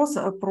вопрос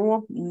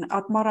про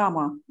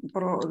Атмарама,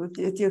 про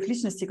тех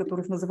личностей,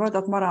 которых называют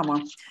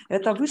Атмарама.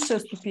 Это высшая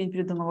ступень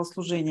преданного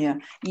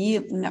служения. И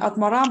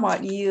Атмарама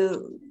и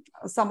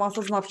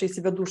самоосознавшие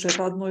себя души,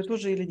 это одно и то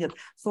же или нет?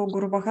 So,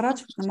 Guru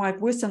Maharaj, my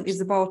question is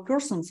about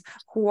persons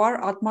who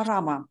are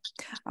Atmarama.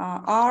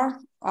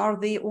 Are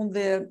they on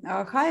the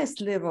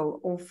highest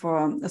level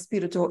of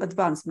spiritual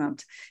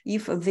advancement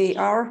if they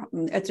are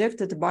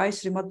attracted by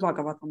Shrimad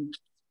Bhagavatam?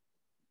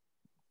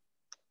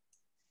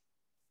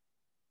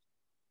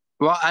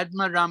 Well,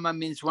 Atmarama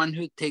means one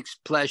who takes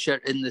pleasure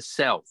in the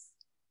self.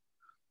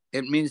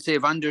 It means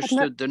they've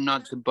understood they're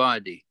not the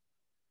body.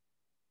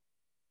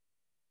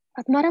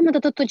 Атмарам —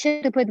 это тот, кто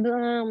черпает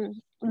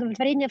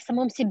удовлетворение в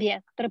самом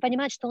себе, который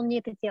понимает, что он не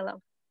это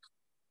тело.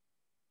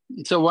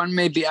 So one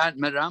may be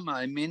Atmarama,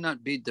 I may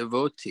not be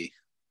devotee.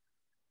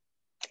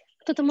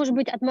 Кто-то может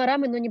быть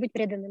атмарамой, но не быть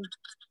преданным.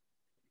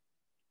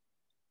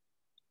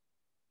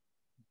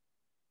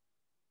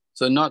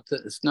 So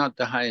it's not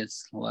the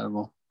highest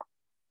level.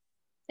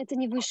 Это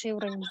не высший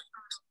уровень.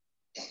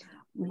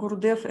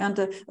 Gurudev, and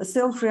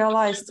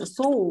self-realized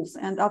souls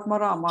and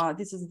Atmarama,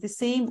 this is the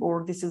same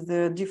or this is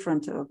the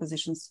different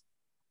positions?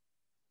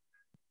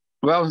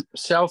 Well,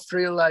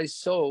 self-realized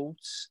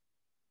souls,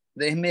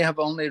 they may have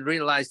only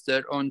realized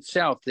their own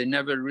self. They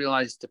never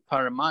realized the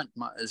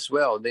Paramatma as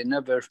well. They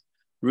never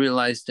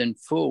realized in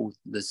full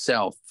the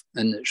self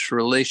and its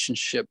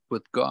relationship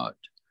with God.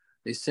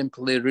 They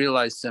simply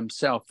realized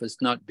themselves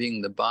as not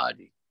being the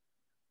body.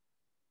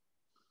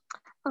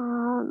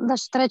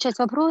 Даже вторая часть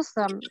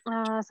вопроса.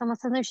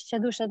 Самоосознающаяся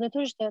душа — это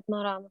то же, что и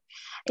атмарама.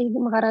 И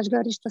Махарадж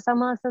говорит, что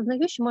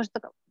самоосознающий может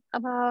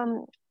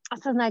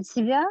осознать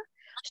себя,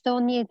 что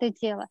он не это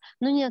тело,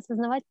 но не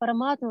осознавать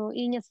параматму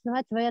и не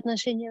осознавать свои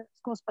отношения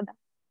с Господом.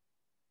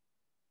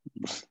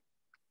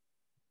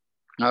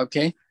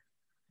 Okay.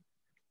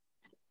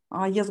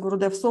 Yes,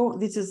 Gurudev. So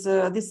this is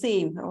the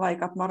same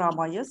like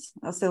Atmarama, yes?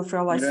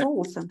 Self-realized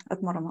souls and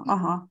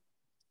Atmarama.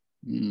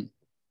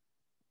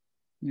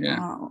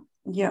 Yeah.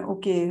 Yeah,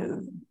 okay.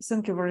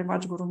 Thank you very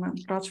much, Guru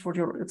Maharaj, for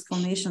your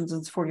explanations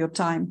and for your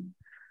time.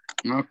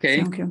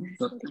 Okay. Thank you.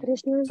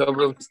 So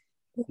we'll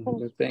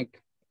thank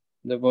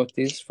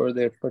devotees for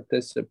their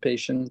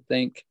participation.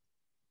 Thank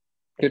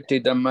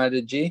Kirti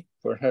Damadaji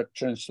for her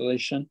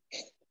translation.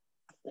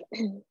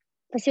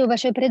 Спасибо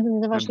большое,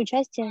 преданные, за ваше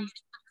участие.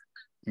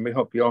 We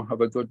hope you all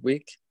have a good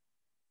week.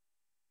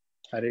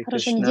 Hare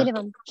Хорошей Krishna. недели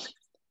вам.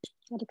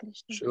 Харе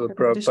Кришна. Шрила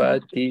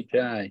Прабхупада ки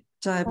джай.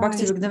 Джай.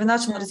 Бхакти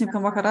Вигнавинач Нарасимха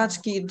Махарадж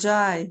ки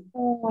джай.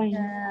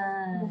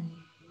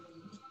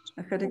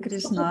 Харе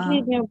Кришна.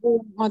 Последнее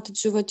было от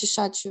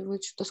Дживатишачи, вы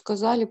что-то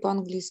сказали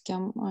по-английски,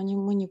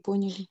 мы не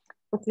поняли.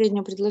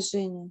 Последнее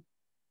предложение.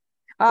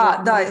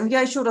 Да, я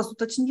еще раз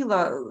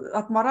уточнила,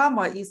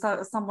 Атмарама и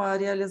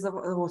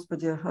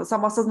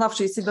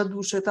самоосознавшие себя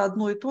души — это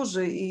одно и то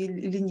же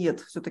или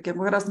нет? Все-таки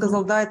Махарадж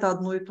сказал, да, это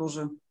одно и то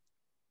же.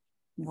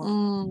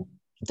 Вот.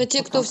 Это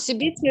те, кто в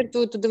себе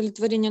черпают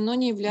удовлетворение, но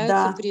не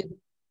являются преданными.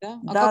 Да?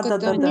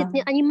 Нет,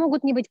 они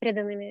могут не быть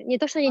преданными. Не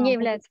то, что они не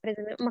являются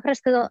преданными. Махарадж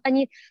сказал,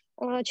 они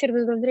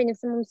черпают удовлетворение в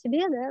самом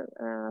себе, да?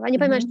 Они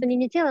понимают, что они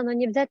не тело, но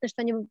не обязательно,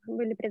 что они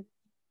были преданными.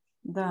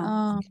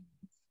 Да.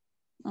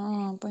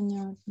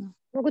 Понятно.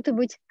 Могут и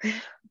быть.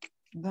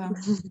 Да.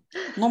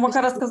 Но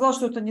Махарадж сказал,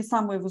 что это не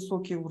самый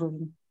высокий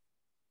уровень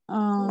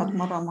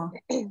Атмарама,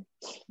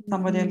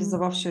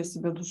 самореализовавшая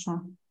себя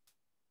душа.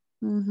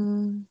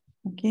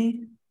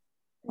 Окей.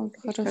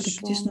 Харе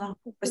Кришна.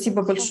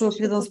 Спасибо большое,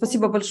 преданным.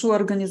 Спасибо большое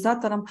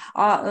организаторам.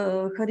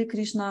 Харе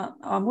Кришна,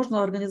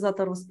 можно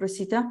организаторов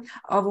спросить, а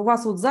у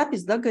вас вот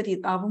запись, да,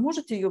 горит, а вы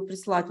можете ее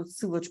прислать, вот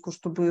ссылочку,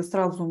 чтобы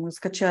сразу мы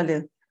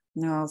скачали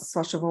с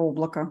вашего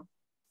облака?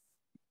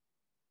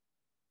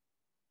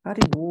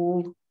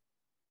 Харибол.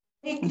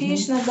 Харе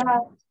Кришна,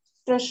 да,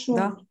 прошу.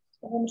 Да.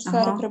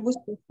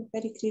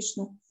 Харе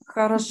Кришна.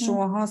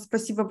 Хорошо,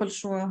 спасибо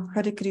большое.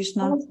 Харе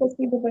Кришна.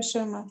 Спасибо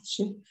большое,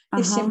 Махарадж.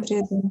 И всем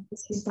преданным.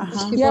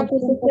 Спасибо. Я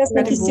просто сейчас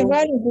на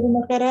фестивале Гуру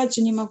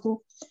Махараджа не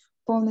могу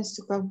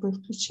полностью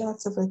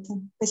включаться в это.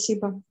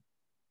 Спасибо.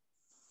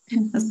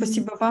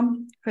 Спасибо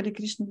вам, Харе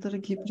Кришна,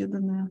 дорогие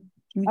преданные.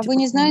 А вы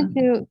не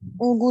знаете,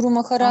 у Гуру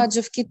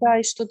Махараджа в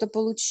Китай что-то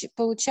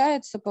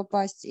получается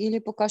попасть, или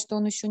пока что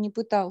он еще не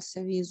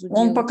пытался визу делать?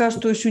 Он пока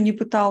что еще не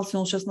пытался,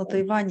 он сейчас на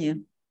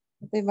Тайване.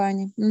 На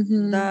Тайване.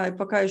 Да, и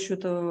пока еще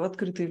это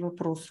открытый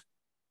вопрос.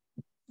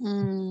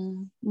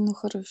 Ну,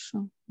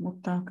 хорошо.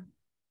 Вот так.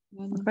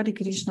 Харе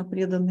Кришна,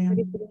 преданные.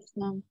 Харе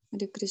Кришна.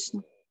 Харе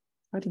Кришна.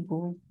 Харе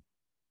Богу.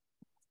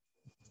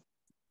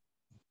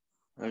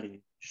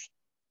 Харе Кришна.